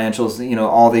their financials,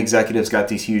 all the executives got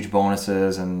these huge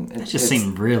bonuses, and It just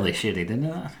seemed really shitty, didn't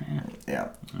it? yeah.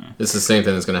 It's the same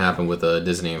thing that's going to happen with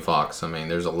Disney and Fox. I mean,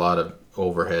 there's a lot of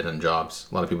overhead and jobs.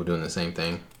 A lot of people doing the same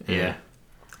thing. And Yeah.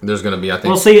 There's going to be, I think...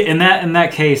 Well, see, in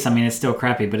that case, I mean, it's still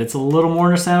crappy, but it's a little more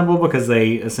understandable because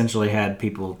they essentially had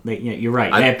people... you're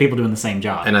right. They had people doing the same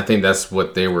job. And I think that's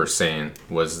what they were saying,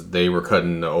 was they were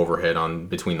cutting the overhead on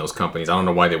between those companies. I don't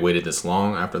know why they waited this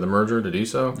long after the merger to do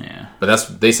so. Yeah.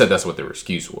 But they said that's what their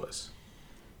excuse was.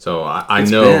 So I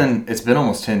know... It's been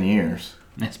almost 10 years.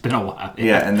 It's been a while.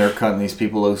 Yeah, and they're cutting these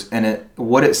people loose. And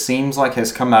what it seems like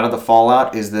has come out of the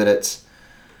fallout is that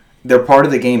they're part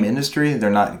of the game industry.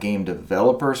 They're not game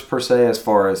developers per se, as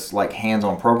far as like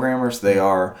hands-on programmers. They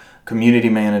are community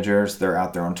managers. They're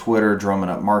out there on Twitter drumming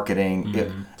up marketing.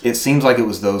 Mm-hmm. It seems like it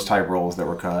was those type roles that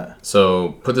were cut.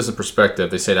 So put this in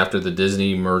perspective. They said after the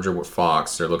Disney merger with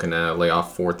Fox, they're looking to lay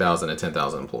off 4,000 to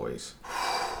 10,000 employees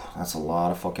That's a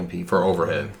lot of fucking people. for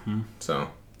overhead. So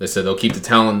they said they'll keep the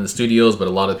talent in the studios, but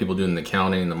a lot of people doing the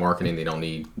accounting and the marketing, they don't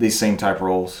need. These same type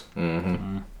roles.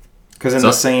 Mm-hmm. Because in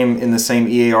the same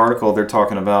EA article, they're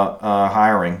talking about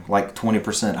hiring, like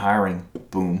 20% hiring,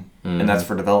 boom, and that's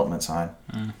for development side.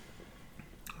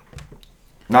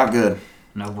 Not good.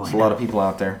 No boy. There's a lot of people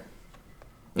out there.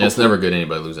 Yeah, it's never good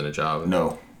anybody losing a job.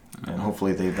 No, and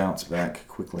hopefully they bounce back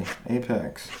quickly.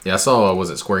 Apex. Yeah, I saw, was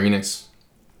it Square Enix?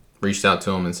 Reached out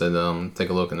to them and said, take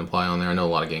a look and apply on there. I know a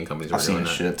lot of game companies are I've doing seen a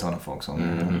that. shit ton of folks on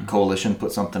there. Coalition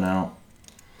put something out.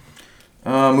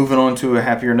 Moving on to a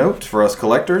happier note for us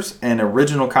collectors, an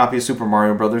original copy of Super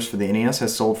Mario Brothers for the NES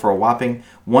has sold for a whopping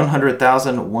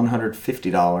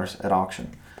 $100,150 at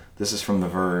auction. This is from The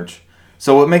Verge.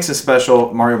 So what makes it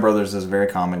special, Mario Brothers is a very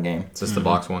common game. Is this the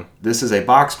box one? This is a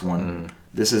boxed one.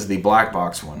 This is the black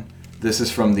box one. This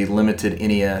is from the limited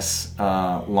NES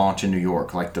launch in New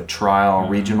York, like the trial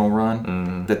regional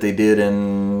run that they did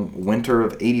in winter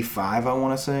of 85, I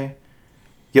want to say.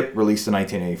 Yep, released in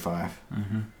 1985.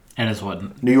 And it's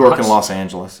what? New York and Los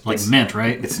Angeles. Like It's- mint,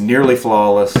 right? It's nearly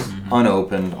flawless,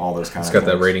 unopened, all those kinds It's of got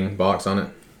things. that rating box on it.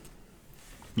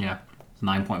 Yeah.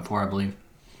 9.4, I believe.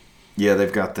 Yeah,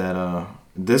 they've got that.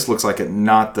 This looks like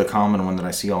not the common one that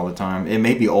I see all the time. It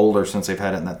may be older since they've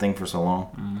had it in that thing for so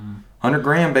long. 100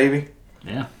 grand, baby.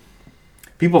 Yeah.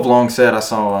 People have long said, I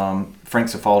saw Frank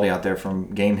Cifaldi out there from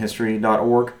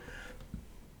GameHistory.org.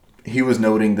 He was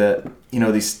noting that,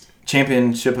 these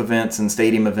championship events and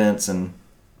stadium events and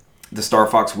the Star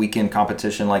Fox weekend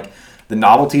competition, like the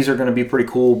novelties are going to be pretty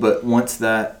cool, but once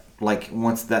that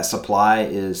supply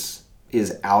is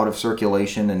out of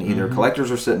circulation and either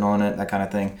collectors are sitting on it, that kind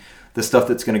of thing, the stuff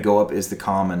that's going to go up is the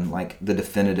common, like the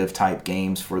definitive type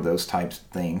games for those types of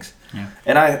things. Yeah.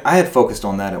 And I had focused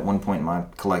on that at one point in my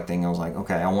collecting. I was like,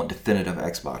 okay, I want definitive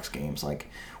Xbox games. Like,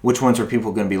 which ones are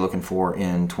people going to be looking for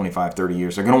in 25, 30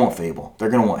 years? They're going to want Fable. They're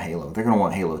going to want Halo. They're going to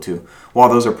want Halo 2. While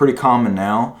those are pretty common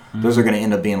now, those are going to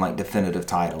end up being like definitive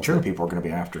titles that people are going to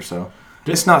be after. So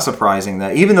it's not surprising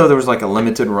that even though there was like a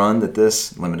limited run that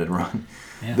this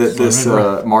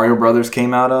Mario Brothers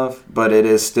came out of, but it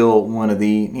is still one of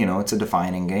the, it's a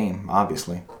defining game,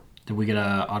 obviously. Did we get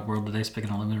a Oddworld today,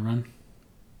 speaking of limited run?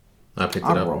 I picked it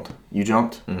up. Oddworld. You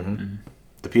jumped? Mm-hmm.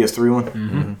 The PS3 one?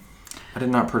 Mm-hmm. I did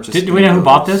not purchase Do we know who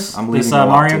bought this? I'm This leaving a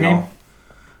lot Mario to game? y'all.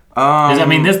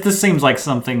 This seems like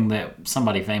something that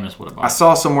somebody famous would have I bought.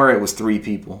 saw somewhere it was 3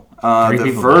 people. The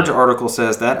people Verge bought it. article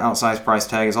says that outsized price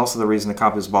tag is also the reason the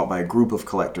copy was bought by a group of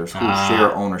collectors who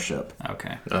share ownership.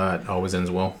 Okay. It always ends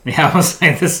well. Yeah, I was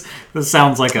saying this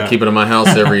sounds like a... Keep it in my house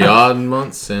every odd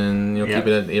months, and Yep. keep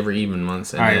it at every even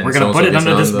months. And All right, then we're going to so-and-so put it gets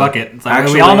under this on bucket. It's like, we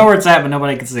Actually- all know where it's at, but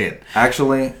nobody can see it.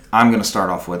 Actually, I'm going to start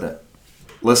off with it.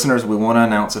 Listeners, we want to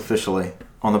announce officially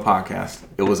on the podcast,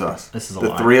 it was us. This is a the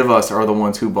lie. 3 of us are the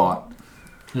ones who bought.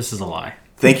 This is a lie.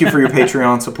 Thank you for your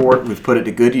Patreon support. We've put it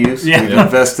to good use. Yeah. We've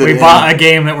invested We in bought a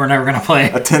game that we're never going to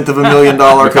play. a $1/10,000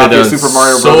 Could've copy of done Super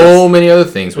Mario so Brothers. many other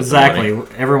things with the Exactly. money.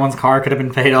 Everyone's car could have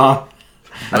been paid off.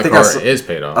 My I think car I saw- is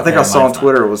paid off. I think Yeah, I saw on mine's not.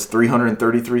 Twitter it was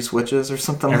 333 Switches or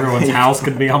something Everyone's like that. house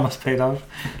could be almost paid off.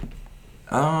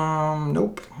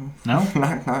 Nope. No?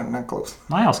 Not close.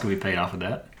 My house could be paid off with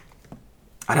that.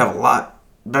 I'd have a lot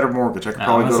better mortgage. I could Oh,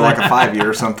 probably go to that's- like a 5-year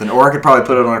or something. Or I could probably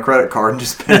put it on a credit card and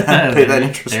just pay that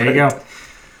interest There rate. you go.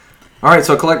 All right,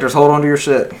 so collectors, hold on to your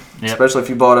shit. Yep. Especially if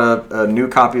you bought a new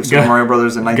copy of Super Go- Mario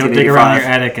Brothers in Go dig around your 1985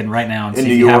 attic and right now and in see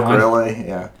New if you York have or one. LA.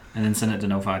 Yeah. And then send it to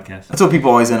No Podcast. That's what people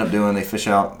always end up doing. They fish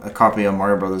out a copy of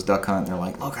Mario Brothers Duck Hunt. And they're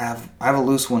like, look, I have a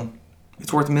loose one.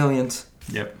 It's worth millions.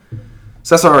 Yep.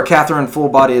 So that's our Catherine Full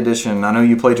Body Edition. I know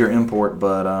you played your import,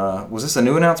 but was this a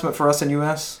new announcement for us in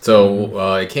US?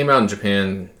 So it came out in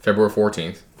Japan February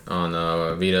 14th on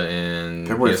Vita and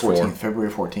February PS4. 14th.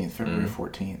 February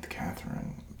 14th,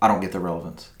 Catherine. I don't get the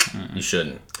relevance. You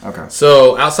shouldn't. Okay.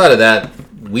 So outside of that,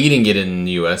 we didn't get it in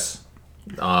the US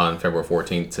on February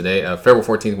 14th. Today, February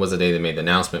 14th was the day they made the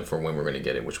announcement for when we were going to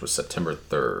get it, which was September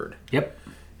 3rd. Yep.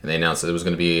 And they announced that it was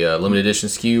going to be a limited edition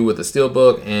SKU with a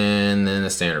steelbook and then a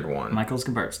standard one. Michael's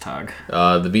Geburtstag.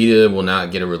 The Vita will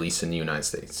not get a release in the United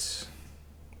States,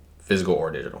 physical or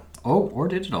digital. Oh, or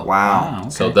digital. Wow. Okay.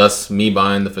 So thus, me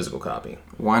buying the physical copy.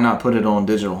 Why not put it on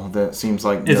digital? That seems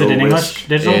like Is no it in risk. English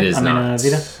digital? It is I mean, not.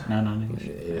 Vita? No, not in English. It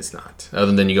is not.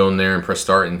 Other than you go in there and press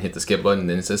start and hit the skip button,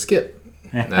 then it says skip.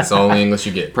 That's the only English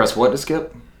you get. Press what to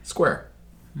skip? Square.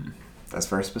 That's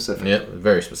very specific. Yep,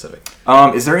 very specific.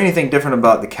 Is there anything different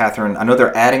about the Catherine? I know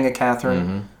they're adding a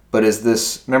Catherine, but is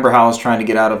this... Remember how I was trying to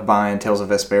get out of buying Tales of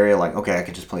Vesperia? Like, okay, I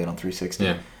could just play it on 360.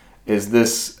 Yeah. Is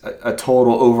this a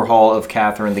total overhaul of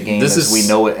Catherine, the game This as is- we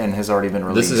know it and has already been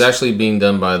released? This is actually being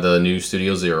done by the new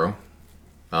Studio Zero,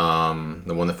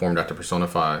 the one that formed after Persona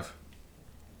 5.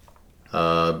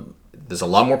 There's a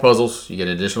lot more puzzles. You get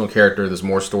an additional character. There's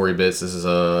more story bits. This is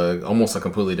almost a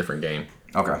completely different game.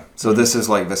 Okay, so this is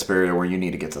like Vesperia where you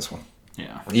need to get this one.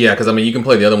 Yeah. Yeah, because I mean, you can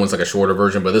play the other ones like a shorter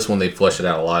version, but this one they fleshed it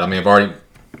out a lot. I mean, I've already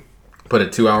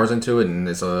put 2 hours into it, and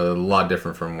it's a lot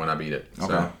different from when I beat it. So.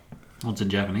 Okay. Well, it's in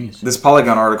Japanese. This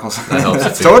Polygon article helps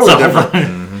it's it too. totally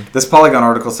different. This Polygon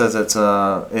article says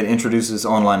it introduces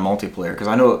online multiplayer because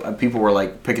I know people were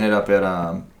like picking it up at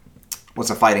what's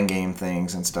a fighting game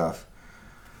things and stuff.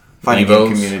 Fighting Evos?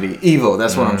 game community Evo.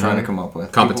 That's what I'm trying to come up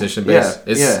with. Competition People- based.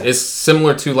 Yeah, It's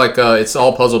similar to like it's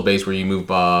all puzzle based where you move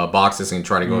boxes and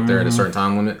try to go up there at a certain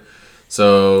time limit.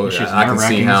 So Which is I can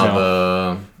see nerve-wracking, how so-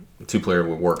 the 2-player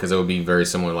would work because it would be very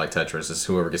similar like Tetris. It's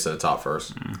whoever gets to the top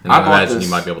first. And I I bought imagine this- you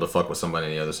might be able to fuck with somebody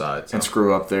on the other side. So. and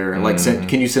screw up there. Like,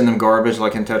 can you send them garbage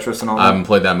like in Tetris and all I that? haven't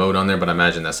played that mode on there, but I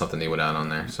imagine that's something they would add on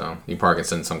there. So you probably can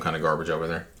send some kind of garbage over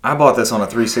there. I bought this on a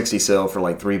 360 sale for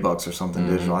like $3 or something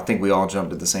digital. I think we all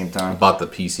jumped at the same I time. bought the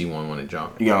PC one when it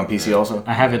jumped. You got it on PC also?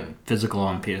 I have it physical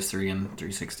on PS3 and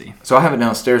 360. So I have it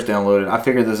downstairs downloaded. I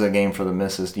figured this is a game for the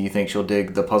missus. Do you think she'll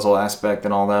dig the puzzle aspect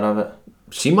and all that of it?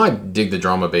 She might dig the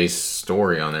drama-based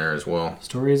story on there as well.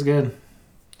 Story is good.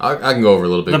 I can go over a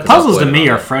little bit. The 'cause I puzzles to played it me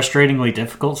on are there. frustratingly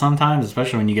difficult sometimes,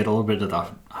 especially when you get a little bit to the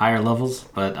higher levels.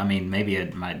 But I mean, maybe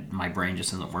my brain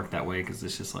just doesn't work that way because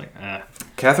it's just like,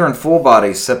 Catherine Full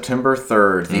Body, September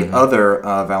 3rd, the other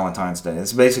Valentine's Day.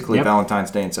 It's basically Yep.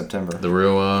 Valentine's Day in September. The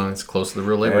real, it's close to the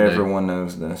real Labor Day. Everyone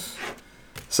knows this.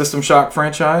 System Shock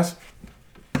franchise.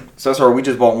 Cesar, we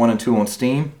just bought 1 and 2 on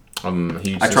Steam. I'm a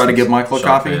huge I tried to give Michael a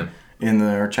Shock copy fan. in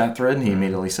their chat thread, and he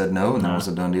immediately said no, and that was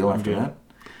a done deal after good. that.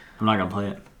 I'm not gonna play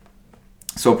it.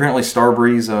 So apparently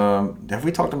Starbreeze, have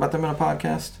we talked about them in a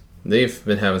podcast? They've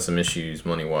been having some issues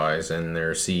money-wise, and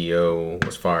their CEO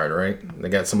was fired, right? They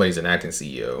got somebody's an acting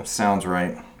CEO. Sounds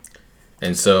right.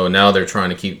 And so now they're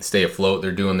trying to stay afloat.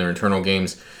 They're doing their internal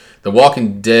games. The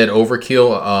Walking Dead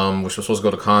Overkill, which was supposed to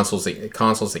go to consoles,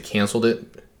 they canceled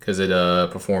it because it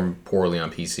performed poorly on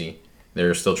PC.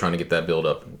 They're still trying to get that build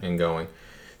up and going.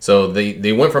 So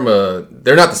they went from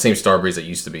they're not the same Starbreeze that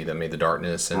used to be that made the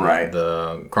Darkness and Right.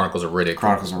 the Chronicles of Riddick.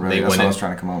 Chronicles of Riddick, They that's went what I in, was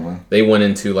trying to come up with. they went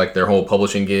into like their whole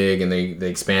publishing gig and they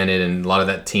expanded and a lot of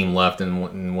that team left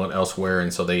and went elsewhere,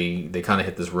 and so they kind of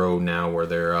hit this road now where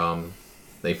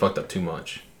they fucked up too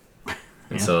much.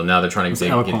 And so now they're trying to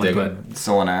eloquently dig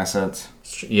Selling assets.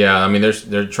 yeah, I mean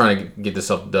they're trying to get this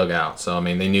stuff dug out. So I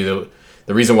mean they knew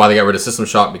the reason why they got rid of System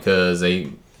Shock because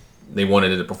they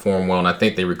wanted it to perform well, and I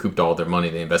think they recouped all their money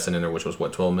they invested in there, which was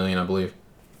what, $12 million, I believe.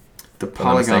 The I'm not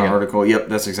Polygon mistaken. article, yep,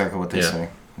 that's exactly what they Yeah. say.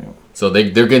 Yep. So they're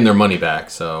getting their money back.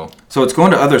 So So it's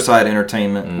going to Other Side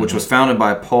Entertainment, which was founded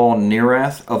by Paul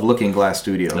Neurath of Looking Glass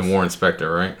Studios. and Warren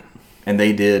Spector, right? And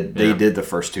they did Yeah. the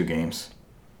first 2 games.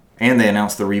 And they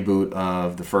announced the reboot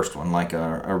of the first one, like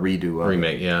a redo of it.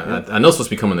 Remake, yeah. I know it's supposed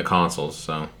to be coming to consoles.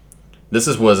 So this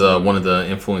was one of the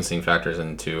influencing factors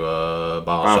into BioShock.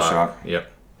 BioShock. Yep.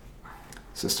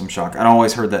 System Shock. I'd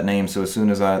always heard that name, so as soon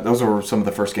as those were some of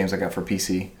the first games I got for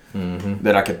PC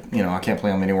that I could, I can't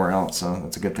play them anywhere else, so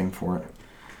that's a good thing for it.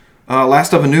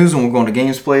 Last of the news, and we'll go into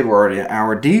games played. We're already an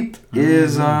hour deep.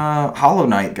 Is Hollow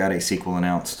Knight got a sequel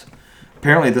announced?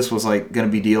 Apparently, this was like going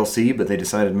to be DLC, but they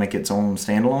decided to make its own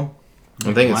standalone.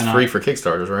 I think Why it's not? free for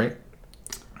Kickstarters, right?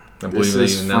 I believe This they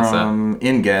is announced that. from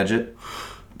Engadget.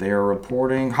 They are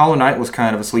reporting Hollow Knight was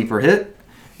kind of a sleeper hit,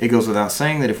 It goes without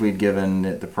saying that if we'd given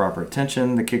it the proper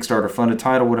attention, the Kickstarter-funded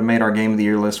title would have made our Game of the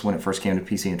Year list when it first came to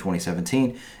PC in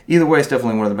 2017. Either way, it's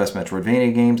definitely one of the best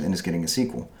Metroidvania games, and it's getting a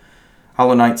sequel.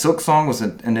 Hollow Knight Silksong was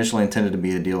initially intended to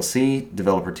be a DLC.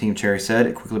 Developer Team Cherry said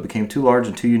it quickly became too large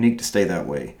and too unique to stay that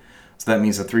way. So that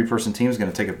means the 3-person team is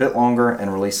going to take a bit longer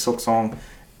and release Silksong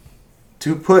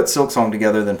to put Silksong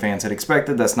together than fans had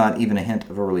expected. That's not even a hint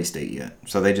of a release date yet.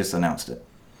 So they just announced it.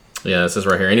 Yeah, it says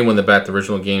right here, anyone that backed the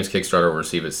original game's Kickstarter will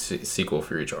receive a sequel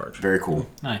free of charge. Very cool.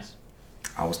 Nice.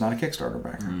 I was not a Kickstarter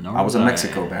backer. Nor I was a was I.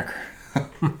 Mexico backer.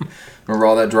 Remember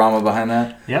all that drama behind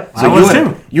that? Yep, So I was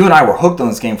too. you and I were hooked on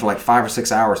this game for like 5 or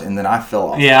 6 hours, and then I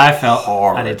fell off. Yeah, I felt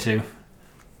hard. I did too.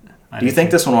 Do you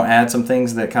think this one will add some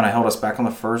things that kind of held us back on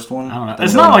the first one? I don't know. The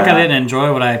It's not like I Nomad? didn't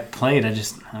enjoy what I played. I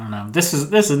don't know. This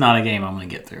is not a game I'm going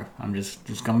to get through. I'm just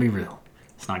going to be real.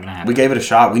 It's not going to happen. We gave it a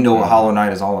shot. We know what Hollow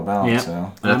Knight is all about. Yep.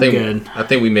 So And I'm good. I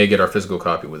think we may get our physical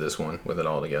copy with this one, with it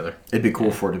all together. it'd be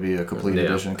cool for it to be a complete Yeah.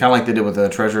 edition, kind of like they did with the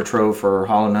Treasure Trove for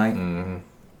Hollow Knight,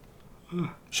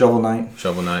 Shovel Knight,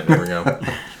 Shovel Knight, there we go.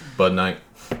 Bud Knight.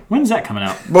 When's that coming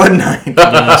out? Bud Knight.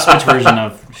 The Switch version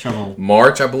of Shovel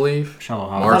March, I believe. Hollow.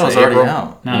 I March. thought it was already April?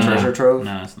 out. No, The no, Treasure Trove.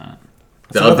 No, it's not.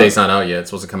 The update's not out yet. It's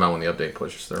supposed to come out when the update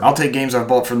pushes through. I'll take games I've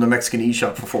bought from the Mexican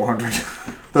eShop for 400.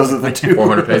 Those are the two.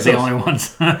 400 That's the pesos. only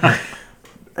ones.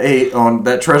 Hey, on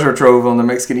that Treasure Trove on the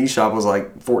Mexican eShop was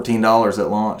like $14 at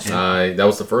launch. That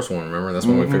was the first one, remember? That's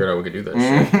when we figured out we could do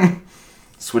that shit.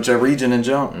 Switch that region and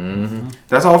jump.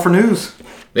 That's all for news.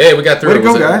 Yeah, we got through Way to it.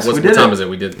 go, Was it- guys. What We did time it. is it?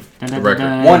 We did the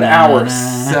record. 1 hour,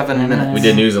 7 minutes. We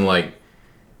did news in like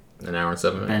an hour and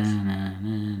 7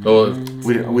 minutes. Well,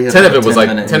 We had 10 of it was like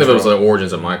 10-minute 10 of it was intro. the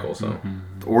origins of Michael. So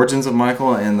The origins of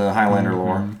Michael and the Highlander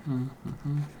lore.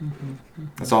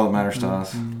 That's all that matters to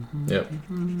us. yep,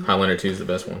 Highlander 2 is the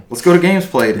best one. Let's go to games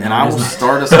played, and I will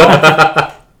start us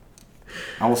off.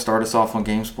 I will start us off on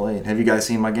games played. Have you guys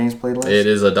seen my games played list? It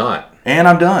is a dot. And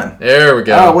I'm done. There we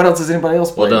go. Oh, what else has anybody else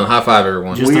Well played? done. High five,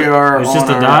 everyone. Just We are It's just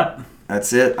on a our- dot.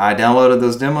 That's it. I downloaded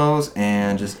those demos,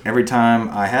 and just every time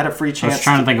I had a free I chance. was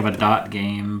trying to think of a dot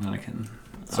game, but I couldn't.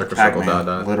 Circle, circle, Pac-Man, dot,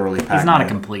 dot. literally Pac-Man. He's not a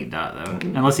complete dot though,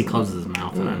 unless he closes his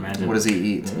mouth. I imagine. What does he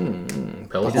eat?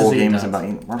 Pellets. The whole he game does. is about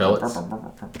eating. Pellets.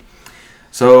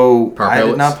 So Power I did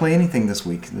pellets. not play anything this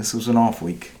week. This was an off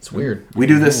week. It's weird. We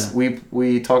do this.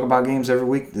 We talk about games every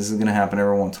week. This is going to happen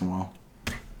every once in a while.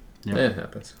 Yep. Yeah, it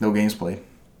happens. No games played.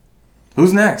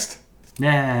 Who's next?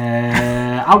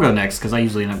 Yeah, I'll go next because I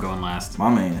usually end up going last.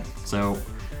 My man. So,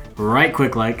 right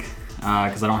quick,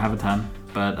 because I don't have a ton,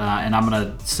 but and I'm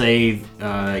gonna save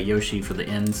Yoshi for the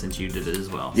end since you did it as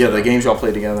well. Yeah, the games y'all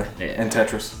played together Yeah. and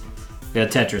Tetris. Yeah,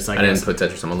 Tetris. I I guess. didn't put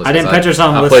Tetris on my list. I didn't put Tetris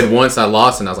on the I list. played once, I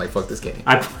lost, and I was like, fuck this game.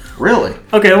 Really?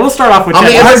 Okay, we'll start off with I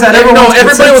mean, Tetris. Why is that everyone's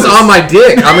everybody was consensus? on my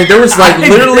dick. I mean, there was like I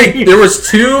literally, agree. there was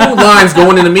 2 lines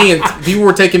going into me, and people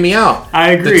were taking me out.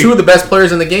 I agree. The 2 of the best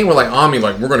players in the game were like on me,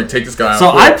 like we're gonna take this guy out.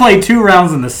 So quick. I played 2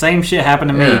 rounds and the same shit happened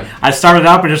to me. Yeah. I started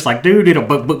out and just like, dude, boop,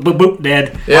 boop, boop, boop,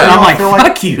 dead. Yeah. And I'm Why like, do y'all feel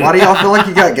fuck you. Why do y'all feel like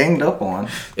you got ganged up on?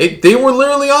 They were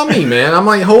literally on me, man. I'm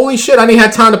like, holy shit! I didn't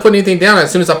have time to put anything down.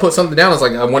 As soon as I put something down, it's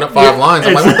like I went up 5 lines.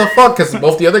 I'm like, what the fuck? Because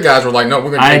both the other guys were like, no,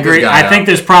 we're gonna I take this agree. guy I think out.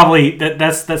 there's probably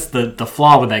that's the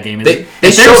flaw with that game. Is They if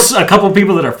there's showed- a couple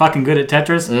people that are fucking good at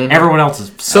Tetris, everyone else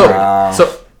is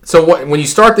So what? When you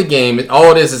start the game,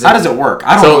 all it is How does it work?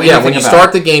 I don't So know yeah, anything when you about start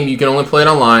it. the game, you can only play it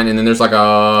online, and then there's like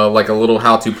a little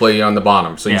how-to play on the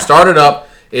bottom. So Yeah. you start it up.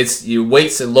 You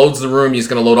wait, it loads the room. It's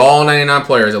going to load all 99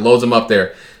 players. It loads them up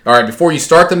there. All right, before you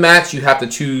start the match, you have to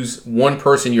choose one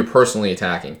person you're personally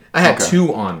attacking. I had Okay.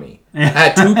 2 on me. I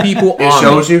had 2 people on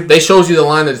shows me. you? They shows you the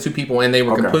line of the 2 people, and they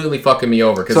were Okay. completely fucking me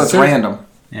over. So it's random.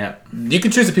 Yeah. You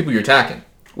can choose the people you're attacking.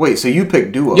 Wait, so you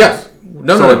picked duos? Yes.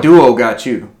 No, so no, no. a duo got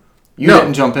you. You No.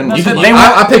 didn't jump in with You can- somebody.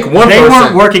 I pick one They person.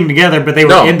 weren't working together, but they were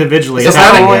No. individually It's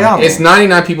attacking not- him. out. It's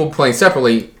 99 people playing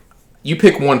separately. You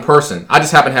pick one person. I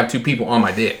just happen to have 2 people on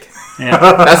my dick. Yeah.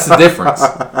 That's the difference.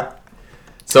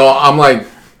 So I'm like,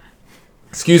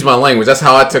 excuse my language. That's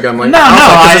how I took it. I'm like, No, I was no,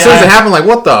 like, 'cause as soon as I- it happened, like,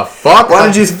 what the fuck? Why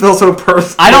did you feel so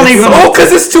personal? I don't even. Oh,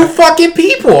 because it's 2 fucking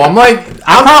people. I'm like,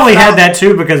 I probably had that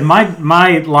too because my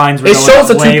lines were it going shows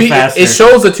the 2 way people. faster. It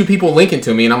shows the 2 people linking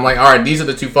to me, and I'm like, all right, these are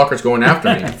the 2 fuckers going after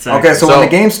me. Exactly. Okay, so So- when the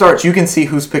game starts, you can see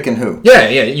who's picking who. Yeah,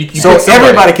 yeah. You So pick somebody.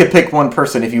 everybody could pick one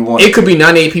person if you want. It could be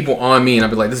 98 people on me, and I'd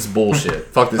be like, this is bullshit.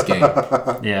 Fuck this game.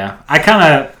 Yeah, I kind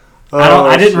of.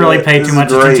 I didn't really shit. pay This too is much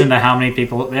great. attention to how many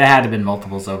people. There had to have been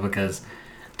multiples though, because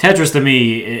Tetris to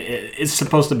me, it's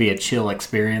supposed to be a chill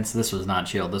experience. This was not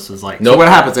chill. This was like Nope. What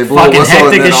happens? They blow a Fucking whistle and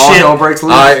hectic then as all shit. hell breaks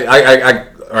loose. all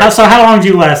right. So how long did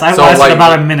you last? I So, lasted like-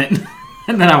 about a minute.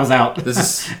 and then I was out. This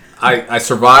is I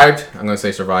survived. I'm gonna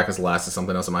say survived because last is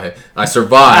something else in my head. I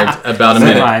survived about a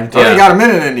minute. Survived. Oh, you got a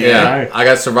minute in you. Yeah, I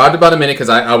got survived about a minute because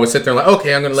I would sit there and like,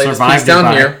 okay, I'm gonna lay this piece Survived down it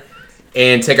by- here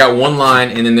and take out one line,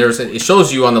 and then it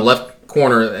shows you on the left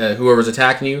corner whoever's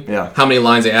attacking you, Yeah. how many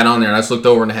lines they add on there. And I just looked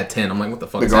over and I had 10. I'm like, what the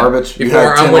fuck? The is garbage? That? You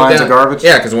had 10 lines of garbage?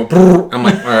 Yeah, because it went. Brrr. I'm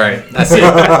like, all right, that's it.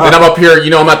 Then I'm up here.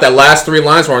 I'm at that last 3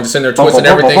 lines where I'm just sitting there twisting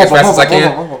everything as fast as I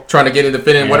can, trying to get it to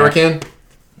fit in whatever I can.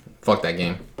 Fuck that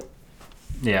game.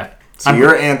 Yeah. So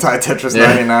you're anti-Tetris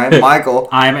 99. Michael,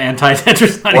 I'm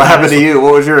anti-Tetris 99. what happened to you?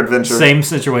 What was your adventure? Same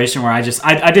situation where I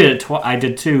did it. I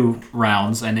did 2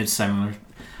 rounds, and it's similar.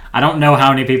 I don't know how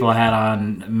many people had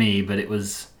on me, but it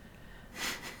was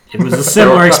a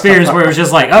similar experience where it was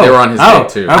just like, They were on his day,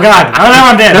 too. Oh God, oh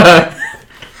now I'm dead.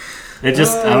 It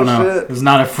just, I don't know. shit. It was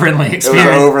not a friendly It was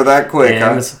experience. over that quick, Yeah,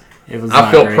 huh? it was. I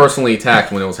not felt great. personally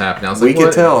attacked when it was happening. I was We like, could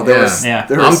what? tell. There Yeah. was, Yeah.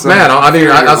 there I'm was some mad. I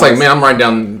was like, fear. man, I'm writing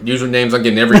down usernames. I'm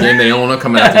getting every game they own. I'm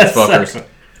coming after these fuckers.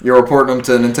 You're reporting them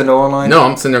to Nintendo Online? No,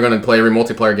 I'm sitting there going to play every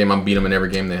multiplayer game. I'm beat them in every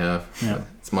game they have. Yeah.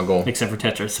 It's my goal. Except for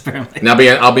Tetris, apparently. And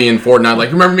I'll be in Fortnite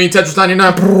like, remember me in Tetris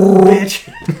 99?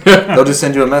 Bitch. They'll just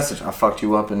send you a message. I fucked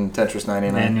you up in Tetris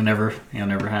 99. And you'll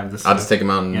never have this. I'll just take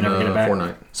them out in You never get it back.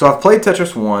 Fortnite. So I've played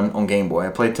Tetris 1 on Game Boy. I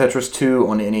played Tetris 2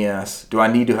 on NES. Do I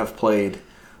need to have played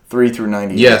 3 through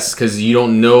 98? Yes, because you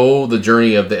don't know the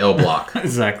journey of the L block.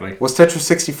 Exactly. Was Tetris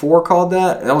 64 called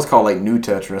that? That was called like New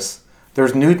Tetris.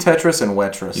 There's New Tetris and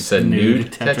Wetris. You said Nude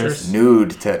nude Tetris? Tetris? Nude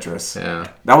Tetris. Yeah.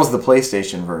 That was the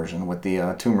PlayStation version with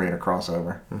the Tomb Raider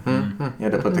crossover. Mm-hmm. You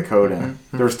had to put the code in.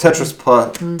 There was Tetris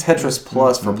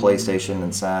Plus for PlayStation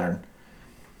and Saturn.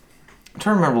 I'm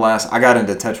trying to remember I got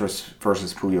into Tetris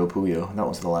versus Puyo Puyo. That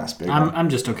was the last big one. I'm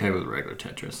just okay with regular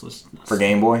Tetris. Let's For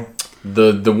Game Boy?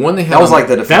 The one they had That was on, like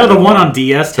the That or definitive the one on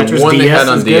DS, the Tetris one they DS had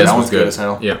on is DS good. That was one's good good as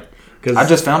hell. Yeah. 'Cause I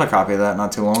just found a copy of that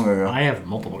not too long ago. I have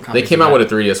multiple copies. They came of out that.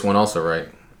 with a 3DS one also, right?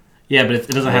 Yeah, but it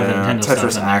doesn't have the Nintendo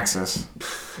Tetris stuff in there. Axis.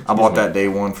 I bought that day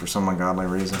one for some ungodly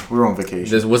reason. We were on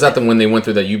vacation. Was that the when they went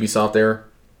through that Ubisoft era?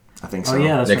 I think so. Oh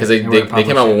yeah, that's Yeah, because right. they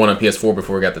came out with one on PS4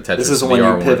 before we got the Tetris This is VR when you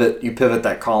one. pivot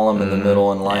that column in the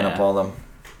middle and line up Yeah. all them.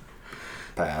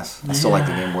 Pass. I still like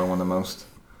the Game Boy one the most.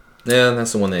 Yeah,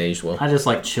 that's the one that aged well. I just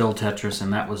like chill Tetris,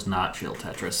 and that was not chill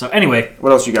Tetris. So anyway,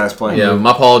 What else you guys playing? Yeah,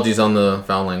 my apologies on the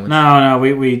foul language. no,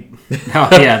 we oh,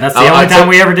 yeah, that's the I only took- time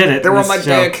we ever did it. They were on this my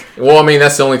show. dick. Well, I mean,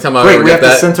 that's the only time I've Wait, ever we got have to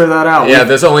that. censor that out. Yeah,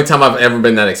 that's the only time I've ever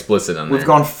been that explicit on there. We've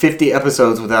gone 50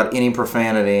 episodes without any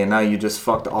profanity, and now you just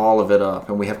fucked all of it up,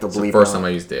 and we have to It's the bleep first out. time I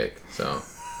used dick, so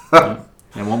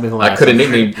It won't be the last. I could have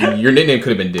time. nicknamed your nickname could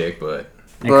have been Dick, but It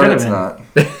But could have it's been. not.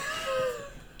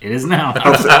 It is now.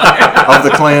 Of the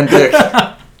clan Dick.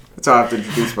 That's how I have to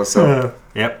introduce myself.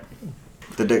 Yep.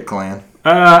 The Dick clan.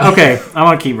 Okay, I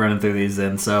want to keep running through these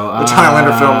then. So, Which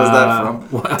Highlander film is that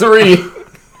from? Well, 3.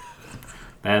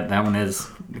 that one is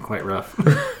quite rough.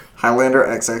 Highlander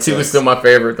XXX. 2 is still my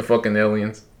favorite. The fucking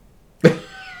aliens. So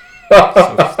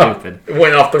stupid. It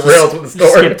went off the rails with the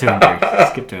story. Skip 2 and 3.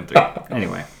 Skip 2 and 3.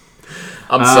 Anyway.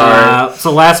 I'm sorry.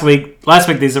 So last week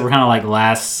these were kind of like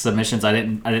last submissions.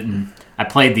 I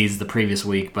played these the previous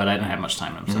week, but I didn't have much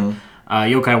time in them. So,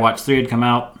 Yokai Watch 3 had come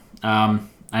out.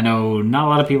 I know not a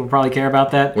lot of people probably care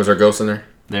about that. Was there ghosts in there?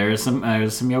 There's some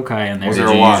yokai in there. Was Did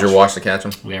there you a watch? use your watch to catch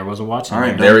them? There was a watch in All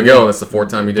right, there. There we go. That's the 4th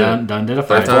time you did it. Done did a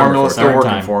Third fight. time? Formula's still Third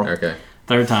working time. for him. Okay.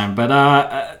 Third time.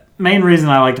 But main reason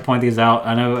I like to point these out,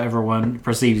 I know everyone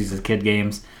perceives these as kid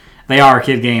games. They are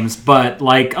kid games, but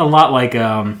like a lot like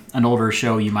an older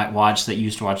show you might watch that you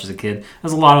used to watch as a kid.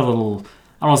 There's a lot of little,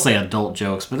 I don't want to say adult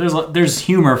jokes, but there's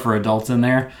humor for adults in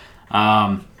there.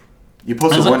 You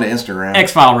posted There's one to Instagram.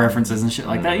 X-File references and shit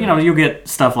like that. You know, you get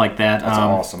stuff like that. That's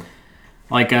awesome.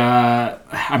 Like, I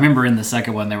remember in the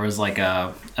second one, there was like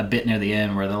a bit near the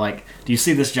end where they're like, do you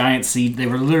see this giant CG? They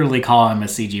were literally calling him a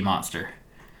CG monster.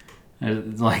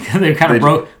 Like, they kind of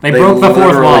broke the fourth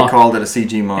literally wall. called it a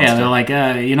CG monster. Yeah, they're like,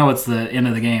 it's the end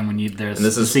of the game when the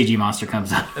CG monster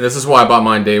comes out. And this is why I bought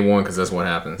mine day one, because that's what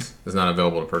happens. It's not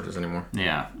available to purchase anymore.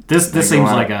 Yeah. This They go seems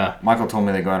out- like a... Michael told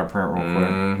me they go out of print real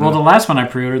quick. Well, the last one I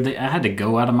pre-ordered, I had to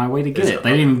go out of my way to get Is it. it-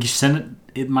 They didn't even send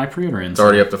it in my pre-order in. It's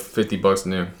already up to $50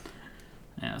 new.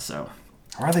 Yeah, so...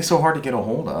 Why are they so hard to get a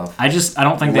hold of? I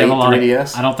don't think they have a Late lot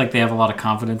 3DS? I don't think they have a lot of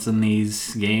confidence in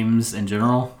these games in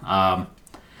general.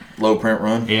 Low print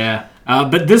run. Yeah.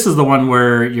 But this is the one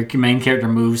where your main character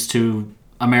moves to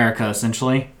America,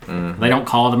 essentially. Mm-hmm. They don't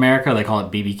call it America, they call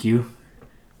it BBQ.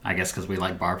 I guess because we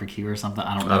like barbecue or something.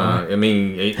 I don't know. I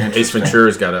mean, Ace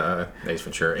Ventura's got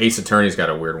Ace Attorney's got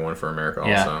a weird one for America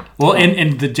Yeah. also. Well,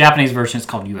 in the Japanese version, it's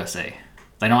called USA.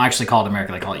 They don't actually call it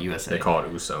America; they call it USA. They call it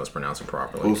USA. Let's pronounce it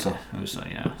properly. USA. USA,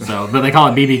 yeah. So, but they call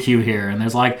it BBQ here, and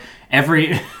there's like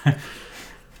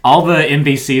all the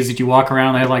NPCs that you walk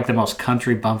around, they have like the most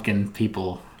country bumpkin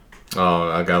people. Oh,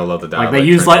 I gotta love the dialect. Like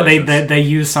they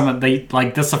use some of this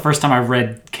is the first time I've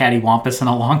read Cattywampus in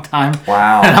a long time.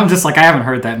 Wow. And I'm just like, I haven't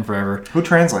heard that in forever. Who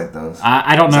translate those?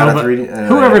 I don't Is know, that a but 3D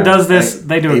whoever does this, 8-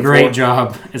 they do a 8-4? great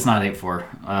job. It's not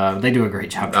 8-4. They do a great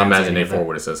job. I imagine translating A4 it.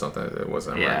 would have said something that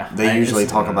wasn't Yeah. right. They usually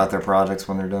it's- talk about their projects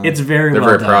when they're done. It's very They're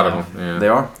well very done, proud though. of them. Yeah. They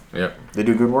are. Yep. They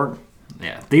do good work.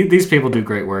 Yeah, these people do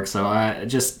great work. So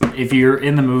just if you're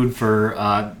in the mood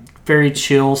for very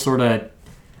chill sort of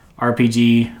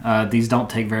RPG, these don't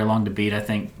take very long to beat. I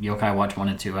think Yokai Watch 1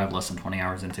 and 2 I have less than 20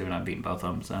 hours into, and I've beaten both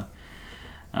of them.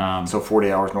 So So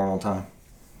 40 hours normal time.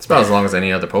 It's about as long as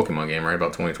any other Pokemon game, right?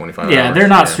 About 20, 25 hours. yeah, they're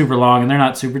not super long and they're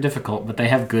not super difficult, but they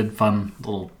have good, fun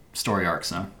little story arcs.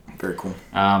 So Very cool.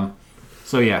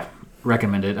 so yeah,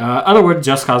 recommended. Otherwise,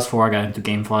 Just Cause 4, I got into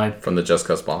GameFly From the Just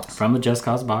Cause box. from the Just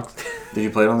Cause box. Did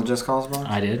you play it on the Just Cause box?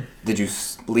 I did. Did you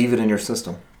leave it in your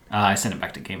system? I sent it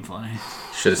back to GameFly.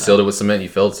 Should have sealed it with cement. You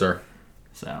failed, sir.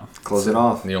 So Close it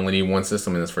off. You only need one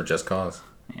system, and it's for Just Cause.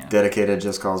 Dedicated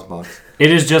Just Cause box.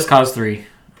 it is Just Cause 3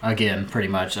 again, pretty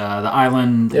much. The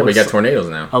island. Yeah, we looks got tornadoes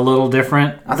now. a little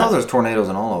different. I thought there was tornadoes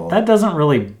in all of them. That doesn't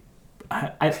really.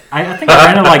 I think I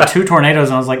ran into like 2 tornadoes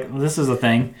and I was like, well, this is a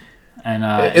thing.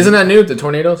 And Isn't that new, the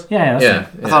tornadoes? Yeah, that's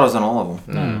Yeah. I thought it was in all of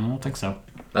them. No, I don't think so.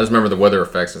 I just remember the weather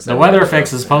effects. The weather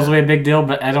effects is supposedly a big deal,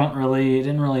 but it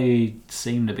didn't really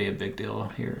seem to be a big deal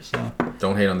here. So,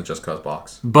 Don't hate on the Just Cause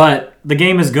box. but the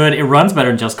game is good. It runs better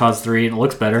than Just Cause 3 and it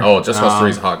looks better. Oh, Just Cause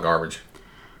 3 is hot garbage.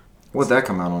 What'd that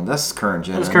come out on? That's current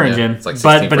gen. It's isn't current it? gen, it's like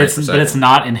 16 but frames per it's second.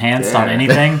 not enhanced on Yeah.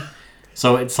 anything.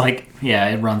 So it's like, yeah,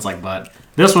 it runs like butt.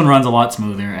 This one runs a lot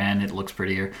smoother and it looks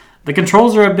prettier. The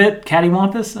controls are a bit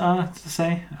cattywampus, to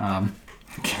say.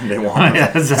 They want it. Yeah,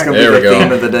 It's exactly. gonna be There we the go.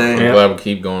 theme of the day. I'm Yeah. glad we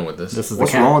keep going with this. This is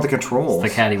What's the cat. wrong with the controls?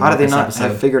 It's the catty How did they wampus not episode.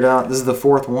 have figured out? This is the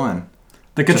 4th one.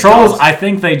 The controls, Cause. I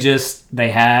think they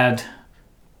had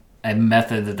a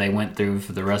method that they went through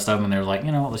for the rest of them, and they were like,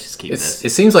 you know what, let's just keep this.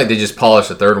 It seems like they just polished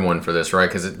the third one for this, right?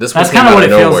 Because this That's one came kind of out what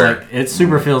of it feels nowhere. like. It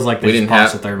super feels like they We just didn't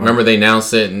polished have. the third one. Remember, they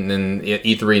announced it and then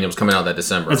E3, and it was coming out that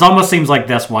December. It almost seems like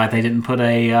that's why they didn't put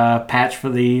a patch for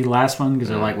the last one, because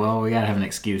they're like, well, we gotta have an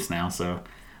excuse now. So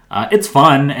it's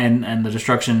fun, and the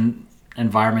destruction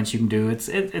environments you can do,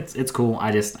 it's cool. I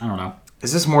don't know.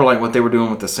 Is this more like what they were doing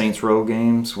with the Saints Row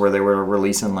games, where they were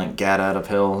releasing like Gat Out of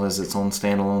Hell as its own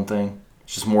standalone thing?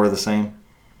 It's just more of the same.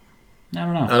 I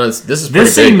don't know. This is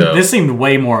pretty big, though. This seemed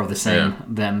way more of the same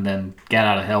Yeah. than Get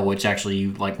Out of Hell, which actually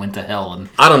you like went to hell and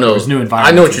I don't know. There's new I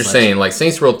environments know what and you're such. saying. Like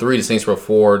Saints Row 3 to Saints Row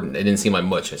 4, it didn't seem like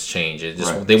much has changed. It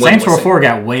just Right. they went Saints Row with- 4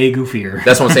 got way goofier.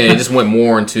 That's what I'm saying. It just went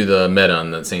more into the meta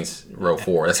on the Saints Row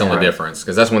 4. That's the only Right. difference.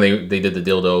 Because that's when they did the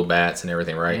dildo bats and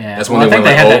everything, right? Yeah, That's well, when I think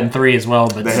they they went had like, that in 3 as well,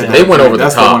 but They had still. that. they went over the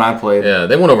That's the top. one I played. Yeah,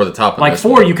 they went over the top. on Like this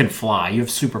 4, one. you can fly. You have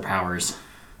superpowers.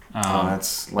 Oh,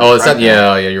 that's like Oh, it's that. Crackdown.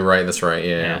 Yeah, you're right. That's right.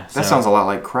 Yeah. Yeah, That so sounds a lot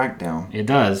like Crackdown. it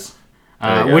does.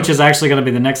 There you go. Which is actually going to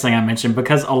be the next thing I mentioned,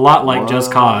 because a lot like Just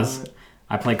What? Cause,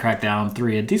 I played Crackdown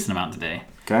 3 a decent amount today.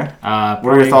 Okay. What are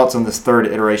Probably- your thoughts on this third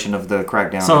iteration of the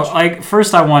Crackdown? So, like,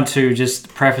 first I want to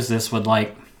just preface this with,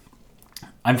 like,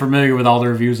 I'm familiar with all the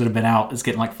reviews that have been out. It's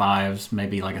getting like 5s,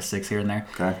 maybe like a 6 here and there.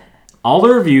 okay. All the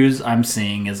reviews I'm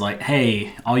seeing is like,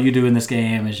 hey, all you do in this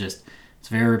game is just, it's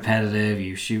very repetitive.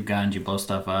 You shoot guns, you blow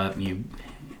stuff up, you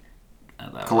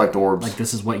Collect orbs. like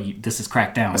this is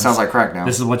Crackdown. It sounds like Crackdown.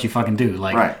 This is what you fucking do.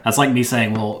 Like Right. that's like me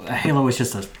saying, well, Halo is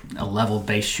just a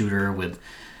level-based shooter with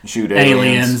Shoot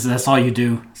aliens. That's all you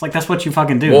do. It's like that's what you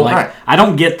fucking do. Well, like right. I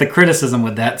don't get the criticism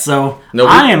with that. So No,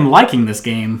 I am liking this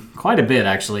game quite a bit,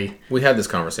 actually. We had this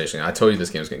conversation. I told you this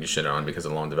game was going to get shit on because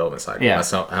of the long development cycle. Yeah. That's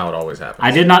how it always happens.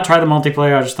 I did not try the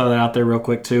multiplayer. I just throw that out there real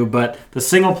quick too. But the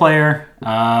single player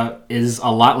is a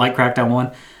lot like Crackdown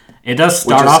 1. It does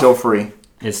Which start is off. still free.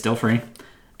 It's still free.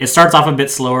 It starts off a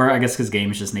bit slower, I guess, because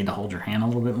games just need to hold your hand a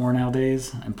little bit more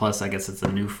nowadays. And plus, I guess it's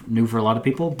a new for a lot of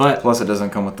people. But Plus, it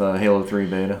doesn't come with the Halo 3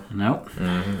 beta nope.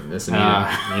 This you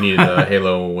needed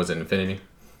Halo. Was it Infinity?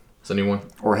 It's a new one.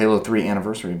 or Halo 3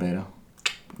 Anniversary beta.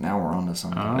 Now we're on to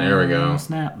something. There we go. Oh,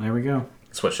 snap! There we go.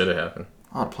 That's what should have happened.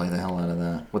 I'd play the hell out of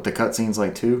that. With the cutscenes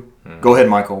like too. Go ahead,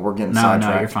 Michael. We're getting No,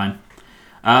 sidetracked. you're fine.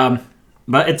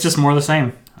 But it's just more of the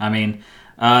same. I mean,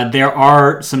 there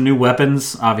are some new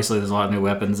weapons. Obviously, there's a lot of new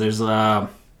weapons. There's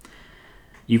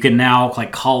you can now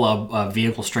like call a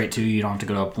vehicle straight to you. You don't have to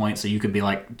go to a point. So you could be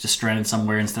like just stranded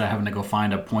somewhere instead of having to go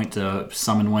find a point to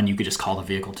summon one. You could just call the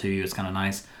vehicle to you. It's kind of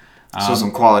nice. So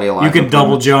some quality of life. You can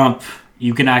double improvements. jump.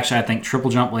 You can actually, I think,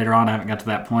 triple jump later on. I haven't got to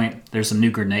that point. There's some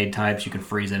new grenade types. You can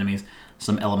freeze enemies.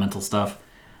 some elemental stuff.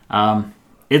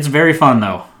 It's very fun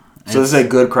though. So this is a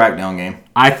good Crackdown game.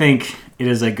 I think it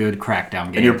is a good Crackdown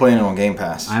game. And you're playing it on Game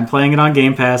Pass. I'm playing it on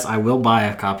Game Pass. I will buy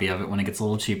a copy of it when it gets a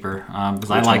little cheaper because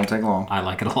I like. Won't take long. I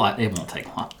like it a lot. It won't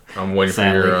take long. I'm waiting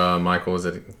Sadly. for your Michael. Is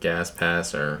it Gas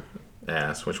Pass or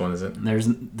Ass? Which one is it?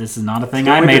 This is not a thing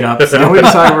I made up. Then So we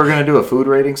decided we're going to do a food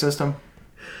rating system.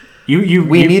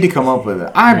 We need to come up with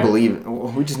it. I believe it.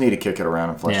 We just need to kick it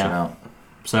around and flesh it out.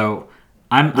 So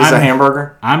This is a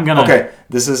hamburger. I'm gonna. Okay,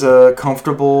 this is a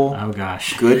comfortable, Oh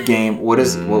gosh. good game.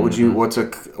 What's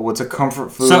a comfort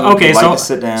food? So okay, You'd like so to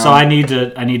sit down. so I need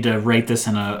to rate this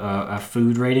in a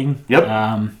food rating. Yep.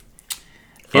 5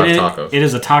 It tacos.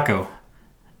 is a taco.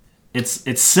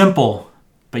 It's simple,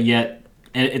 but yet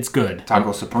it's good.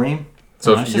 Taco Supreme.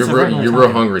 So No, it's if just you're a real, regular you're real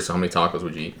taco. hungry, so how many tacos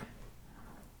would you eat?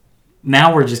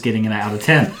 Now we're just getting it out of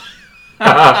 10.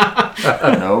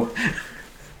 No,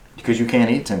 because you can't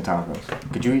eat 10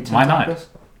 tacos. Could you eat 10 Why not? tacos?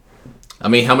 I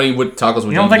mean, how many tacos would you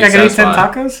You don't eat think to I be could eat 10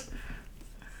 satisfied? tacos?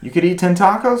 You could eat 10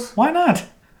 tacos. Why not?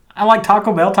 I like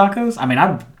Taco Bell tacos. I mean,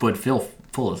 I would feel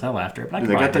full as hell after it. But I could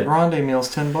They got probably the do it. grande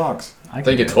meals, $10. I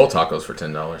think you get 12 tacos for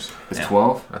 $10. It's Yeah.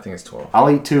 12. I think it's 12. I'll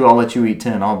eat 2. I'll let you eat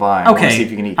 10. I'll buy. I wanna see Okay,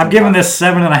 if you can eat. I'm 10 giving tacos. this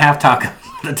 7.5 tacos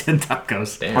to 10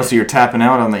 tacos. Damn. Oh, so you're tapping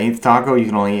out on the 8th taco? You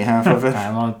can only eat half of it.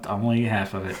 I'm only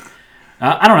half of it.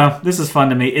 I don't know. This is fun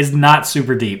to me. It's not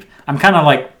super deep. I'm kind of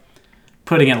like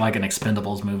putting it like an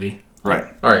Expendables movie. Right.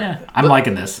 All right. Yeah, I'm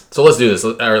liking this. So let's do this.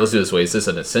 All right, let's do it this way. Is this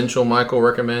an essential Michael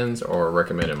recommends or a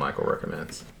recommended Michael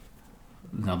recommends?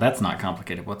 No, that's not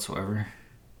complicated whatsoever.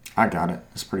 I got it.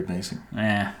 It's pretty basic.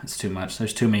 It's too much.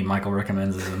 There's too many Michael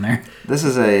recommends in there. This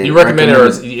is a. You recommend it, or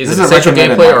is this it a essential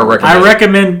recommended gameplay or Michael. recommended? I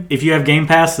recommend if you have Game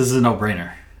Pass, this is a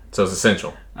no-brainer. So it's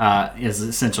essential. Is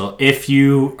essential. If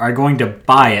you are going to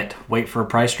buy it, wait for a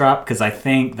price drop because I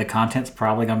think the content's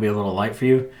probably going to be a little light for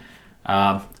you.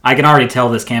 I can already tell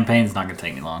this campaign is not going to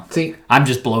take me long. See, I'm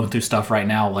just blowing through stuff right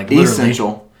now, like literally.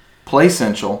 Essential, play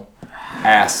essential,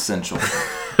 ass essential.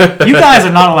 You guys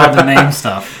are not allowed to name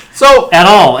stuff so at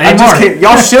all I anymore. just can't.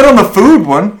 Y'all shit on the food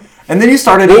one, and then you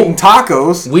started eating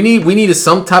tacos. we need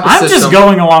some type of I'm system. just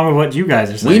going along with what you guys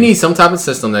are saying. We need some type of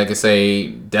system that can say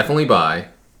definitely buy,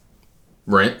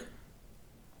 rent,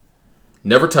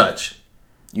 never touch.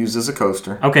 Used as a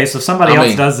coaster. Okay, so somebody I else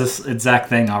mean- does this exact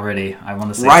thing already. I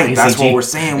want to say Right, ACG. that's what we're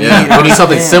saying. Yeah, we need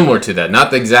something man. similar to that,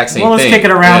 not the exact same Well, let's thing. kick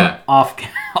it around Yeah.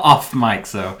 off mic.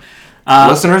 So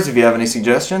Listeners, if you have any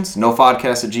suggestions,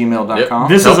 nofodcast@gmail.com.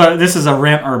 this is a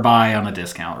rent or buy on a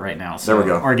discount right now. So, There we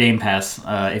go. Or Game Pass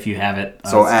if you have it.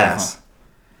 So it's ass.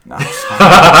 No,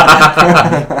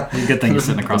 definitely- Good thing you're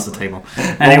sitting across the table. going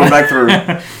Anyway, back through.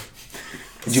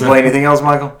 Did you play anything else,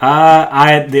 Michael?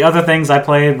 the other things I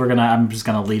played, I'm just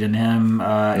gonna lead in him.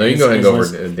 No, you can go ahead and go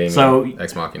over Damon So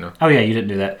Ex Machina. Oh yeah, you didn't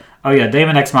do that. Oh yeah,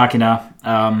 Damon Ex Machina.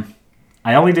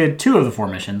 I only did 2 of the 4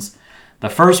 missions. The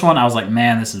first one, I was like,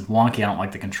 man, this is wonky. I don't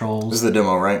like the controls. This is the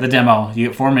demo, right? The demo. You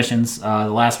get 4 missions. The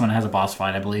last one has a boss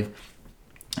fight, I believe.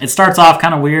 It starts off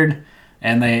kind of weird,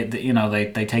 and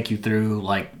they take you through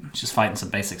like just fighting some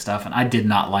basic stuff. And I did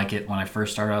not like it when I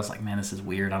first started. I was like, man, this is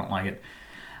weird. I don't like it.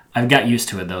 I've got used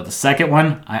to it though. The second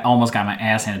one, I almost got my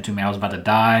ass handed to me. I was about to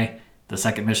die. The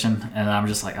second mission, and I'm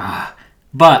just like,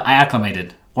 But I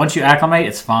acclimated. Once you acclimate,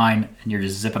 it's fine, and you're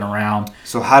just zipping around.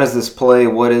 So how does this play?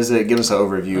 What is it? Give us an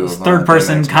overview. This of third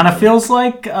person Damon Ex kind of Machina. feels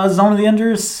like Zone of the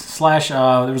Enders /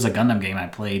 there was a Gundam game I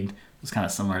played. It was kind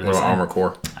of similar to What this. about Armor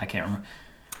Core? I can't remember.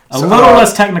 A So, little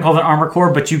less technical than Armor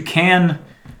Core, but you can,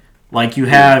 like, you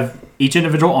have each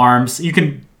individual arms. You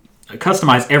can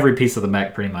customize every piece of the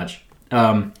mech pretty much.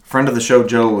 Friend of the show,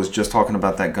 Joe, was just talking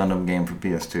about that Gundam game for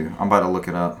PS2. I'm about to look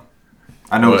it up.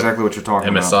 I know What? exactly what you're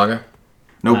talking MS about. Saga?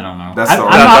 Nope. I don't know. That's I- the I'm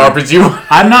Not not- the RPG?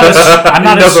 I'm not a He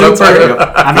knows what I'm talking super.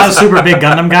 about. I'm not a super big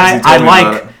Gundam guy. He told me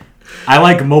about it. I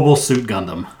like Mobile Suit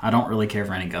Gundam. I don't really care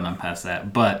for any Gundam past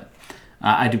that, but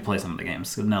I do play some of the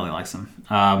games. Nelly likes them.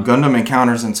 Gundam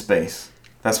Encounters in Space.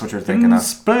 That's what you're thinking of.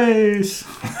 Space.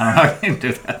 I don't know how I can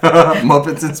do that.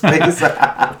 Muppets in Space.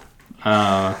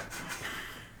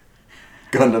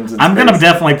 Gundams in I'm Space. gonna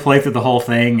definitely play through the whole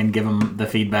thing and give them the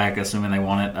feedback, assuming they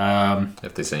want it.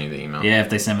 If they send you the email. Yeah, if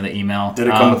they send me the email. Did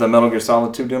it come with the Metal Gear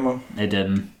Solid 2 demo? It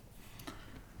didn't.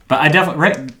 But I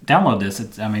definitely download this.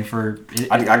 It's, I mean,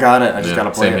 I got it. I just Yeah,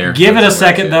 gotta play same it. here. give it a Same here,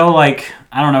 second too. though. Like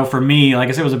I don't know. For me, like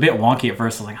I said, it was a bit wonky at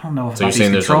first. I was like, I don't know So about you're these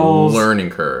saying there's controls. a learning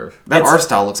curve. That It's- art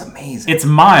style looks amazing. It's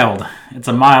mild. It's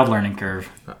a mild learning curve.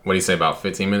 What do you say, about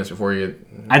 15 minutes before you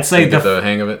I'd say get the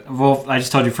hang of it? Well, I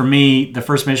just told you. For me, the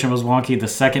first mission was wonky. The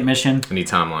second mission, I need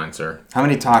timeline, sir. How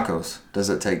many tacos does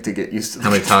it take to get used to the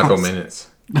How many taco controls? minutes?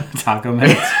 taco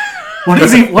minutes. What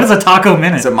is a taco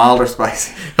minute? Is it mild or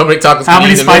spicy? How many tacos? How can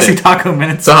many you eat in a spicy minute? taco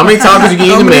minutes? So how many tacos you can eat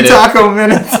How in a many minute? taco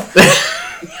minutes?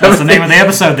 That's the name of the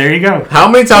episode. There you go. How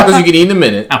many tacos you can eat in a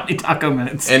minute? How many taco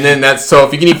minutes? And then that's so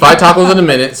if you can eat 5 tacos in a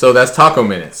minute, so that's taco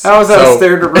minutes. How is that so a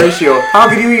standard ratio? How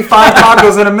can you eat 5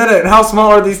 tacos in a minute? And how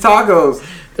small are these tacos?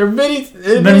 They're mini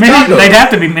They'd tacos. have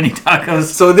to be mini tacos.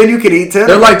 So then you could eat 10.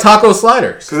 They're like taco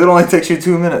sliders. Because it only takes you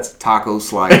 2 minutes. Taco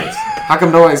sliders. How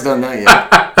come nobody's done that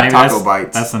yet? Maybe Taco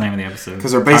bites. That's the name of the episode.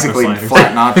 Because they're Taco basically sliders.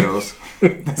 flat nachos.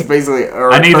 That's basically.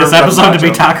 Or I need this curved episode to be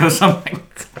nacho. taco something.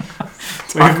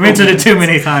 We've mentioned it too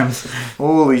many times.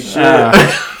 Holy shit.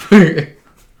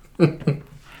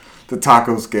 The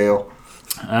taco scale.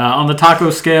 On the taco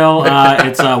scale,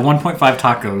 it's 1.5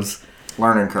 tacos.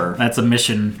 Learning curve. That's a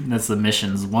mission. That's the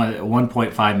missions.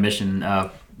 1.5 mission.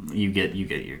 You get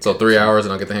your. So 3 hours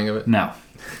and I'll get the hang of it. No,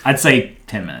 I'd say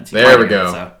 10 minutes. There we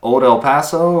go. So. Old El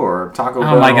Paso or Taco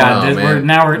Bell? Oh my God! Oh, man.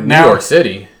 We're New now York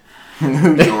City.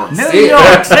 New York. New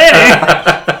York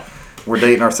City. We're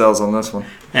dating ourselves on this one.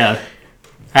 Yeah.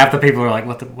 Half the people are like,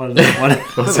 "What What's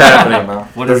happening?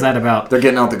 what is that about?" They're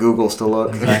getting out the Googles to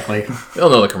look. Exactly. They'll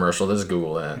know the commercial. Just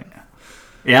Google that.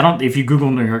 Yeah, I don't. If you Google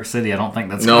New York City, I don't think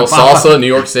that's No, gonna pop salsa, up. New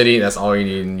York City. That's all you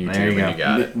need in YouTube, There you and go. you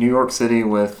got it. New York City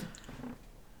with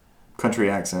country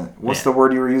accent. What's Yeah. the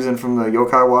word you were using from the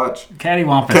Yokai Watch?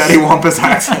 Cattywampus. Cattywampus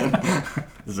accent.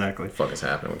 Exactly. What the fuck is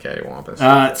happening with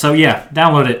Cattywampus? So yeah,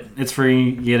 download it. It's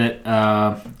free. Get it.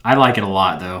 I like it a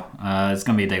lot though. It's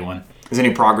gonna be a day one. Is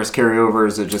any progress carryover?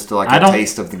 Is it just like I a don't-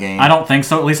 taste of the game? I don't think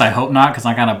so. At least I hope not, because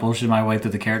I kind of bullshit my way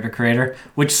through the character creator,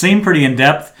 which seemed pretty in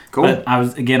depth. Cool. But I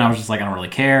was just like, I don't really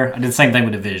care. I did the same thing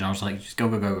with Division. I was like, just go.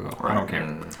 I don't care.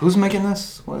 Who's making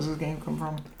this? What does this game come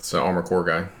from? It's an Armored Core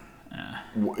guy.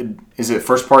 Is it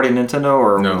first party Nintendo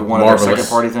or No, one of their Marvelous. second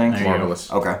party things? There you go. Marvelous.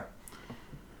 Okay.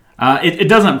 It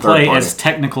doesn't play party. as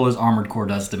technical as Armored Core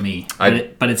does to me, I-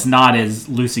 but it's not as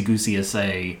loosey goosey as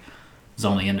say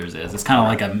Zone of the Enders is. It's kind of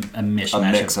like a mishmash.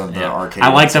 A mix of the arcade I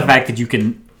like the and fact that you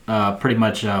can pretty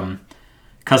much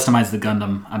customize the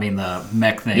Gundam. I mean the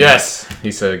mech thing. Yes,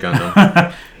 he said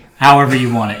Gundam. However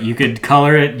you want it. You could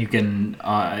color it. You can,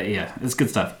 yeah, it's good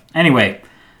stuff. Anyway,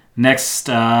 next,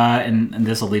 and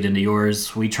this will lead into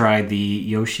yours. We tried the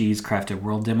Yoshi's Crafted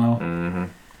World demo. Mm-hmm.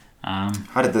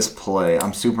 How did this play?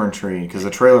 I'm super intrigued because the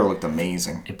trailer looked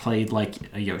amazing. It played like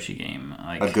a Yoshi game.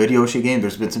 Like, A good Yoshi game?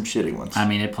 There's been some shitty ones. I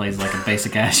mean, it plays like a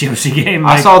basic ass Yoshi game.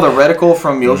 I Like, saw the reticle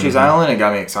from Yoshi's Island and it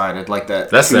got me excited. Like that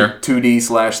That's there.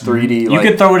 2D/3D. you like,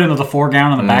 could throw it into the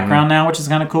foreground and the background now, which is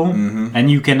kind of cool.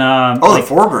 And you can, the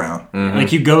foreground.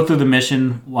 like you go through the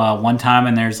mission one time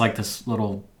and there's like this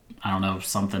little, I don't know,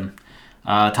 something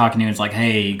talking to you. It's like,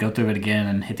 hey, go through it again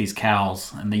and hit these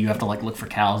cows, and then you have to like look for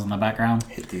cows in the background.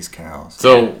 Hit these cows.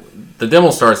 So the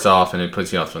demo starts off and it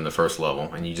puts you up from the first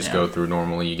level, and you just Yeah. go through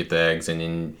normally. You get the eggs, and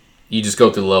then you just go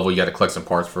through the level. You got to collect some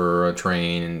parts for a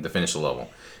train and to finish the level.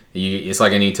 It's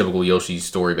like any typical Yoshi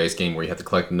story-based game where you have to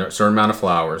collect a certain amount of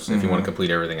flowers if you want to complete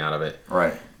everything out of it,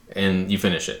 Right. and you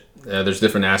finish it. There's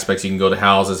different aspects. You can go to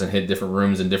houses and hit different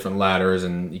rooms and different ladders,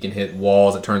 and you can hit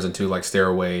walls. It turns into like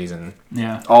stairways, and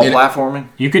Yeah. All And- platforming?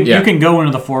 You can Yeah. you can go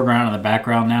into the foreground and the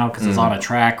background now because it's on a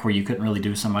track where you couldn't really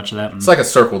do so much of that. it's like a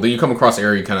circle. You come across an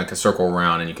area, you kind of can circle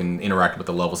around, and you can interact with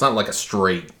the level. It's not like a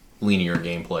straight linear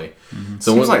gameplay.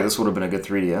 So Seems when- like this would have been a good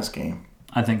 3DS game.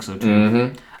 I think so too.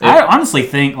 Mm-hmm. I honestly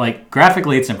think like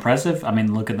graphically it's impressive. I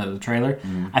mean, looking at the trailer,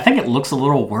 I think it looks a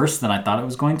little worse than I thought it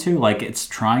was going to. Like it's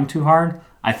trying too hard.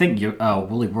 I think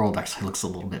Woolly World actually looks a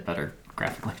little bit better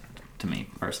graphically to me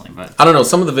personally, but. I don't know.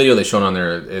 Some of the video they showed on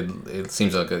there, it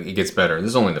seems like it gets better. This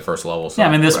is only the first level. So. Yeah,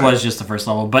 I mean, this Right. was just the first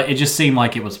level, but it just seemed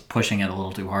like it was pushing it a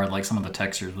little too hard. Like some of the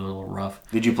textures were a little rough.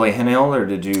 Did you play handheld or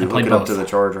did you hook played it up both. to the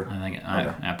charger? I think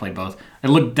I played both.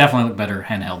 It definitely looked better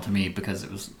handheld to me because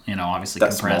it was obviously That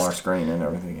compressed. smaller screen and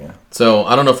everything, yeah. So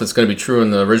I don't know if it's going to be true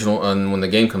in the original when the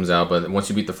game comes out, but once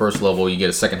you beat the first level, you get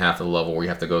a second half of the level where you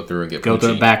have to go through and get Go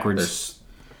through Poochie. it backwards. There's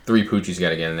 3 Poochies you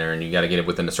got to get in there, and you got to get it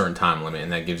within a certain time limit,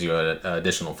 and that gives you an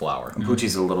additional flower.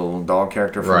 Poochie's a little dog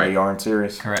character from Right. the Yarn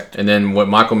series. Correct. And then what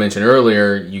Michael mentioned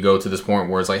earlier, you go to this point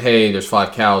where it's like, hey, there's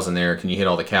 5 cows in there. Can you hit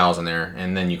all the cows in there?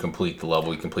 And then you complete the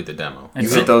level. You complete the demo. You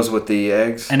It's- hit those with the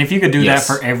eggs? And if you could do Yes.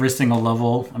 that for every single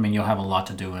level, I mean, you'll have a lot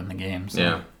to do in the game. So.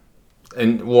 Yeah.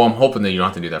 And well, I'm hoping that you don't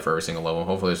have to do that for every single level.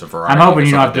 Hopefully, there's a variety. I'm hoping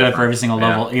you Something don't have to do that for different. every single Yeah.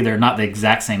 level either. Not the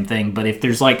exact same thing, but if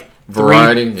there's like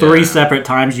Variety, three yeah. separate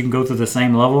times you can go through the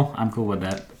same level, I'm cool with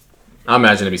that. I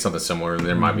imagine it'd be something similar.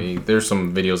 There might be. There's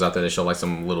some videos out there that show like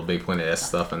some Little Big Planet S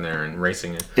stuff in there and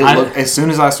racing it. As soon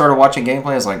as I started watching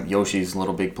gameplay, it's like Yoshi's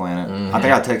Little Big Planet. Mm-hmm. I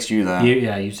think I texted you that.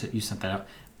 You sent that out.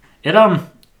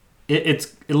 It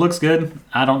looks good.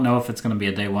 I don't know if it's going to be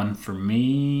a day one for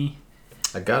me.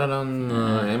 I got it on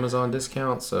Amazon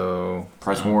discount, so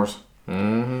Price Wars. I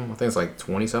think it's like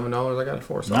 $27 I got it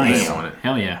for. So Nice. I'm on it.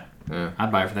 Hell yeah. Yeah.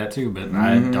 I'd buy it for that too, but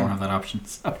I don't have that option.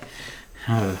 So.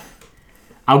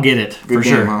 I'll get it Good for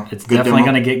game, sure. huh? It's Good definitely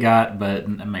demo? going to get got, but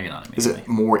maybe not Is immediately. it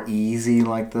more easy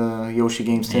like the Yoshi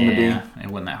games tend to Yeah, it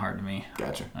wasn't that hard to me. be?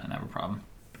 Gotcha. I didn't have a problem.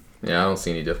 Yeah, I don't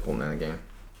see any difficulty in that game.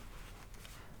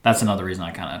 That's another reason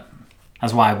I kind of.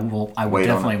 That's why I Wait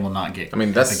on definitely will not get I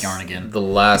mean, that's Epic Yarn again. the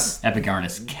last Epic Yarn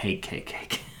is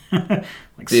cake.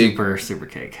 Like super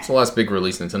cake. it's the last big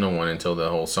release Nintendo one until the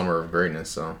whole Summer of Greatness.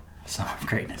 So Summer of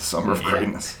greatness. Summer of Yeah.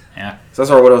 Greatness. Yeah. So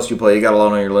that's all. What else do you play? You got a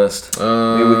lot on your list.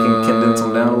 Maybe we can condense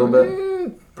them down a little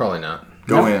bit. probably not.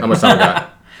 Go How in. much time I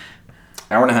got?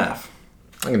 Hour and a half.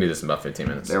 I can do this in about 15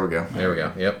 minutes. There we go. There we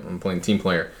go. Yep, I'm playing Team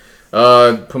Player.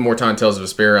 Put more time in Tales of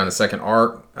Vesperia on the second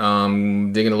arc.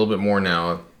 Digging a little bit more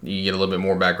now. You get a little bit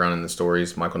more background in the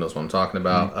stories. Michael knows what I'm talking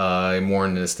about. More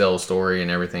into Estelle's story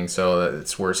and everything. So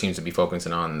that's where it seems to be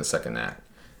focusing on in the second act.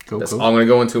 That's all I'm going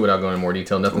to go into without going into more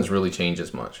detail. Nothing's really changed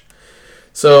as much.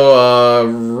 So,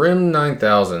 Rim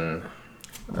 9000.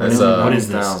 That's, What is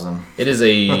this? 1000. it is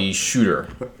a shooter.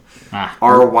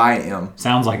 RYM.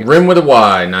 Sounds like it. Rim with a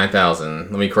Y,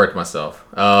 9000. Let me correct myself.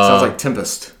 Sounds like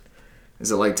Tempest.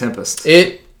 Is it like Tempest?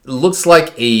 It looks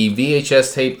like a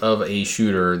VHS tape of a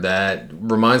shooter that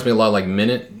reminds me a lot like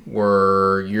Minute,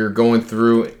 where you're going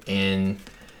through and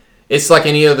it's like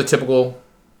any other typical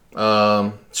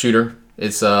shooter.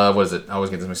 It's what is it? I always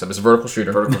get this mixed up. It's a vertical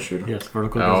shooter. Vertical shooter. Yes,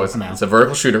 vertical. Oh, It's now. it's a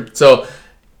vertical shooter. So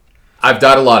I've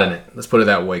died a lot in it. Let's put it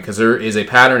that way, because there is a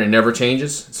pattern. It never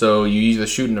changes. So you either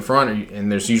shoot in the front,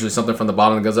 and there's usually something from the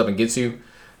bottom that goes up and gets you.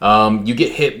 You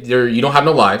get hit. You don't have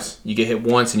no lives. You get hit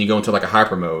once, and you go into like a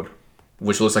hyper mode,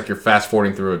 which looks like you're fast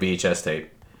forwarding through a VHS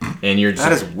tape, and you're just,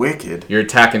 That is wicked. you're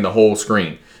attacking the whole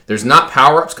screen. There's not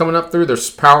power ups coming up through. There's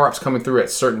power ups coming through at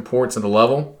certain ports of the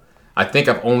level. I think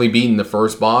I've only beaten the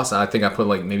first boss. I think I put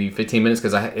like maybe 15 minutes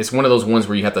because it's one of those ones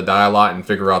where you have to die a lot and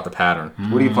figure out the pattern.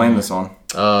 What are you playing this on?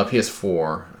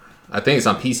 PS4. I think it's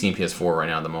on PC and PS4 right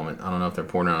now at the moment. I don't know if they're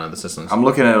porting it on other systems. I'm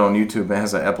looking at it on YouTube. It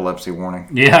has an epilepsy warning.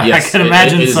 Yeah, Yes, I can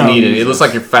imagine it is so. needed. It looks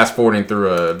like you're fast forwarding through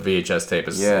a VHS tape.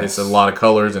 It's, Yes. it's a lot of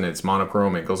colors and it's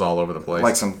monochrome. It goes all over the place.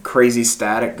 Like some crazy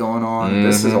static going on.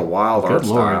 This is a wild art Good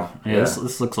lord. style. Yeah,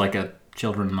 This looks like a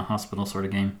children in the hospital sort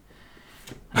of game.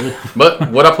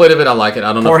 But what I played of it, I like it.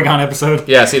 I don't know. Porygon episode.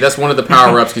 Yeah, see, that's one of the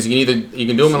power ups because you can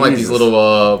do them in like these Jesus.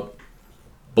 little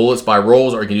bullets by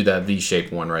rolls, or you can do that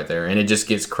V-shaped one right there, and it just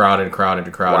gets crowded, Wow. and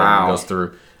goes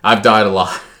through. I've died a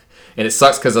lot, and it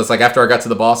sucks because it's like after I got to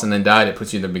the boss and then died, it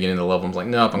puts you in the beginning of the level. I'm like,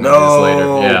 nope, I'm gonna do this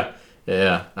later.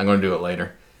 Yeah, I'm gonna do it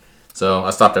later. So I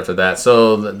stopped after that.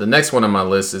 So the next one on my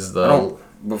list is the.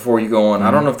 Before you go on, I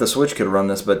don't know if the Switch could run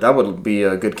this, but that would be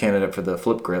a good candidate for the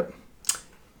flip grip.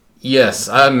 Yes,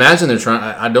 I imagine they're trying.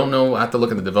 I don't know. I have to look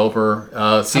at the developer.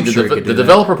 See, I'm the, sure you could do the that.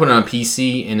 developer put it on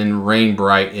PC, and then Rain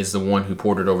Bright is the one who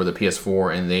ported over the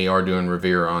PS4, and they are doing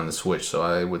Revere on the Switch. So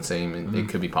I would say it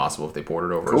could be possible if they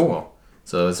ported over as Cool. well.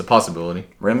 So it's a possibility.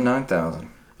 Rim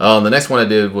 9000. The next one I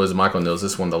did was Michael knows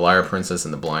this one, The Liar Princess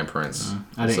and the Blind Prince.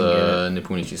 I It's didn't a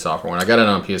Nipponichi software one. I got it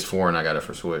on PS4 and I got it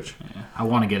for Switch. I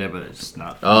want to get it, but it's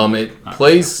not. It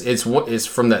plays. It's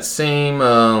from that same.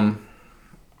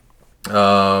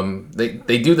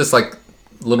 They do this like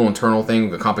little internal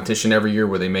thing, a competition every year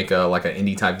where they make like an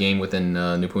indie type game within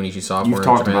Nipponichi software. You've in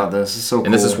talked Japan. about this. It's so cool.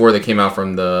 And this is where they came out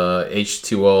from the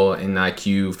H2O,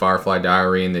 NIQ, Firefly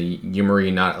Diary, and the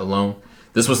Yumari Not Alone.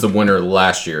 This was the winner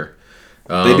last year.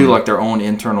 They do like their own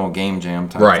internal game jam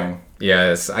type Right. thing.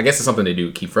 Yeah, I guess it's something they do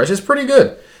to keep fresh. It's pretty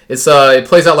good. It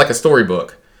plays out like a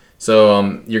storybook.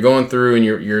 So you're going through and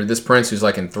you're this prince who's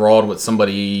like enthralled with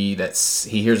somebody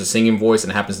he hears a singing voice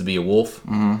and it happens to be a wolf.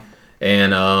 Mm-hmm.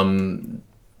 And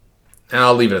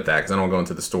I'll leave it at that because I don't go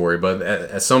into the story. But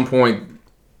at some point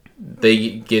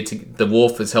they get to the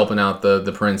wolf is helping out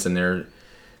the prince and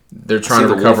they're trying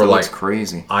to recover like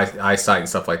crazy eyesight and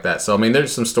stuff like that. So I mean,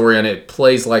 there's some story on it. It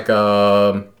plays like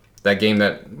that game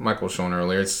that Michael was showing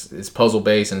earlier. It's puzzle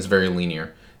based and it's very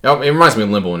linear. Now, it reminds me of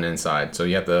Limbo and Inside. So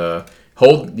you have to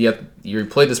you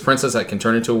play this princess that can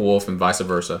turn into a wolf and vice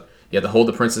versa. You have to hold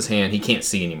the prince's hand. He can't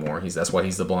see anymore. That's why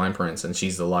he's the blind prince and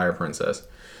she's the liar princess.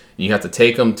 You have to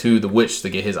take him to the witch to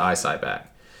get his eyesight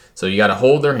back. So you got to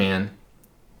hold their hand.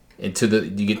 You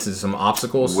get to some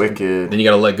obstacles. Wicked. Then you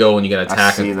got to let go and you got to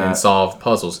attack see and that. solve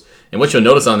puzzles. And what you'll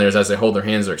notice on there is as they hold their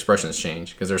hands, their expressions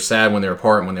change because they're sad when they're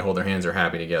apart, and when they hold their hands, they're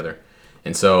happy together.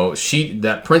 And so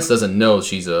that prince doesn't know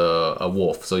she's a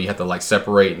wolf. So you have to like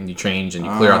separate and you change and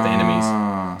you clear out the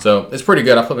enemies. So it's pretty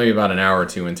good. I put maybe about an hour or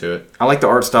two into it. I like the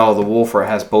art style of the wolf where it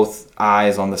has both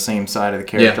eyes on the same side of the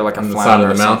character, like a on the flower side of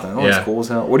or the mouth. something. Oh, it's cool as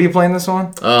hell. What are you playing this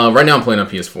on? Right now I'm playing on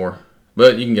PS4,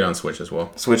 but you can get on Switch as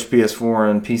well. Switch,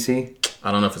 PS4, and PC?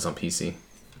 I don't know if it's on PC.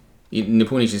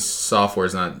 Nipponichi's software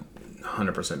is not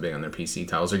 100% big on their PC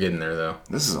titles. They're getting there though.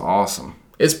 This is awesome.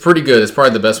 It's pretty good. It's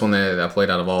probably the best one that I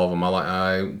played out of all of them.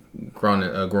 I grown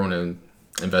and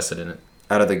invested in it.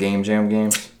 Out of the Game Jam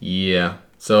games? Yeah.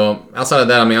 So outside of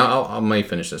that, I mean, I may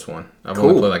finish this one. I've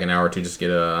only played like an hour or two just to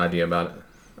get an idea about it,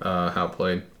 how it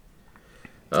played.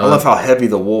 I love how heavy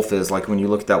the wolf is. Like when you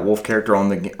look at that wolf character on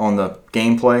the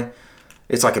gameplay,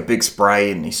 it's like a big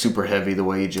sprite and he's super heavy the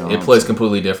way he jumps. It plays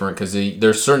completely different because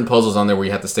there's certain puzzles on there where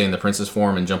you have to stay in the princess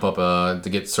form and jump up to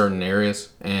get certain areas,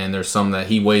 and there's some that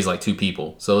he weighs like 2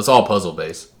 people. So it's all puzzle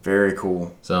based. Very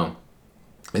cool. So,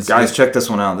 guys, check this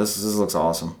one out. This looks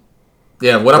awesome.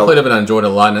 Yeah, what I played of it, I enjoyed it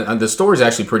a lot. And the story's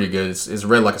actually pretty good. It's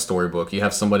read like a storybook. You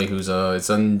have somebody who's it's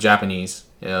in Japanese,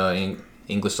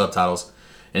 English subtitles,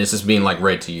 and it's just being like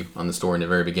read to you on the story in the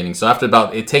very beginning. So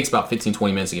it takes about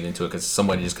 15-20 minutes to get into it because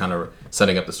somebody just kind of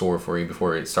setting up the story for you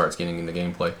before it starts getting into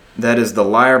gameplay. That is The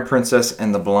Liar Princess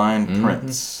and the Blind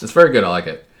Prince. It's very good. I like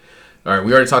it. All right,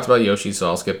 we already talked about Yoshi, so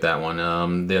I'll skip that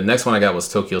one. The next one I got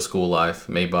was Tokyo School Life,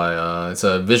 made by it's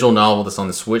a visual novel that's on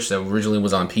the Switch that originally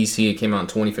was on PC. It came out in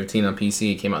 2015 on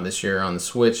PC. It came out this year on the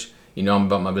Switch. You know I'm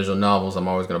about my visual novels. I'm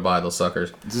always going to buy those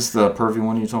suckers. Is this the pervy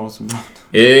one you told us about?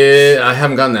 I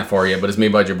haven't gotten that far yet, but it's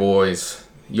made by your boys.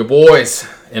 Your boys,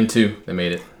 M2. They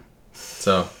made it.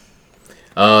 So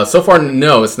far,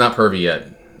 no, it's not pervy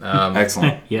yet.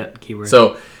 Excellent. Keyword.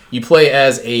 So you play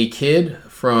as a kid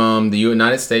from the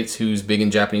United States who's big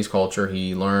in Japanese culture.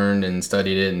 He learned and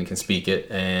studied it and can speak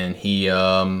it. And he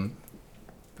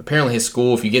apparently his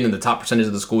school, if you get into the top percentage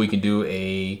of the school, you can do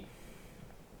a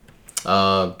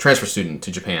transfer student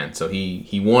to Japan. So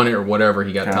he won it or whatever.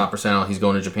 He got top percentile. He's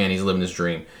going to Japan. He's living his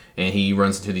dream, and he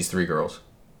runs into these 3 girls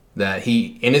and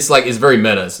it's very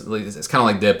meta. It's kind of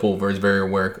like Deadpool, where he's very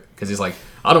aware because he's like,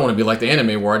 I don't want to be like the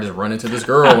anime where I just run into this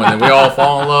girl and then we all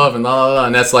fall in love and blah, blah, blah.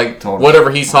 And that's like whatever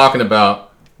he's talking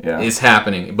about is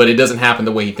happening, but it doesn't happen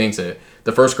the way he thinks it.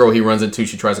 The first girl he runs into,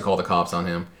 she tries to call the cops on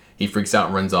him. He freaks out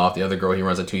and runs off. The other girl he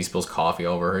runs into, he spills coffee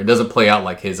over her. It doesn't play out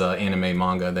like his anime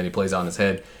manga that he plays out in his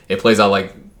head. It plays out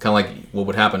like kind of like what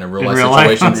would happen in real life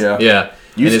situations. Yeah.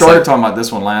 You started talking about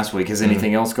this one last week. Is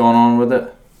anything else going on with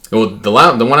it? Well, the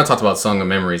one I talked about, Song of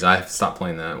Memories, I stopped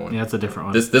playing that one. Yeah, it's a different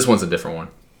one. This one's a different one.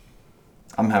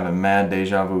 I'm having mad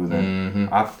deja vu then.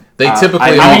 Both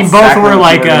were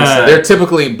like they're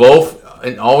typically both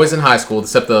always in high school,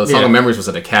 except the Song of Memories was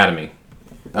at academy.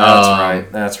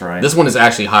 That's right. This one is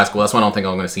actually high school. That's why I don't think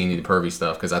I'm going to see any of the pervy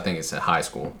stuff because I think it's at high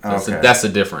school. So that's the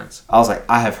difference. I was like,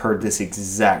 I have heard this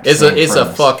exact. It's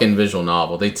a fucking visual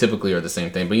novel. They typically are the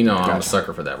same thing, but I'm a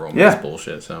sucker for that romance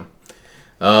bullshit. So,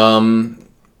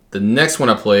 the next one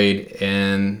I played,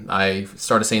 and I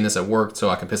started saying this at work so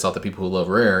I can piss off the people who love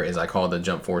Rare, is I call it the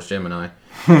Jump Force Gemini.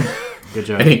 Good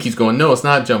job. And he keeps going, no, it's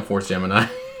not Jump Force Gemini.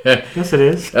 Yes, it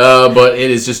is. But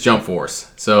it is just Jump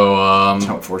Force. So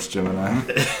Jump Force Gemini.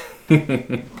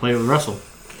 Play with Russell.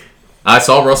 I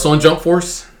saw Russell in Jump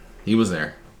Force. He was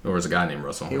there. There was a guy named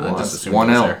Russell. He I was. just assumed One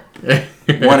he was L. there.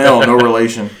 1L, no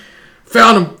relation.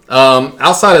 Found him.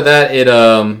 Outside of that,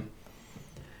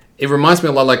 it reminds me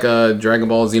a lot like Dragon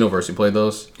Ball Xenoverse. You played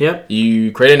those? Yep.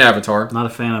 You create an avatar. Not a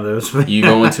fan of those. You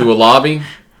go into a lobby,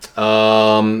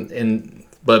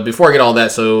 but before I get all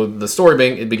that, so the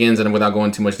story it begins, and without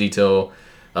going too much detail,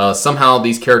 somehow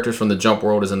these characters from the Jump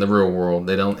world is in the real world.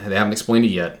 They haven't explained it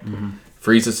yet. Mm-hmm.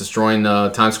 Frieza's destroying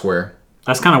Times Square.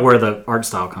 That's kind of where the art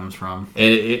style comes from.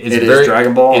 And it's very is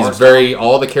Dragon Ball. It's very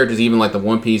all the characters, even like the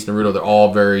One Piece, Naruto, they're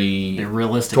all very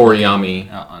realistic,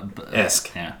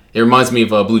 Toriyami-esque. Yeah. It reminds me of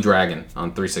Blue Dragon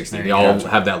on 360. They all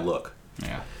have that look.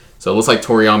 Yeah. So it looks like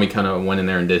Toriyami kind of went in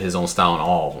there and did his own style on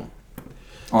all of them.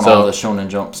 On all the Shonen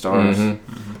Jump stars.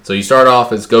 Mm-hmm. Mm-hmm. So you start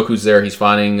off as Goku's there. He's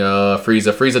fighting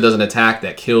Frieza. Frieza does an attack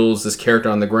that kills this character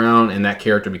on the ground, and that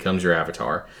character becomes your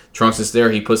avatar. Trunks is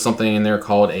there. He puts something in there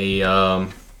called a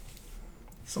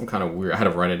some kind of weird. I had to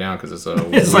write it down because it's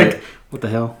it's weird. Like what the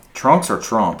hell? Trunks or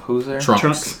Trump? Who's there?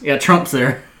 Trunks. Yeah, Trump's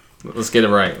there. Let's get it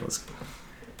right.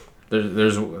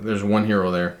 There's one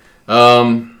hero there.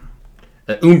 An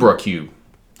Umbra cube.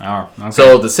 Oh, okay.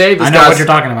 So to save this I know what you're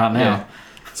talking about now. Yeah.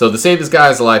 So to save this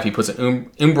guy's life, he puts an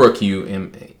Umbra cube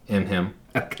in him.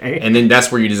 Okay. And then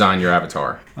that's where you design your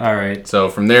avatar. All right. So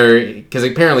from there, because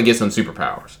it apparently gives them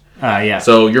superpowers. Yeah.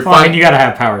 So you're fighting. I mean, you got to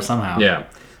have power somehow. Yeah.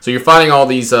 So you're fighting all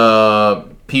these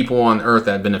people on Earth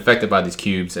that have been affected by these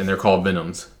cubes, and they're called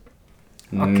Venoms.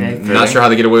 Okay. Not sure how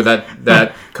they get away with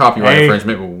that copyright Hey,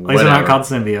 infringement, but At least they're whatever. not called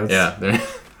symbiotes. Yeah,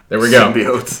 there we go.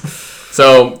 Symbiotes.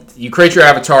 So you create your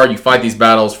avatar, you fight these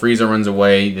battles, Frieza runs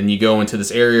away, then you go into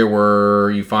this area where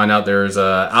you find out there's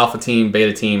a Alpha team,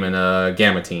 Beta team, and a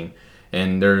Gamma team.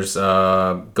 And there's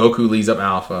Goku leads up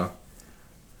Alpha,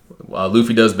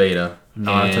 Luffy does Beta,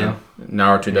 Naruto. and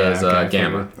Naruto does okay, I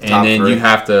Gamma. figured. And Top then three. you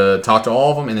have to talk to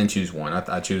all of them and then choose one.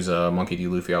 I choose Monkey D.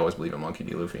 Luffy. I always believe in Monkey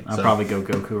D. Luffy. I'll So- probably go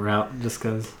Goku route just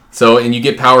because. So, and you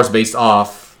get powers based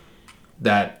off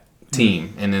that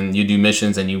team, and then you do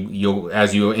missions, and you'll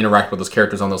as you interact with those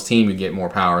characters on those teams, you get more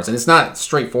powers. And it's not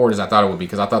straightforward as I thought it would be,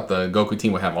 because I thought the Goku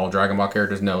team would have all Dragon Ball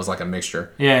characters. No, it's like a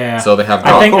mixture. Yeah. So they have.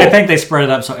 I cool. think they spread it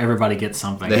up so everybody gets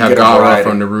something. They have get a Gaara variety.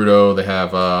 from Naruto.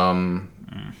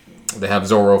 They have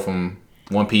Zoro from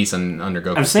One Piece and under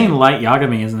Goku. I've seen Light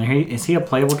Yagami, isn't there? Is he a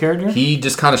playable character? He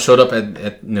just kind of showed up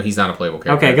at. No, he's not a playable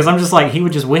character. Okay, because I'm just like, he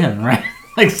would just win, right?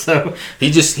 Like, so.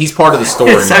 He's part of the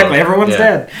story. Exactly, mode. everyone's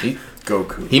dead.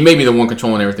 Goku. He may be the one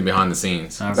controlling everything behind the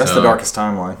scenes. Okay. That's So- the darkest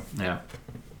timeline. Yeah.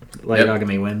 Light Yep.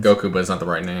 Yagami wins. Goku, but it's not the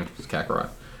right name. It's Kakarot.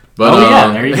 But, Oh,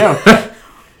 yeah, there you go.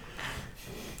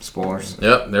 Spoilers.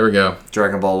 Yep, there we go.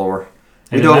 Dragon Ball lore.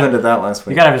 We Hey, dove that- into that last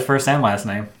You week. gotta have his first and last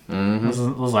name. Mm-hmm. What's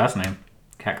his last name?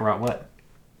 Kakarot what?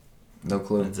 No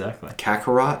clue. Exactly.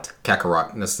 Kakarot?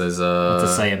 Kakarot. This is It's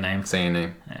a Saiyan name. Saiyan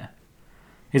name.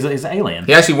 He's an alien.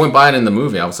 He actually went by it in the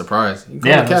movie. I was surprised. He called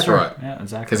Yeah, it that's true. Kakarot. Yeah,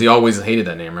 exactly. Because he always hated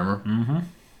that name, remember?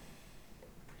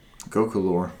 Goku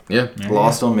lore. Yeah.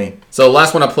 Lost on me. So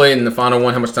last one I played in the final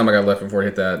one. How much time I got left before I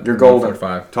hit that? You're golden.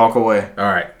 45. Talk away. All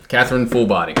right. Catherine Full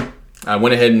Body. I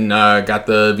went ahead and got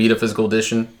the Vita physical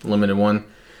edition, limited one,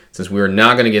 since we were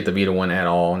not going to get the Vita one at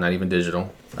all, not even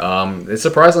digital. It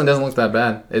surprisingly doesn't look that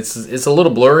bad. It's a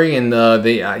little blurry, and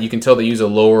you can tell they use a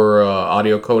lower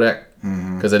audio codec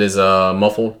because it is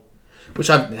muffled. Which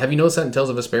have you noticed that in Tales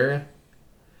of Vesperia?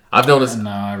 I've noticed. No,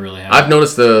 I really haven't. I've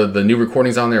noticed the new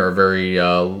recordings on there are very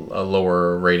a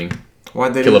lower rating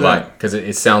Why'd they do kilobyte that? because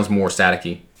it sounds more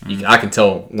staticky. I can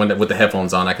tell with the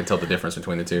headphones on. I can tell the difference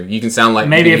between the two. You can sound like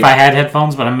Maybe if I had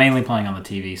headphones, but I'm mainly playing on the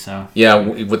TV, so. yeah,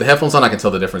 with the headphones on, I can tell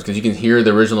the difference because you can hear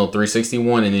the original 360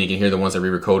 one, and then you can hear the ones that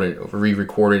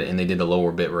re-recorded, and they did the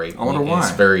lower bit rate. I wonder It's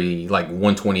why. very like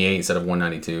 128 instead of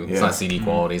 192. It's Yeah. not CD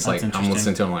quality. It's like I'm interesting.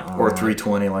 listening to them like Or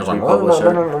 320 like like, we publish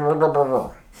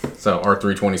it. So or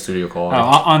 320 studio quality.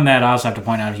 On that, I also have to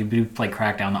point out, if you do play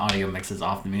Crackdown, the audio mixes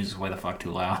off. The music's way the fuck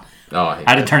too loud. Oh, I hate I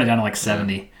had to that. turn it down to like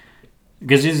 70.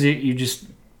 Because you just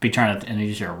be trying to, and you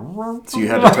just hear. So you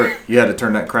had to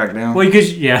turn that crack down? Well,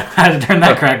 because yeah, I had to turn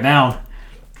that crack down.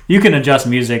 You can adjust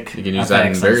music. You can use that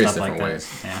in effects and various stuff like different that.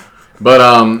 ways. Yeah.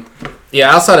 But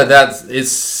yeah, outside of that,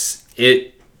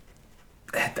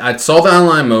 I saw the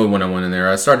online mode when I went in there.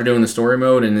 I started doing the story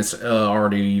mode, and it's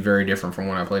already very different from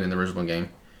when I played in the original game.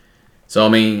 So I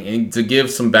mean, to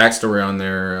give some backstory on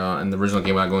there in the original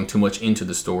game, without going too much into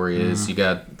the story, is you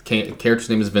got character's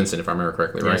name is Vincent, if I remember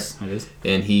correctly, right? Yes, it is.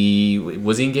 And he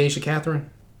was he engaged to Catherine,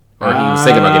 or he was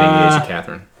thinking about getting engaged to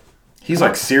Catherine. He's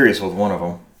like serious with one of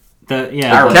them.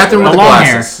 Catherine with the long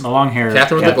glasses. hair, the long hair.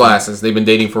 Catherine with the glasses. They've been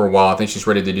dating for a while. I think she's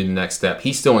ready to do the next step.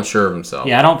 He's still unsure of himself.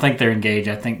 Yeah, I don't think they're engaged.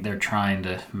 I think they're trying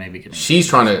to maybe get. She's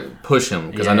trying to push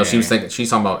him because I know Yeah, she was yeah. thinking she's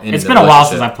talking about ending It's the been a while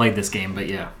since relationship. I played this game, but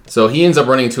yeah, So he ends up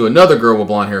running into another girl with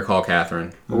blonde hair called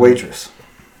Catherine. The waitress.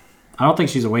 I don't think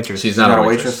she's a waitress. She's not, not a a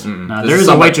waitress. waitress? No, This there is a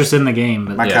somebody- waitress in the game,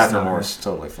 but My Yes, Catherine not her. was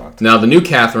totally fucked. Now the new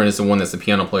Catherine is the one that's the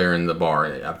piano player in the bar.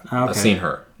 I've Okay. seen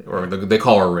her, or they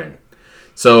call her Rin.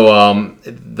 So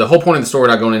the whole point of the story,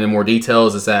 not going into more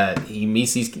details, is that he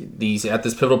meets these at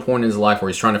this pivotal point in his life where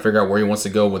he's trying to figure out where he wants to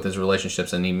go with his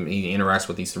relationships, and he interacts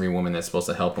with these three women that's supposed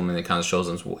to help him, and it kind of shows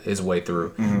him his way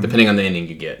through, depending on the ending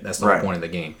you get. That's the whole Right. point of the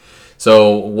game.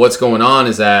 So what's going on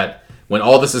is that when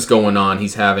all this is going on,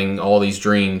 he's having all these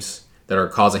dreams that are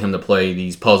causing him to play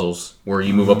these puzzles where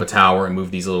you move up a tower and move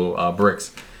these little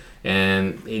bricks,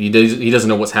 and he doesn't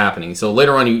know what's happening. So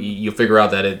later on, you figure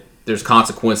out that there's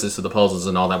consequences to the puzzles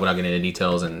and all that without getting into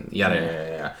details and yada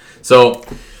yada yada. So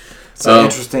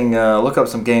Interesting. Look up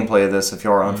some gameplay of this if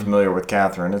you are unfamiliar with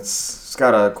Catherine. It's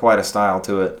got quite a style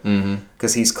to it.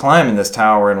 Because he's climbing this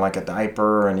tower in like a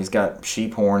diaper, and he's got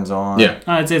sheep horns on. yeah,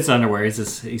 it's underwear.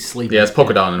 He's sleeping. yeah, it's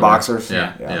polka dot in a way. Boxers?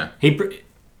 Yeah, Yeah. yeah.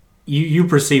 You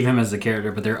perceive him as the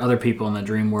character, but there are other people in the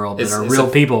dream world that It's- are it's real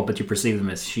a- people, but you perceive them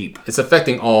as sheep. It's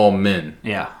affecting all men.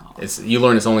 Yeah, You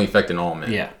learn it's only affecting all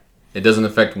men. yeah. It doesn't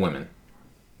affect women.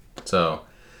 So,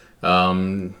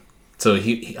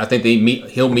 I think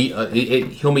he'll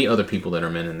meet other people that are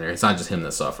men in there. It's not just him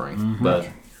that's suffering, but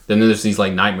Then there's these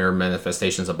like nightmare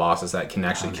manifestations of bosses that can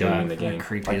actually kill you in the they're game.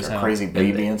 creepy Like as a hell. crazy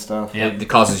baby and stuff. Yeah. It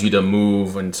causes you to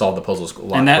move and solve the puzzles a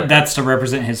lot And quicker. that's to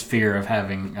represent his fear of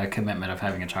having a commitment of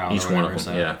having a child. Each or one whatever, of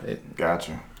them. so. Yeah.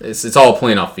 Gotcha. It's all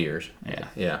playing off fears. Yeah.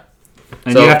 Yeah.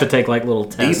 And So- you have to take like little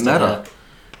tests. Deep meta. of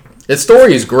Its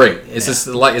story is great. It's just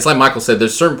like Michael said.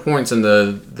 There's certain points in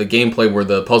the gameplay where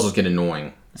the puzzles get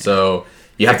annoying. So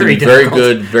you have Very to be very difficult.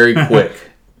 good, very quick.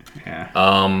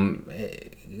 Yeah.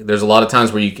 There's a lot of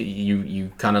times where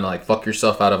you kind of like fuck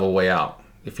yourself out of a way out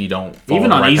if you don't. Follow Even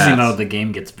the on right easy paths. mode, the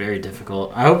game gets very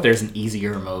difficult. I hope there's an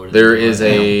easier mode. There is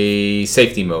a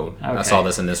safety mode. I Okay. saw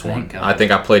this in this one. Thank God. I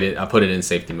think I played it. I put it in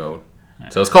safety mode.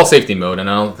 So it's called safety mode, and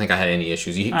I don't think I had any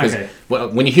issues. Because Okay.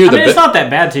 when you hear I the mean, it's not that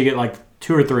bad till you get like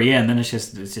 2 or 3 in. Then it's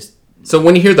just so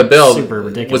when you hear the bell, super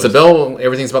ridiculous. was the bell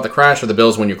everything's about to crash, or the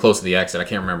bell's when you're close to the exit? I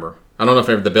can't remember. I don't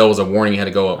know if the bell was a warning you had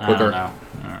to go up I quicker. don't know.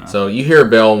 So you hear a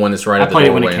bell when it's right I at the played it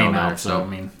doorway when it and came all out, that. so I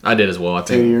mean, I did as well. I 2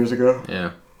 think. years ago.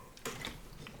 Yeah.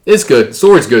 It's good. The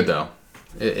story's good though.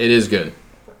 It is good.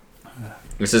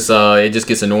 It's just it just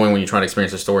gets annoying when you try to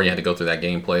experience the story. You had to go through that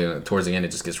gameplay, and towards the end,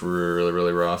 it just gets really,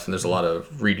 really rough. And there's a lot of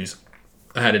redos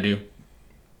I had to do.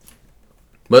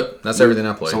 But that's everything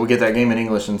I played. So we get that game in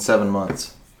English in 7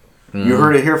 months. You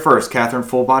heard it here first. Catherine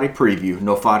Full Body Preview.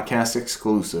 No podcast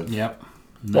exclusive. yep.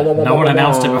 No one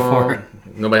announced it before.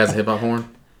 Nobody has a hip hop horn.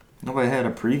 Nobody had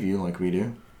a preview like we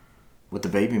do. With the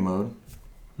baby mode.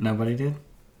 Nobody did.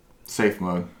 Safe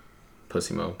mode.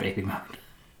 Pussy mode. Baby mode.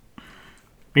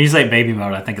 When you say baby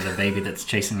mode, I think of the baby that's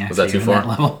chasing after that you too in far? that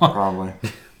level. Probably.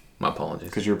 My apologies.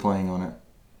 Because you're playing on it.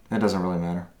 It doesn't really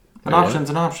matter. An Yeah. option's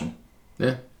an option.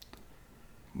 Yeah.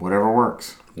 Whatever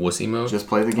works. Wussy mode. Just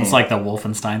play the game. It's like the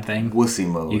Wolfenstein thing. Wussy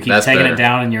mode. You keep That's taking better. it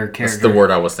down in your That's character. the word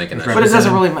I was thinking. But But it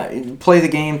doesn't Represented. really matter. Play the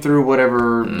game through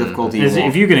whatever difficulty you want.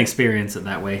 If you can experience it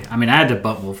that way. I mean, I had to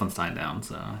bump Wolfenstein down,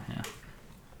 so yeah.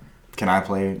 Can I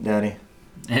play Daddy?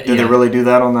 Did Did they really do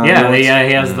that on the Yeah, notes? he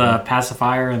has the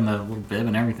pacifier and the little bib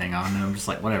and everything on, and I'm just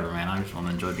like, whatever, man. I just want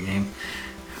to enjoy the game.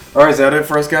 All right, is that it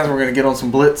for us, guys? We're going to get on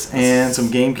some Blitz and some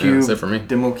GameCube that's it for me.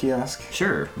 demo kiosk.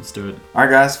 Sure, let's do it. All right,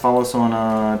 guys, follow us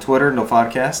on Twitter, No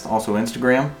Podcast, also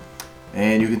Instagram.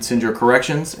 And you can send your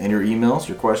corrections and your emails,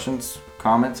 your questions,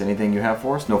 comments, anything you have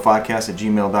for us,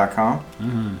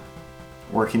 nopodcast@gmail.com.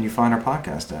 Where can you find our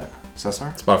podcast at?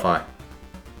 Cesar? Spotify.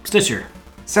 Stitcher.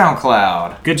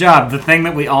 SoundCloud. Good job. The thing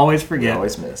that we always We forget.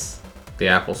 always miss. The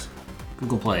apples.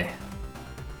 Google Play.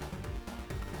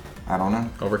 I don't know.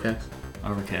 Overcast.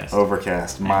 Overcast.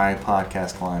 Overcast, my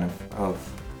podcast line of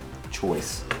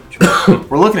choice.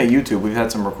 We're looking at YouTube. We've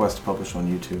had some requests to publish on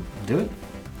YouTube. Do it.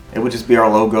 It would just be our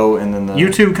logo and then the...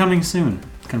 YouTube coming soon.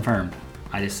 Confirmed.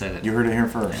 I just said it. You heard it here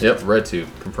first. Yep. RedTube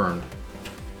confirmed.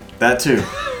 That too.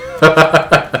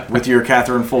 With your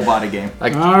Catherine Full Body game.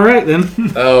 All right, then.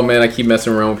 Oh man, I keep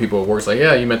messing around with people at work. It's like,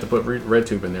 yeah, you meant to put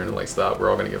RedTube in there, and they're like, stop, we're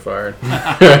all gonna get fired.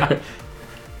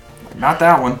 Not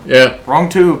that one. Yeah, Wrong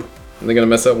tube. and they're gonna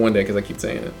mess up one day because I keep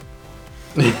saying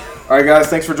it. All right, guys.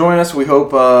 Thanks for joining us. We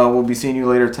hope we'll be seeing you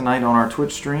later tonight on our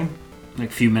Twitch stream. Like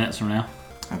a few minutes from now.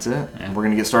 That's it. Yeah. We're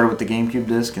going to get started with the GameCube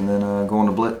disc and then go on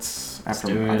to Blitz. After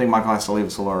do I it. think Michael has to leave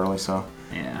us a little early, so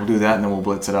Yeah. we'll do that and then we'll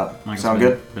Blitz it up. Michael's Sound been,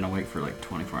 good? Been awake for like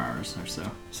 24 hours or so.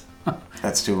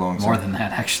 That's too long. More so than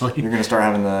that, actually. You're going to start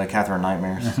having the Catherine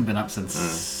nightmares. Been up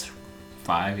since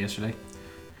 5 yesterday.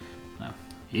 So,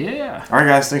 yeah. All right,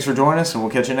 guys. Thanks for joining us, and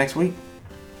we'll catch you next week.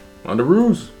 On the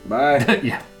ruse. Bye.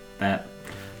 Yeah, that.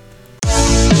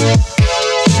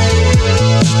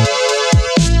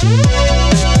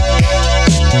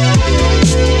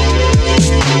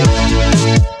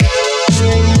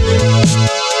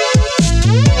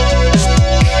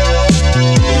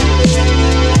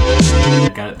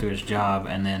 Got it through his job,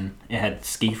 and then it had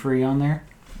Ski Free on there.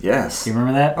 Yes. Do you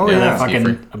remember that? Oh, yeah. That Ski fucking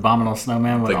Free. abominable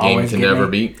snowman would The game always can get never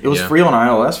me. beat. It was Yeah. free on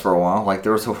iOS for a while. Like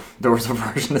there was a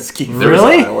version of Ski Free. There was-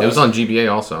 Really? on It was iOS. on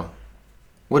GBA also.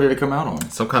 What did it come out on?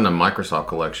 Some kind of Microsoft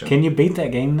collection. Can you beat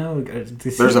that game though?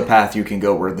 There's a path you can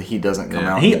go where he doesn't come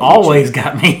Yeah. out. He and always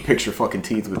got me. picture fucking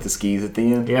teeth with the skis at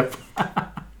the end. Yep.